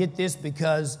reversal. I get this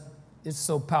because it's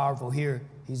so powerful here.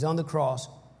 He's on the cross,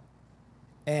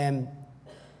 and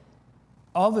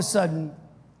all of a sudden,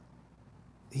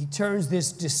 he turns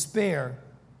this despair,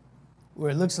 where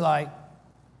it looks like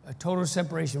a total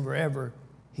separation forever,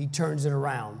 he turns it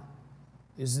around.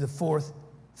 This is the 4th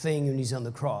thing when he's on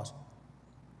the cross.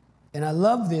 And I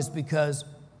love this because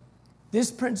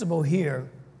this principle here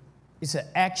is an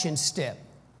action step.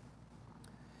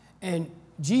 And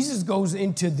Jesus goes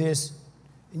into this,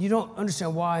 and you don't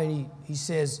understand why, and he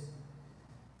says,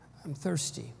 I'm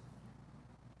thirsty.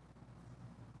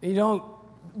 And you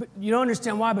don't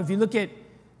understand why, but if you look at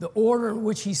the order in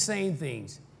which he's saying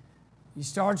things, he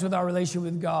starts with our relationship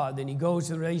with God, then he goes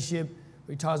to the relationship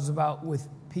where he talks about with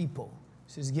people.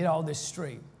 He says, get all this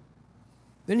straight.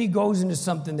 Then he goes into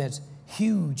something that's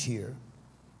huge here.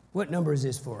 What number is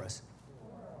this for us?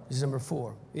 This is number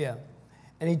 4, yeah.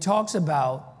 And he talks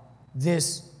about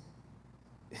this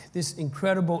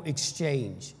incredible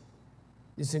exchange,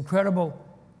 this incredible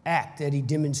act that he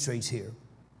demonstrates here.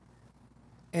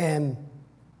 And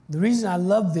the reason I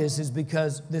love this is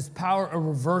because this power of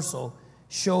reversal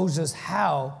shows us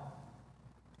how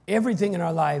everything in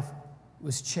our life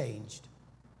was changed.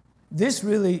 This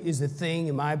really is the thing,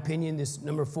 in my opinion, this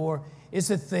number 4, it's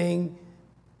a thing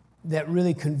that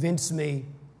really convinced me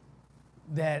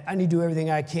that I need to do everything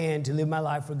I can to live my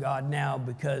life for God now,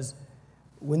 because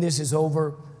when this is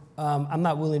over, I'm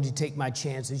not willing to take my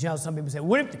chances. You know, some people say,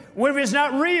 what if it's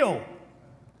not real?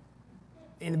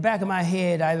 In the back of my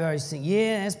head, I always think,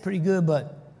 yeah, that's pretty good,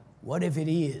 but what if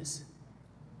it is?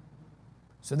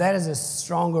 So that is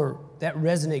that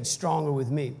resonates stronger with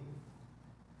me.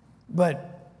 But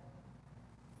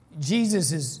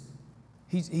Jesus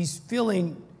he's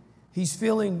feeling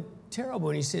terrible,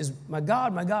 and he says, my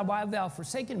God, why have thou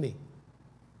forsaken me?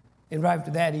 And right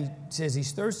after that, he says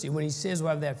he's thirsty. When he says, why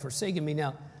have thou forsaken me?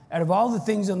 Now, out of all the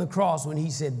things on the cross, when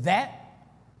he said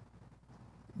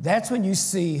that's when you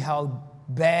see how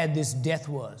bad this death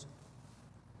was.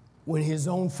 When his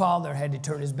own father had to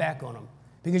turn his back on him.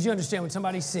 Because you understand, when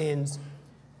somebody sins,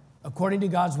 according to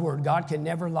God's word, God can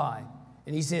never lie.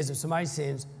 And he says if somebody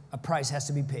sins, a price has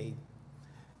to be paid.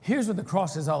 Here's what the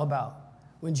cross is all about.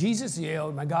 When Jesus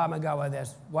yelled, my God,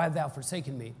 why have thou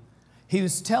forsaken me? He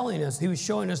was telling us, he was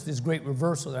showing us this great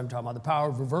reversal that I'm talking about, the power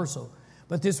of reversal.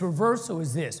 But this reversal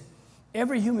is this.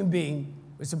 Every human being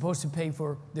was supposed to pay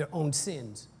for their own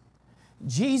sins.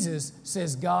 Jesus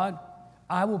says, God,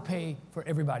 I will pay for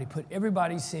everybody. Put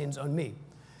everybody's sins on me.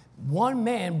 One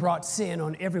man brought sin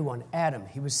on everyone, Adam.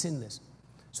 He was sinless.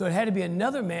 So it had to be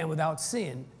another man without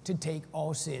sin to take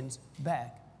all sins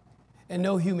back. And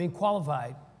no human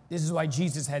qualified. This is why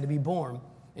Jesus had to be born.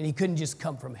 And he couldn't just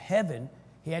come from heaven.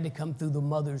 He had to come through the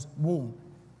mother's womb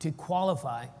to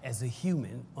qualify as a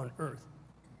human on earth.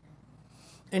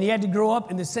 And he had to grow up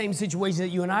in the same situation that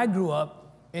you and I grew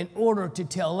up in order to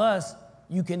tell us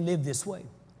you can live this way.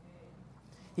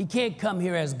 He can't come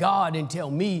here as God and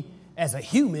tell me as a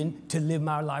human to live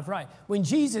my life right. When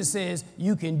Jesus says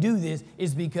you can do this,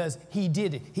 it's because he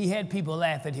did it. He had people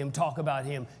laugh at him, talk about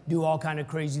him, do all kind of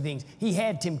crazy things. He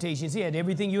had temptations. He had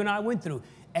everything you and I went through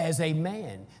as a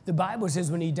man. The Bible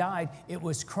says when he died, it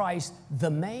was Christ the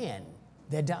man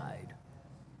that died.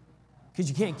 Because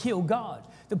you can't kill God.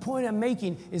 The point I'm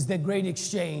making is that great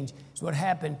exchange is what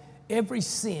happened. Every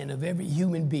sin of every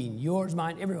human being, yours,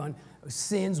 mine, everyone,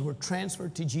 sins were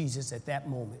transferred to Jesus at that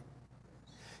moment.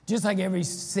 Just like every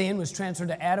sin was transferred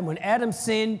to Adam. When Adam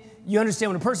sinned, you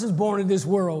understand when a person's born in this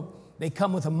world, they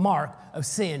come with a mark of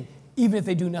sin, even if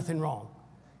they do nothing wrong.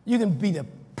 You can be the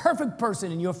perfect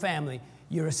person in your family.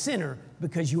 You're a sinner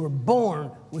because you were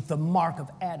born with the mark of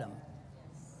Adam.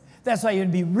 That's why you have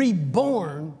to be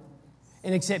reborn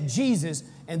and accept Jesus,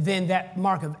 and then that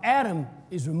mark of Adam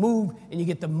is removed, and you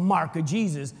get the mark of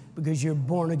Jesus because you're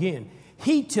born again.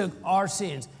 He took our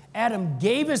sins. Adam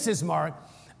gave us this mark.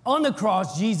 On the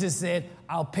cross, Jesus said,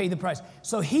 I'll pay the price.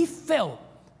 So he felt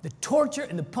the torture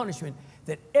and the punishment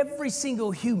that every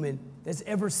single human that's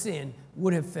ever sinned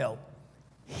would have felt.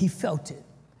 He felt it.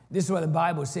 This is why the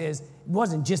Bible says it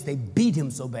wasn't just they beat him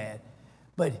so bad,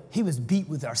 but he was beat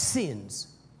with our sins.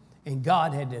 and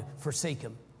God had to forsake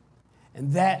him.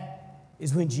 And that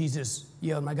is when Jesus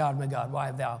yelled, my God, why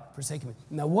have thou forsaken me?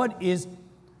 Now, what is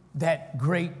that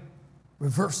great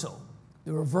reversal?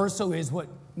 The reversal is what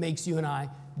makes you and I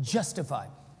justified.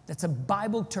 That's a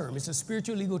Bible term. It's a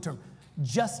spiritual legal term.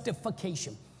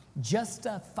 Justification.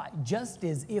 Justify, just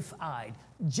as if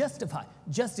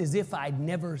I'd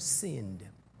never sinned.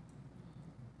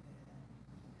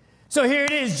 So here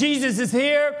it is. Jesus is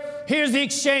here. Here's the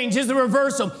exchange. Here's the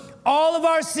reversal. All of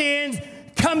our sins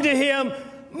come to him.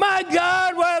 My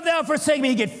God, why have thou forsaken me?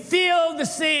 He could feel the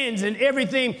sins and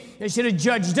everything that should have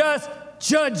judged us,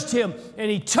 judged him,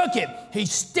 and he took it. He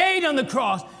stayed on the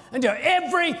cross until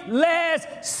every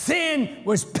last sin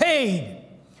was paid.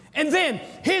 And then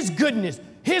his goodness,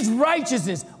 his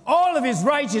righteousness, all of his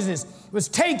righteousness was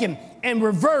taken and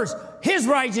reversed. His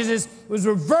righteousness was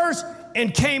reversed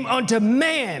and came unto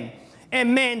man.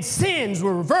 And man's sins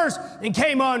were reversed and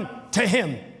came on to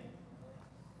him.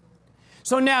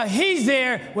 So now he's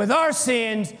there with our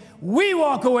sins. We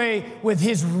walk away with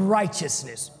his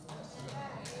righteousness.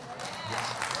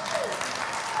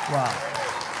 Wow.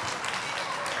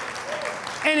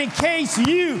 And in case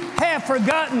you have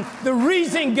forgotten the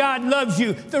reason God loves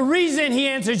you, the reason he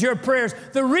answers your prayers,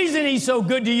 the reason he's so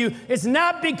good to you, it's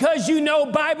not because you know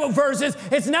Bible verses.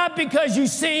 It's not because you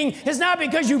sing. It's not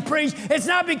because you preach. It's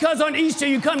not because on Easter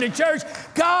you come to church.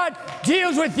 God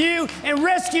deals with you and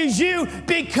rescues you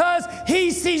because he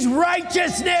sees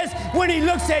righteousness when he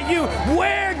looks at you.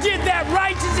 Where did that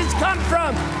righteousness come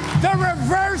from? The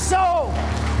reversal.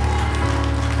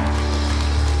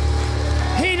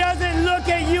 He doesn't look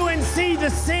at you and see the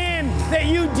sin that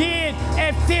you did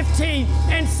at 15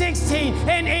 and 16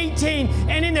 and 18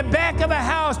 and in the back of a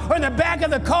house or in the back of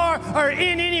the car or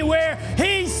in anywhere.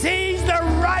 He sees the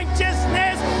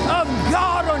righteousness of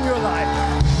God on your life.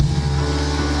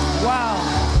 Wow.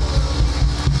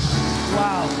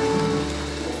 Wow.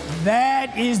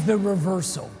 That is the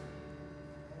reversal.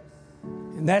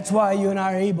 And that's why you and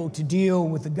I are able to deal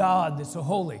with the God that's so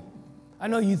holy. I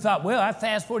know you thought, well, I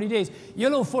fast 40 days. Your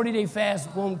little 40-day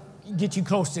fast won't get you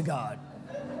close to God.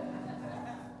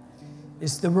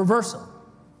 It's the reversal.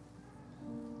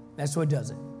 That's what does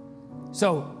it.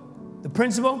 So the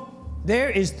principle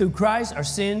there is through Christ, our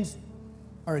sins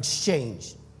are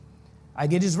exchanged. I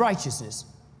get his righteousness.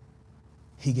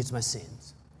 He gets my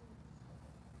sins.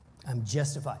 I'm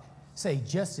justified. Say,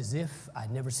 just as if I'd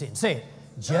never sinned. Say it.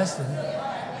 Just as if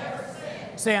I'd never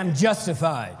sinned. Say, I'm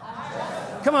justified.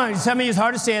 Come on, some of you, it's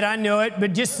hard to say it, I know it,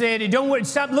 but just say it. Don't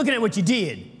stop looking at what you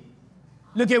did.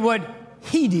 Look at what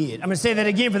he did. I'm going to say that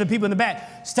again for the people in the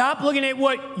back. Stop looking at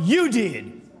what you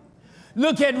did.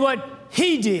 Look at what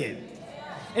he did.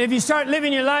 And if you start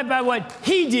living your life by what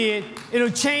he did,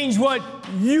 it'll change what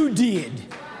you did.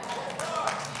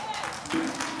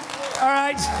 All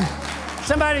right?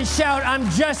 Somebody shout, I'm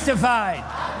justified.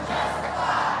 I'm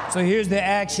justified. So here's the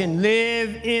action.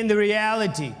 Live in the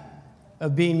reality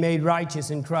of being made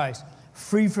righteous in Christ,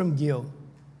 free from guilt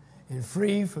and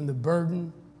free from the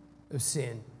burden of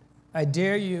sin. I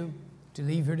dare you to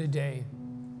leave here today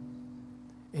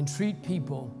and treat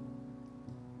people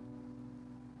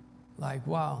like,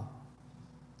 wow,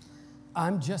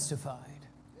 I'm justified.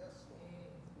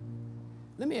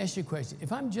 Let me ask you a question.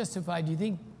 If I'm justified, do you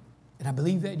think, and I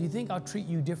believe that, do you think I'll treat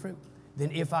you different than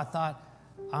if I thought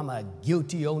I'm a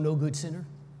guilty, no good sinner?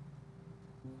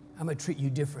 I'm going to treat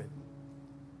you different.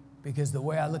 Because the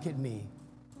way I look at me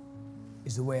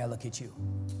is the way I look at you.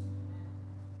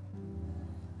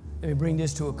 Let me bring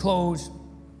this to a close.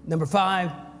 Number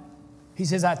 5, he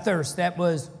says, I thirst. That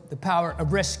was the power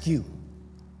of rescue.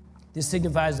 This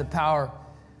signifies the power,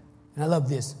 and I love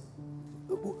this.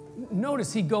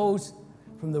 Notice he goes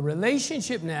from the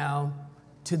relationship now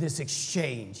to this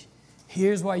exchange.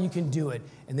 Here's why you can do it.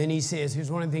 And then he says, here's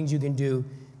one of the things you can do.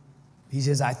 He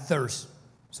says, I thirst.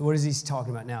 So what is he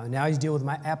talking about now? Now he's dealing with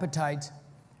my appetites,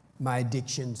 my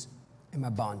addictions, and my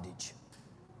bondage.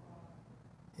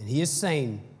 And he is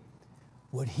saying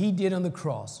what he did on the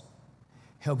cross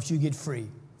helps you get free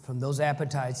from those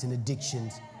appetites and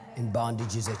addictions and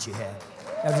bondages that you have.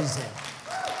 That's what he said.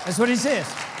 That's what he says.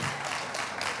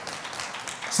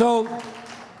 So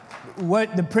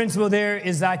what the principle there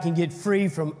is I can get free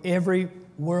from every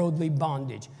worldly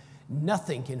bondage.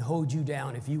 Nothing can hold you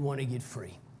down if you want to get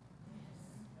free.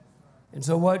 And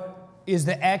so what is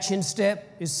the action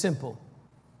step is simple.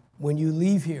 When you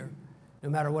leave here, no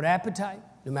matter what appetite,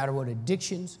 no matter what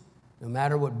addictions, no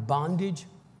matter what bondage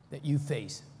that you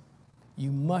face,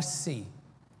 you must see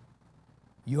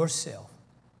yourself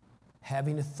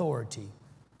having authority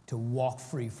to walk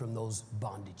free from those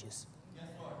bondages. Yes,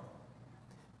 Lord.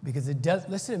 Because it does,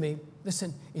 listen to me,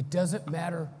 listen, it doesn't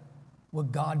matter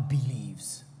what God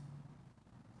believes.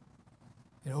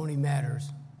 It only matters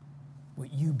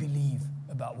what you believe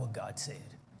about what God said.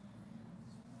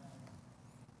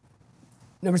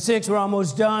 Number 6, we're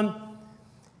almost done.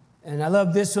 And I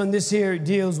love this one. This here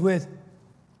deals with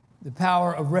the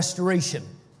power of restoration,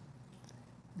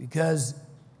 because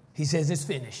he says it's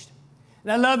finished.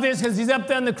 And I love this because he's up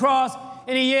there on the cross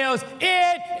and he yells,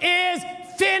 "It is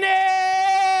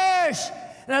finished!"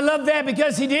 And I love that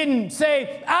because he didn't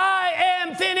say, "I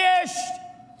am finished."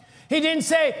 He didn't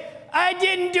say, "I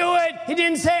didn't do it." He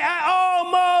didn't say, "I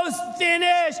almost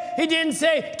finished." He didn't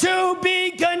say, "To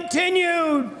be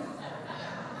continued."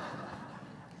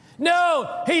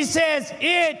 No, he says,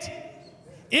 "It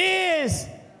is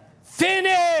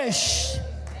finished."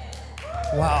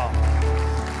 Wow.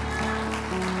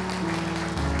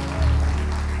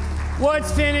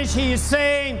 What's finished? He is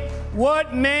saying,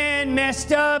 what man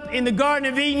messed up in the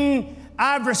Garden of Eden,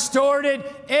 I've restored it.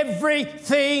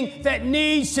 Everything that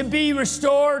needs to be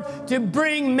restored to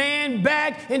bring man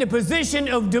back into position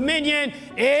of dominion,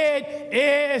 it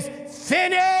is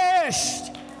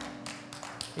finished.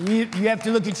 And you have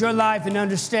to look at your life and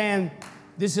understand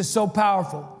this is so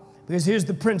powerful, because here's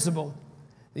the principle,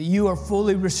 that you are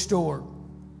fully restored.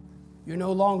 You're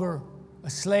no longer a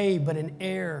slave, but an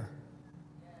heir.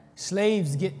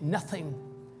 Slaves get nothing.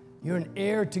 You're an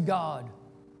heir to God.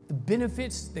 The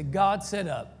benefits that God set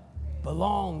up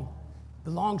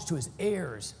belongs to his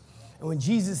heirs. And when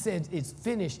Jesus said it's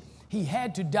finished, he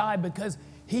had to die because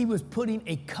he was putting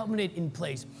a covenant in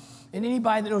place. And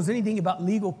anybody that knows anything about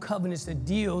legal covenants that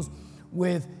deals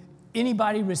with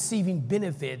anybody receiving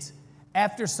benefits,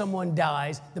 after someone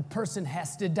dies, the person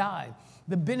has to die.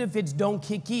 The benefits don't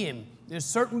kick in. There's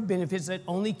certain benefits that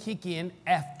only kick in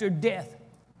after death.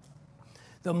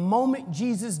 The moment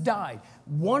Jesus died,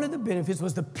 one of the benefits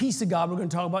was the peace of God we're going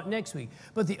to talk about next week.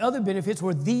 But the other benefits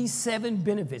were these 7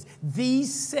 benefits.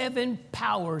 These 7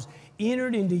 powers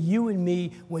entered into you and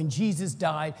me when Jesus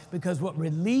died, because what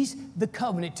released the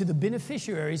covenant to the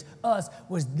beneficiaries, us,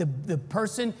 was the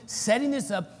person setting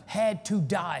this up had to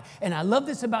die. And I love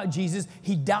this about Jesus.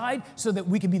 He died so that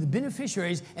we could be the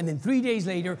beneficiaries, and then 3 days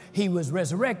later, he was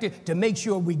resurrected to make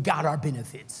sure we got our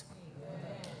benefits.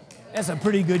 That's a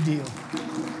pretty good deal.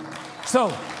 So,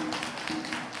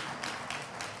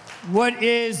 what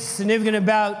is significant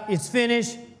about it's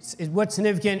finished? What's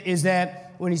significant is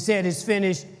that when he said it's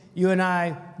finished, you and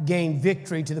I gain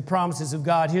victory to the promises of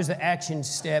God. Here's the action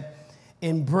step.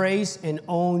 Embrace and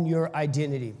own your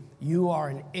identity. You are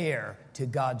an heir to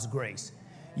God's grace.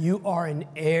 You are an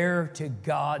heir to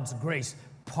God's grace.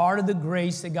 Part of the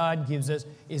grace that God gives us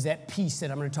is that peace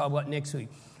that I'm going to talk about next week.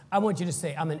 I want you to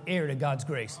say, I'm an heir to God's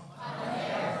grace.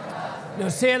 No,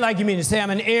 say it like you mean it. Say, I'm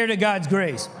an heir to God's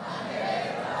grace.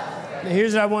 Now,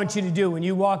 here's what I want you to do. When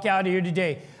you walk out of here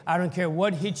today, I don't care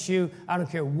what hits you. I don't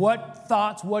care what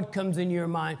thoughts, what comes in your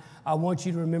mind. I want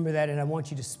you to remember that, and I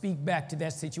want you to speak back to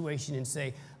that situation and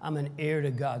say, I'm an heir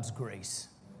to God's grace.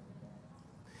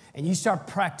 And you start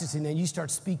practicing that. You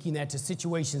start speaking that to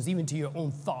situations, even to your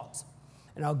own thoughts.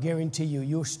 And I'll guarantee you,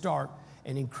 you'll start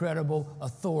an incredible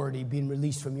authority being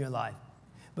released from your life.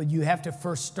 But you have to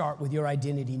first start with your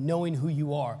identity, knowing who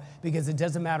you are, because it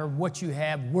doesn't matter what you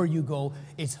have, where you go,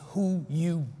 it's who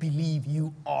you believe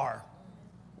you are.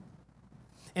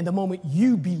 And the moment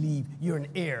you believe you're an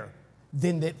heir,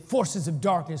 then the forces of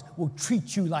darkness will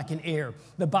treat you like an heir.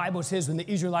 The Bible says when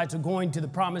the Israelites were going to the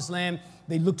promised land,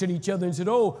 they looked at each other and said,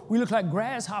 oh, we look like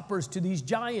grasshoppers to these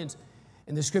giants.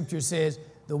 And the scripture says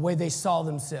the way they saw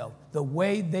themselves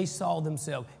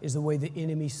is the way the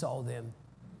enemy saw them.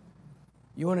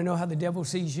 You want to know how the devil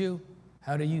sees you?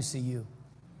 How do you see you?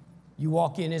 You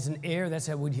walk in as an heir, that's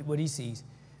what he sees.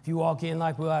 If you walk in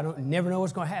like, well, I don't never know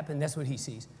what's going to happen, that's what he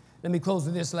sees. Let me close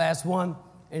with this last one,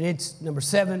 and it's number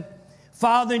 7.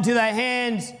 Father, into thy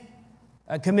hands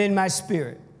I commend my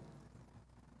spirit.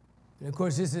 And of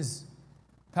course, this is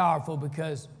powerful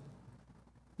because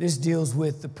this deals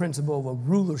with the principle of a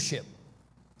rulership.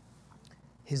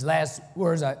 His last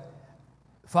words,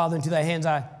 Father, into thy hands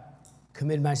I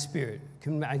commend my spirit.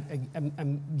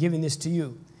 I'm giving this to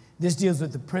you. This deals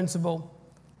with the principle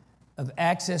of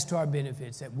access to our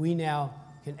benefits, that we now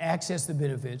can access the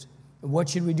benefits. And what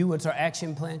should we do? What's our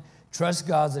action plan? Trust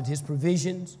God that his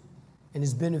provisions and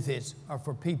his benefits are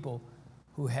for people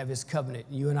who have his covenant.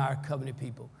 You and I are covenant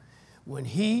people. When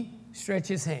he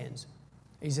stretches hands,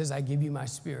 he says, I give you my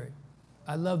spirit.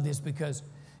 I love this because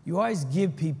you always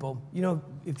give people,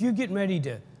 if you're getting ready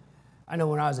to, I know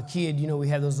when I was a kid, we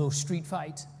had those little street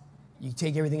fights. You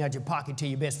take everything out your pocket, tell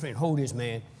your best friend, hold this,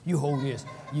 man. You hold this.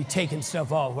 You taking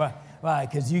stuff off. Why?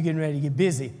 Because you're getting ready to get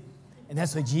busy. And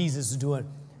that's what Jesus is doing.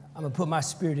 I'm going to put my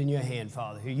spirit in your hand,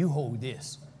 Father. Here, you hold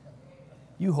this.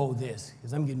 You hold this,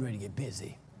 because I'm getting ready to get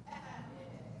busy.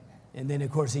 And then,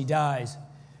 of course, he dies.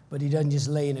 But he doesn't just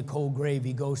lay in a cold grave.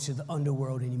 He goes to the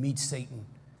underworld and he meets Satan.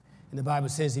 And the Bible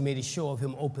says he made a show of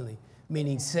him openly,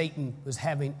 meaning Satan was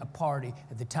having a party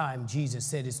at the time Jesus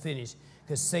said it's finished,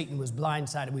 because Satan was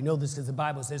blindsided. We know this because the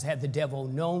Bible says, had the devil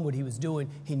known what he was doing,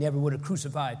 he never would have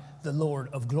crucified the Lord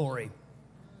of glory.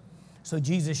 So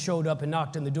Jesus showed up and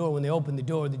knocked on the door. When they opened the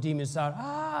door, the demons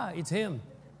thought, it's him.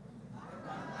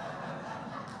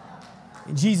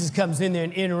 And Jesus comes in there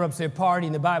and interrupts their party,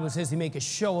 and the Bible says he make a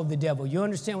show of the devil. You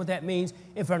understand what that means?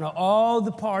 In front of all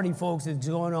the party folks that's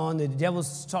going on, the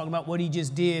devil's talking about what he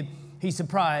just did, he's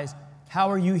surprised.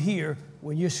 How are you here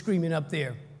when you're screaming up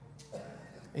there?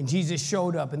 And Jesus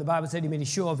showed up, and the Bible said he made a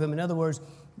show of him. In other words,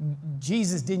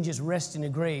 Jesus didn't just rest in the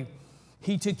grave.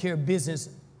 He took care of business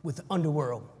with the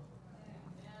underworld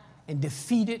and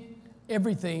defeated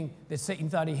everything that Satan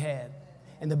thought he had.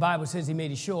 And the Bible says he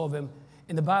made a show of him.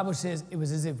 And the Bible says it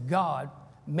was as if God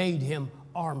made him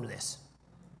armless.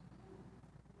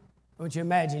 I want you to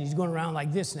imagine he's going around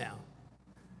like this now.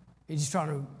 He's just trying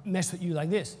to mess with you like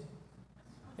this.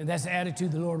 And that's the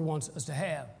attitude the Lord wants us to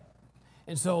have.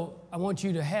 And so I want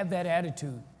you to have that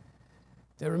attitude.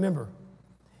 That remember,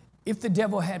 if the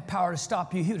devil had power to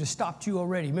stop you, he would have stopped you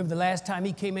already. Remember the last time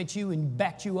he came at you and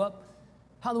backed you up?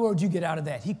 How in the world did you get out of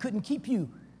that? He couldn't keep you.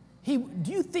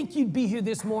 Do you think you'd be here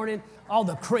this morning? All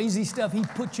the crazy stuff he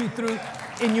put you through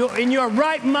in your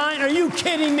right mind? Are you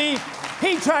kidding me?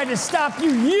 He tried to stop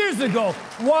you years ago.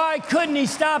 Why couldn't he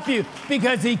stop you?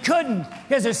 Because he couldn't.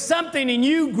 Because there's something in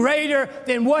you greater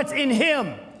than what's in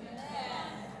him.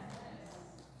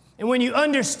 And when you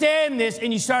understand this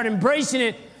and you start embracing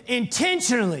it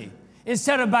intentionally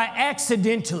instead of by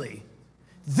accidentally,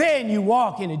 then you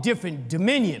walk in a different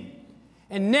dominion.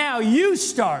 And now you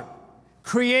start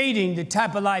creating the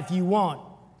type of life you want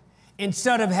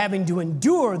instead of having to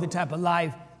endure the type of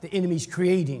life the enemy's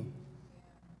creating.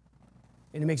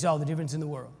 And it makes all the difference in the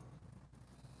world.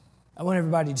 I want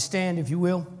everybody to stand, if you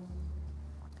will.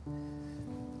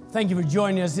 Thank you for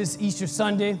joining us this Easter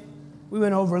Sunday. We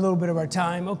went over a little bit of our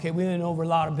time. Okay, we went over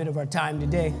a bit of our time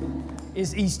today.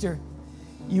 It's Easter.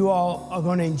 You all are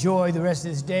going to enjoy the rest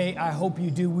of this day. I hope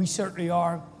you do. We certainly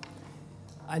are.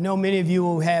 I know many of you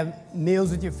will have meals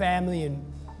with your family and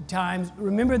times.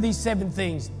 Remember these 7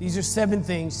 things. These are 7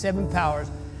 things, 7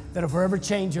 powers that will forever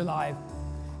change your life.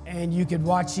 And you can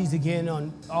watch these again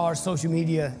on all our social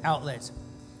media outlets.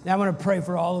 Now I'm going to pray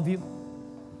for all of you.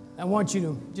 I want you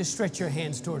to just stretch your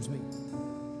hands towards me.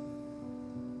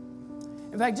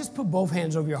 In fact, just put both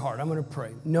hands over your heart. I'm going to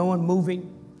pray. No one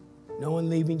moving, no one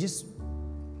leaving. Just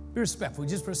be respectful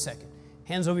just for a second.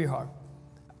 Hands over your heart.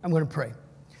 I'm going to pray.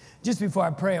 Just before I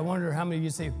pray, I wonder how many of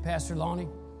you say, Pastor Lonnie,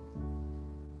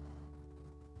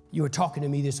 you were talking to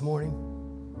me this morning,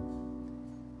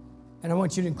 and I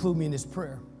want you to include me in this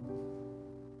prayer.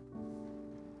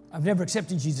 I've never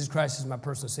accepted Jesus Christ as my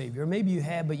personal Savior. Or maybe you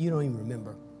have, but you don't even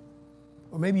remember.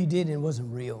 Or maybe you did and it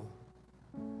wasn't real.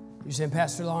 You're saying,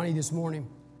 Pastor Lonnie, this morning,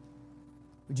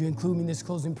 would you include me in this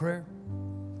closing prayer?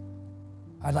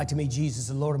 I'd like to meet Jesus,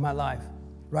 the Lord of my life,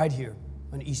 right here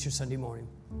on Easter Sunday morning.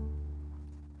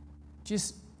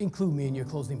 Just include me in your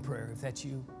closing prayer. If that's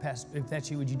you, Pastor, if that's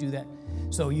you, would you do that?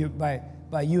 So you,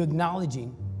 by you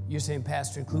acknowledging, you're saying,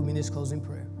 Pastor, include me in this closing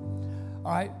prayer.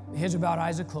 All right, heads are bowed,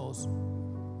 eyes are closed.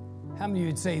 How many of you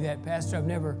would say that, Pastor, I've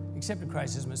never accepted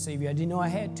Christ as my Savior. I didn't know I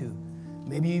had to.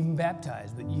 Maybe you even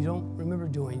baptized, but you don't remember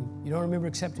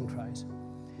accepting Christ.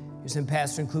 You're saying,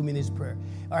 Pastor, include me in this prayer.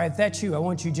 All right, if that's you, I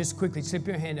want you just quickly slip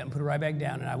your hand up and put it right back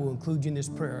down, and I will include you in this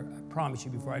prayer. I promise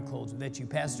you before I close. If that's you,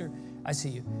 Pastor, I see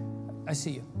you. I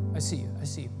see you. I see you. I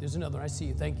see you. There's another one. I see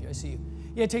you. Thank you. I see you.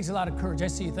 Yeah, it takes a lot of courage. I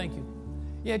see you. Thank you.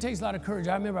 Yeah, it takes a lot of courage.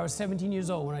 I remember I was 17 years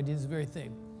old when I did this very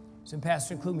thing. So,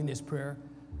 Pastor, include me in this prayer.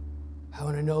 I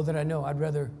want to know that I know. I'd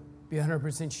rather be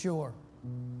 100% sure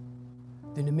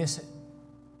than to miss it.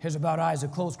 Here's about eyes are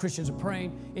closed. Christians are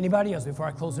praying. Anybody else before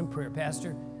I close in prayer?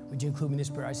 Pastor, would you include me in this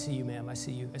prayer? I see you, ma'am. I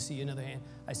see you. I see you. Another hand.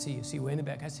 I see you. See you way in the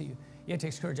back. I see you. Yeah, it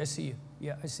takes courage. I see you.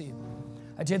 Yeah, I see you.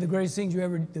 I tell you, the greatest thing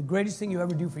you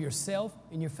ever do for yourself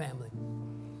and your family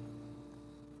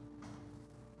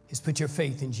is put your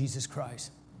faith in Jesus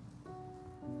Christ.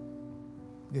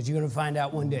 Because you're going to find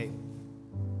out one day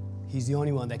He's the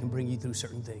only one that can bring you through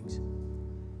certain things.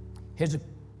 Heads are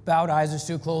bowed, eyes are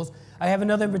still closed. I have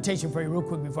another invitation for you real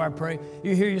quick before I pray.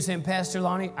 You're here, you're saying, Pastor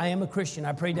Lonnie, I am a Christian.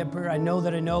 I prayed that prayer. I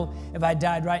know if I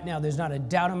died right now, there's not a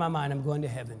doubt in my mind I'm going to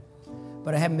heaven.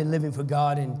 But I haven't been living for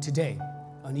God, and today,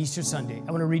 on Easter Sunday,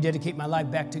 I want to rededicate my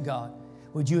life back to God.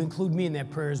 Would you include me in that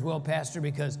prayer as well, Pastor?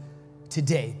 Because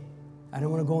today, I don't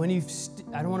want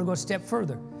to go a step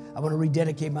further. I want to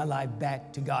rededicate my life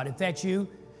back to God. If that's you,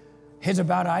 heads are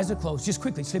bowed, eyes are closed. Just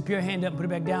quickly slip your hand up, put it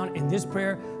back down. In this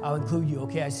prayer, I'll include you.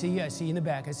 Okay, I see you. I see you in the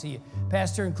back. I see you.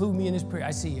 Pastor, include me in this prayer.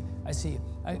 I see you. I see you.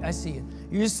 I see you.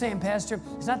 You're just saying, Pastor,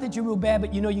 it's not that you're real bad,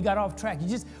 but you know you got off track. You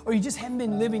just haven't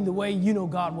been living the way you know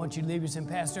God wants you to live. You're saying,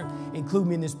 Pastor, include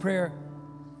me in this prayer.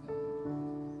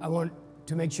 I want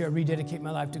to make sure I rededicate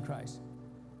my life to Christ.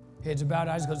 Heads are bowed,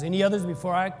 eyes closed. Any others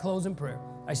before I close in prayer?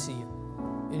 I see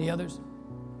you. Any others?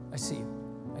 I see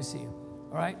you. I see you.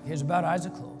 All right, heads are bowed, eyes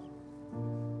are closed.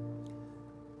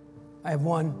 I have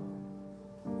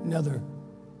another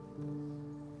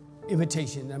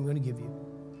invitation that I'm going to give you.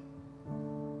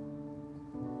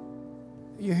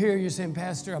 You're here, you're saying,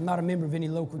 Pastor, I'm not a member of any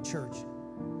local church.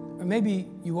 Or maybe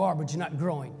you are, but you're not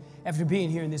growing. After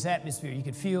being here in this atmosphere, you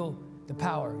can feel the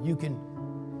power. You can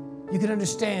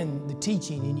understand the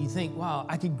teaching, and you think, wow,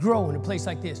 I could grow in a place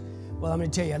like this. Well, I'm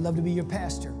going to tell you, I'd love to be your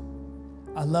pastor.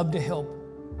 I'd love to help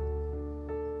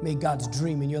make God's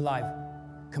dream in your life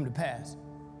come to pass.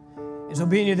 And so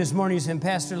being here this morning, you're saying,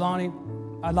 Pastor Lonnie,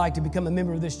 I'd like to become a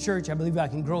member of this church. I believe I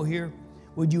can grow here.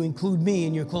 Would you include me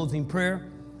in your closing prayer?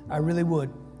 I really would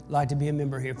like to be a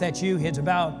member here. If that's you, heads are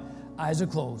bowed, eyes are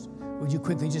closed. Would you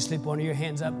quickly just slip one of your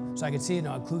hands up so I can see it, and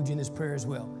I'll include you in this prayer as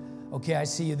well. Okay, I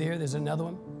see you there. There's another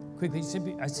one. Quickly,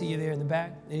 I see you there in the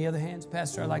back. Any other hands?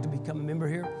 Pastor, I'd like to become a member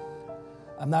here.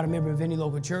 I'm not a member of any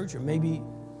local church, or maybe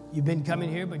you've been coming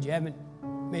here, but you haven't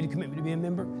made a commitment to be a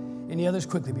member. Any others?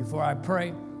 Quickly, before I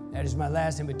pray. That is my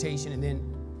last invitation, and then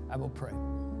I will pray.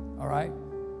 All right?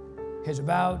 Heads are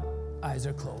bowed, eyes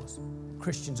are closed.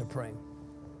 Christians are praying.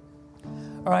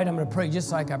 All right, I'm going to pray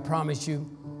just like I promised you.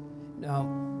 Now,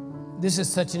 this is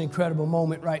such an incredible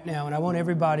moment right now, and I want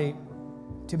everybody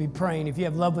to be praying. If you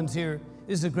have loved ones here,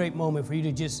 this is a great moment for you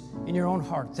to just, in your own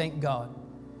heart, thank God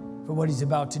for what He's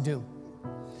about to do.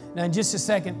 Now, in just a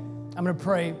second, I'm going to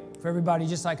pray for everybody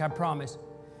just like I promised.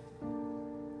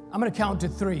 I'm going to count to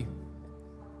 3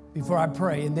 before I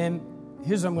pray, and then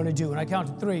here's what I'm going to do. When I count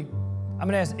to 3, I'm going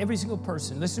to ask every single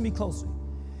person, listen to me closely,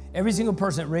 every single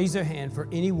person that raised their hand for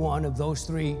any one of those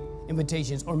 3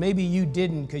 invitations, or maybe you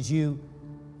didn't because you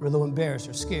were a little embarrassed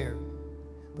or scared,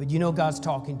 but you know God's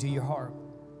talking to your heart.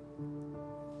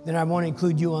 Then I want to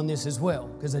include you on this as well,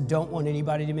 because I don't want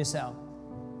anybody to miss out.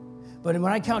 But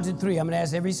when I count to 3, I'm going to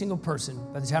ask every single person,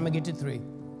 by the time I get to 3,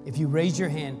 if you raise your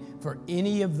hand for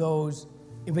any of those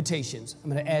invitations, I'm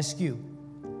going to ask you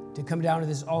to come down to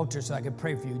this altar so I can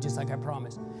pray for you, just like I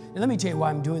promised. And let me tell you why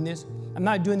I'm doing this. I'm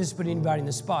not doing this to put anybody in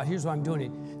the spot. Here's why I'm doing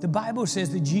it. The Bible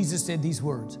says that Jesus said these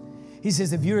words. He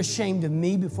says, if you're ashamed of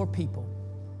me before people,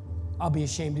 I'll be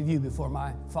ashamed of you before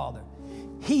my Father.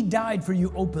 He died for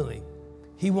you openly.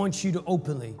 He wants you to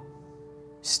openly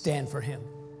stand for Him.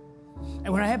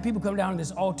 And when I have people come down to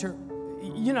this altar,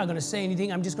 you're not going to say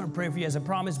anything. I'm just going to pray for you as I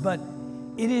promised. But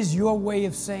it is your way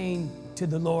of saying to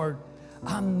the Lord,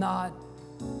 I'm not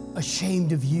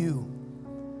ashamed of you.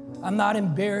 I'm not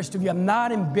embarrassed of you. I'm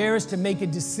not embarrassed to make a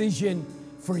decision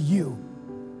for you.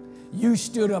 You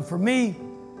stood up for me.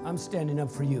 I'm standing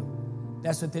up for you.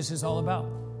 That's what this is all about.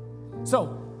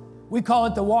 So we call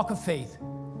it the walk of faith,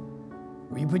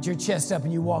 where you put your chest up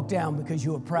and you walk down because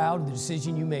you are proud of the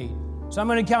decision you made. So I'm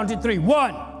going to count to 3.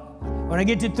 1. When I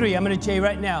get to 3, I'm going to tell you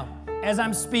right now, as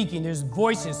I'm speaking, there's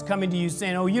voices coming to you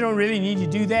saying, oh, you don't really need to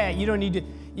do that. You don't need to.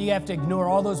 You have to ignore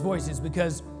all those voices,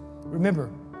 because remember,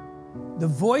 the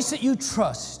voice that you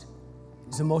trust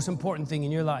is the most important thing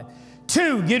in your life.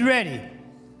 2, get ready.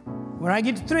 When I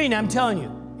get to 3, now I'm telling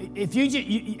you, if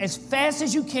you as fast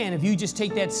as you can, if you just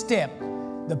take that step,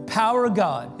 the power of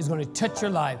God is going to touch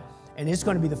your life, and it's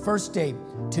going to be the first step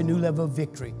to a new level of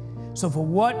victory. So for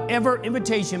whatever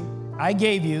invitation I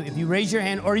gave you, if you raise your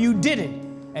hand or you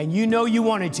didn't, and you know you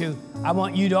wanted to, I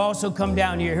want you to also come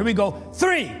down here. Here we go.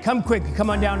 3, come quick. Come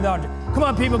on down to the altar. Come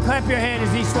on, people, clap your hands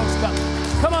as these folks come.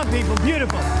 Come on, people,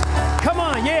 beautiful. Come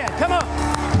on, yeah, come on.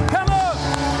 Come on,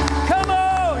 come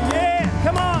on, yeah,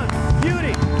 come on.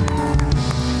 Beauty,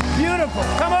 beautiful,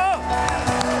 come on.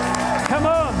 Come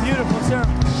on, beautiful, sir.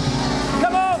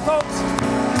 Come on, folks.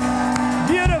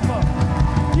 Beautiful,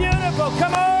 beautiful,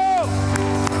 come on.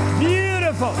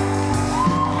 Beautiful.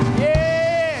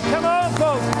 Yeah, come on,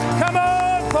 folks. Come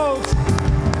on, folks.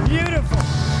 Beautiful.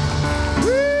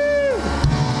 Woo!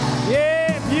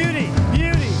 Yeah, beauty,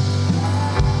 beauty,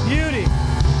 beauty,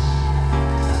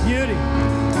 beauty.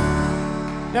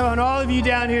 Now, on all of you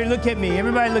down here, look at me.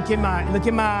 Everybody look in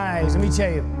my eyes. Let me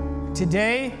tell you,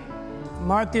 today,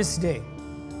 mark this day.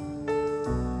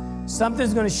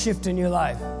 Something's going to shift in your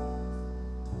life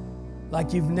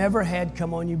like you've never had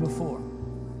come on you before.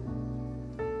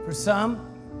 For some,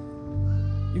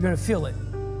 you're going to feel it.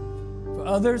 For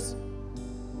others,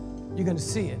 you're going to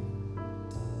see it.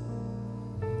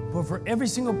 But for every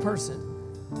single person,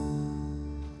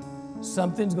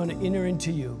 something's going to enter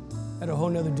into you at a whole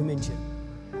nother dimension.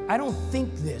 I don't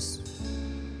think this.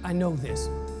 I know this.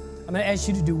 I'm going to ask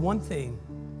you to do one thing.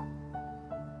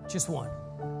 Just one.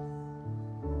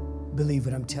 Believe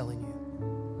what I'm telling you.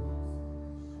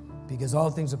 Because all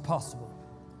things are possible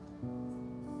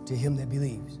to him that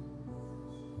believes.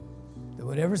 That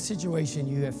whatever situation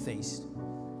you have faced,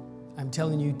 I'm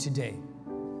telling you today,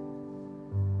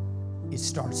 it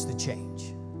starts to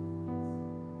change.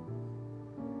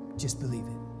 Just believe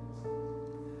it.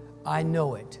 I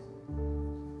know it.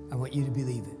 I want you to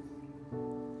believe it.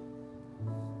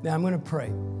 Now I'm going to pray.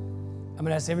 I'm going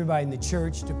to ask everybody in the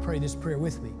church to pray this prayer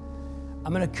with me.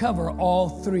 I'm going to cover all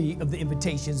three of the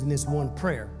invitations in this one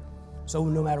prayer. So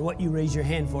no matter what you raise your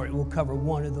hand for, it will cover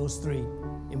one of those three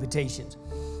invitations.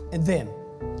 And then,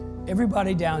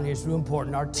 everybody down here is real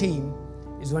important. Our team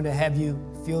is going to have you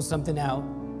feel something out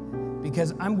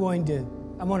because I want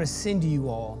to send to you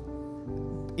all,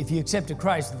 if you accepted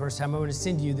Christ the first time, I'm going to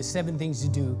send you the 7 things to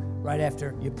do right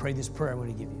after you pray this prayer I'm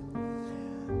going to give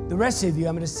you. The rest of you,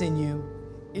 I'm going to send you,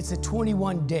 it's a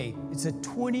 21-day. It's a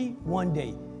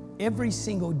 21-day. Every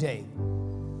single day,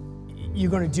 you're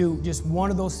going to do just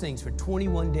one of those things for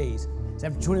 21 days. So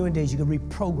after 21 days, you can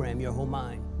reprogram your whole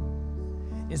mind.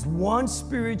 It's one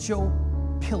spiritual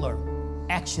pillar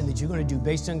action that you're going to do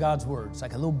based on God's word. It's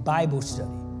like a little Bible study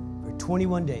for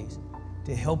 21 days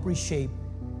to help reshape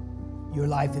your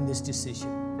life in this decision.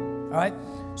 All right?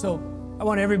 So I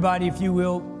want everybody, if you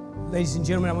will, ladies and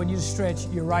gentlemen, I want you to stretch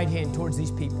your right hand towards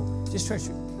these people. Just stretch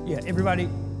it. Yeah, everybody,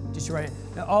 just your right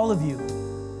hand. Now, all of you,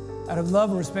 out of love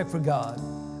and respect for God,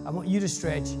 I want you to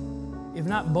stretch, if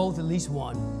not both, at least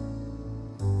one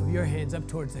of your hands up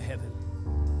towards the heaven.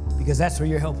 Because that's where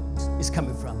your help is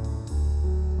coming from.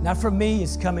 Not from me,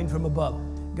 it's coming from above.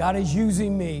 God is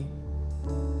using me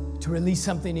to release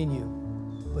something in you.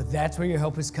 But that's where your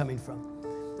help is coming from.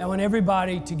 Now, I want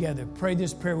everybody together, pray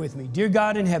this prayer with me. Dear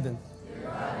God in heaven,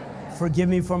 forgive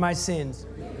me for my sins.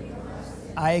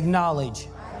 I acknowledge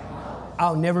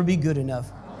I'll never be good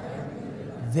enough.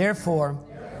 Therefore,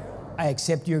 I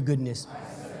accept your goodness.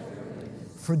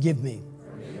 Forgive me.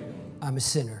 I'm a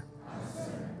sinner.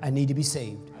 I need to be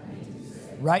saved.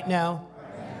 Right now,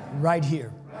 right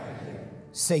here,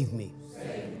 save me.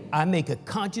 I make a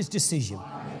conscious decision.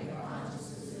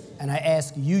 And I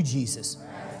ask you, Jesus,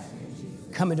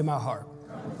 come into my heart.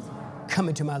 Come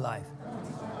into my life.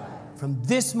 From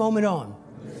this moment on,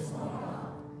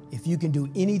 if you can do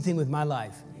anything with my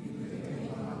life,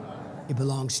 it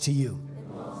belongs to you.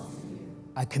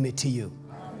 I commit to you.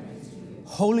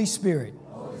 Holy Spirit,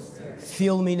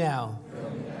 fill me now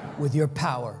with your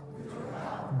power.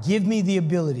 Give me the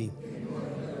ability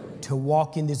to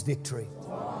walk in this victory.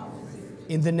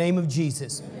 In the name of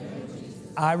Jesus,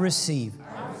 I receive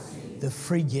the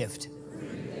free gift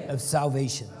of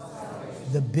salvation.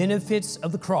 The benefits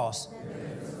of the cross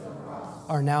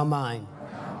are now mine.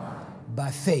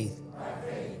 By faith,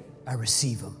 I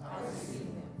receive them.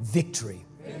 Victory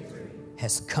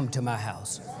has come to my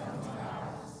house.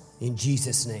 In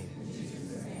Jesus' name.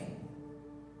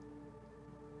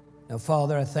 Now,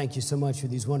 Father, I thank you so much for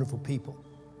these wonderful people.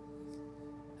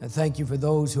 I thank you for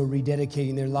those who are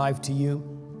rededicating their life to you.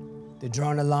 They're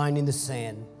drawing a line in the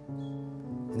sand,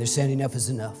 and they're saying enough is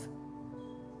enough.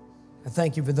 I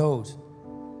thank you for those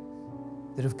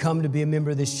that have come to be a member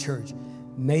of this church.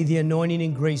 May the anointing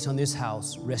and grace on this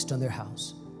house rest on their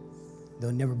house.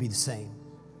 They'll never be the same.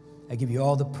 I give you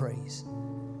all the praise,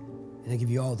 and I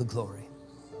give you all the glory.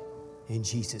 In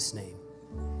Jesus' name,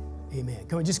 amen.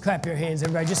 Come on, just clap your hands,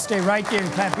 everybody. Just stay right there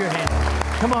and clap your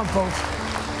hands. Come on, folks.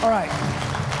 All right.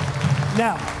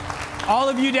 Now, all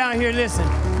of you down here, listen.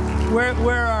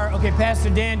 Okay, Pastor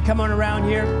Dan, come on around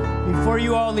here. Before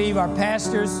you all leave, our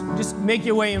pastors, just make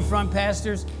your way in front,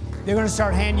 pastors. They're going to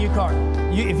start handing you a card.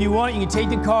 If you want, you can take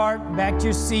the card back to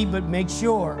your seat, but make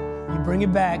sure you bring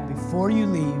it back before you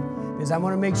leave, because I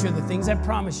want to make sure the things I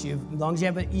promise you, as long as you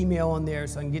have an email on there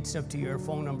so I can get stuff to your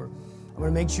phone number, I want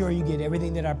to make sure you get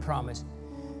everything that I promised.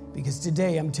 Because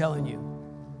today, I'm telling you,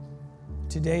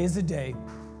 today is the day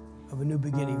of a new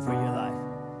beginning for your life.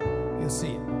 You'll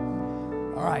see it.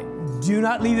 All right, do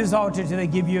not leave this altar until they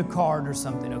give you a card or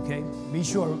something, okay? Be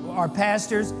sure. Our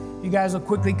pastors, you guys will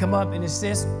quickly come up and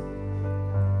assist.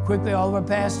 Quickly, all of our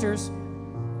pastors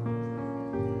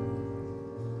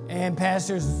and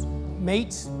pastors'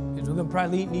 mates, because we're going to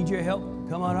probably need your help.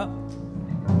 Come on up.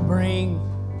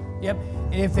 Yep.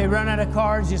 And if they run out of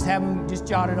cards, just have them just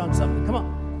jotted on something.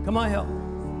 Come on, help.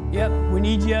 Yep, we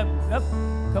need you up.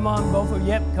 Come on, both of you.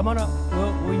 Yep, come on up.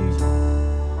 We'll use you.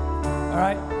 All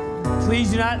right.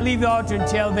 Please do not leave the altar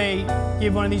until they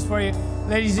give one of these for you.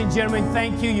 Ladies and gentlemen,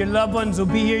 thank you. Your loved ones will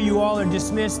be here. You all are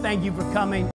dismissed. Thank you for coming.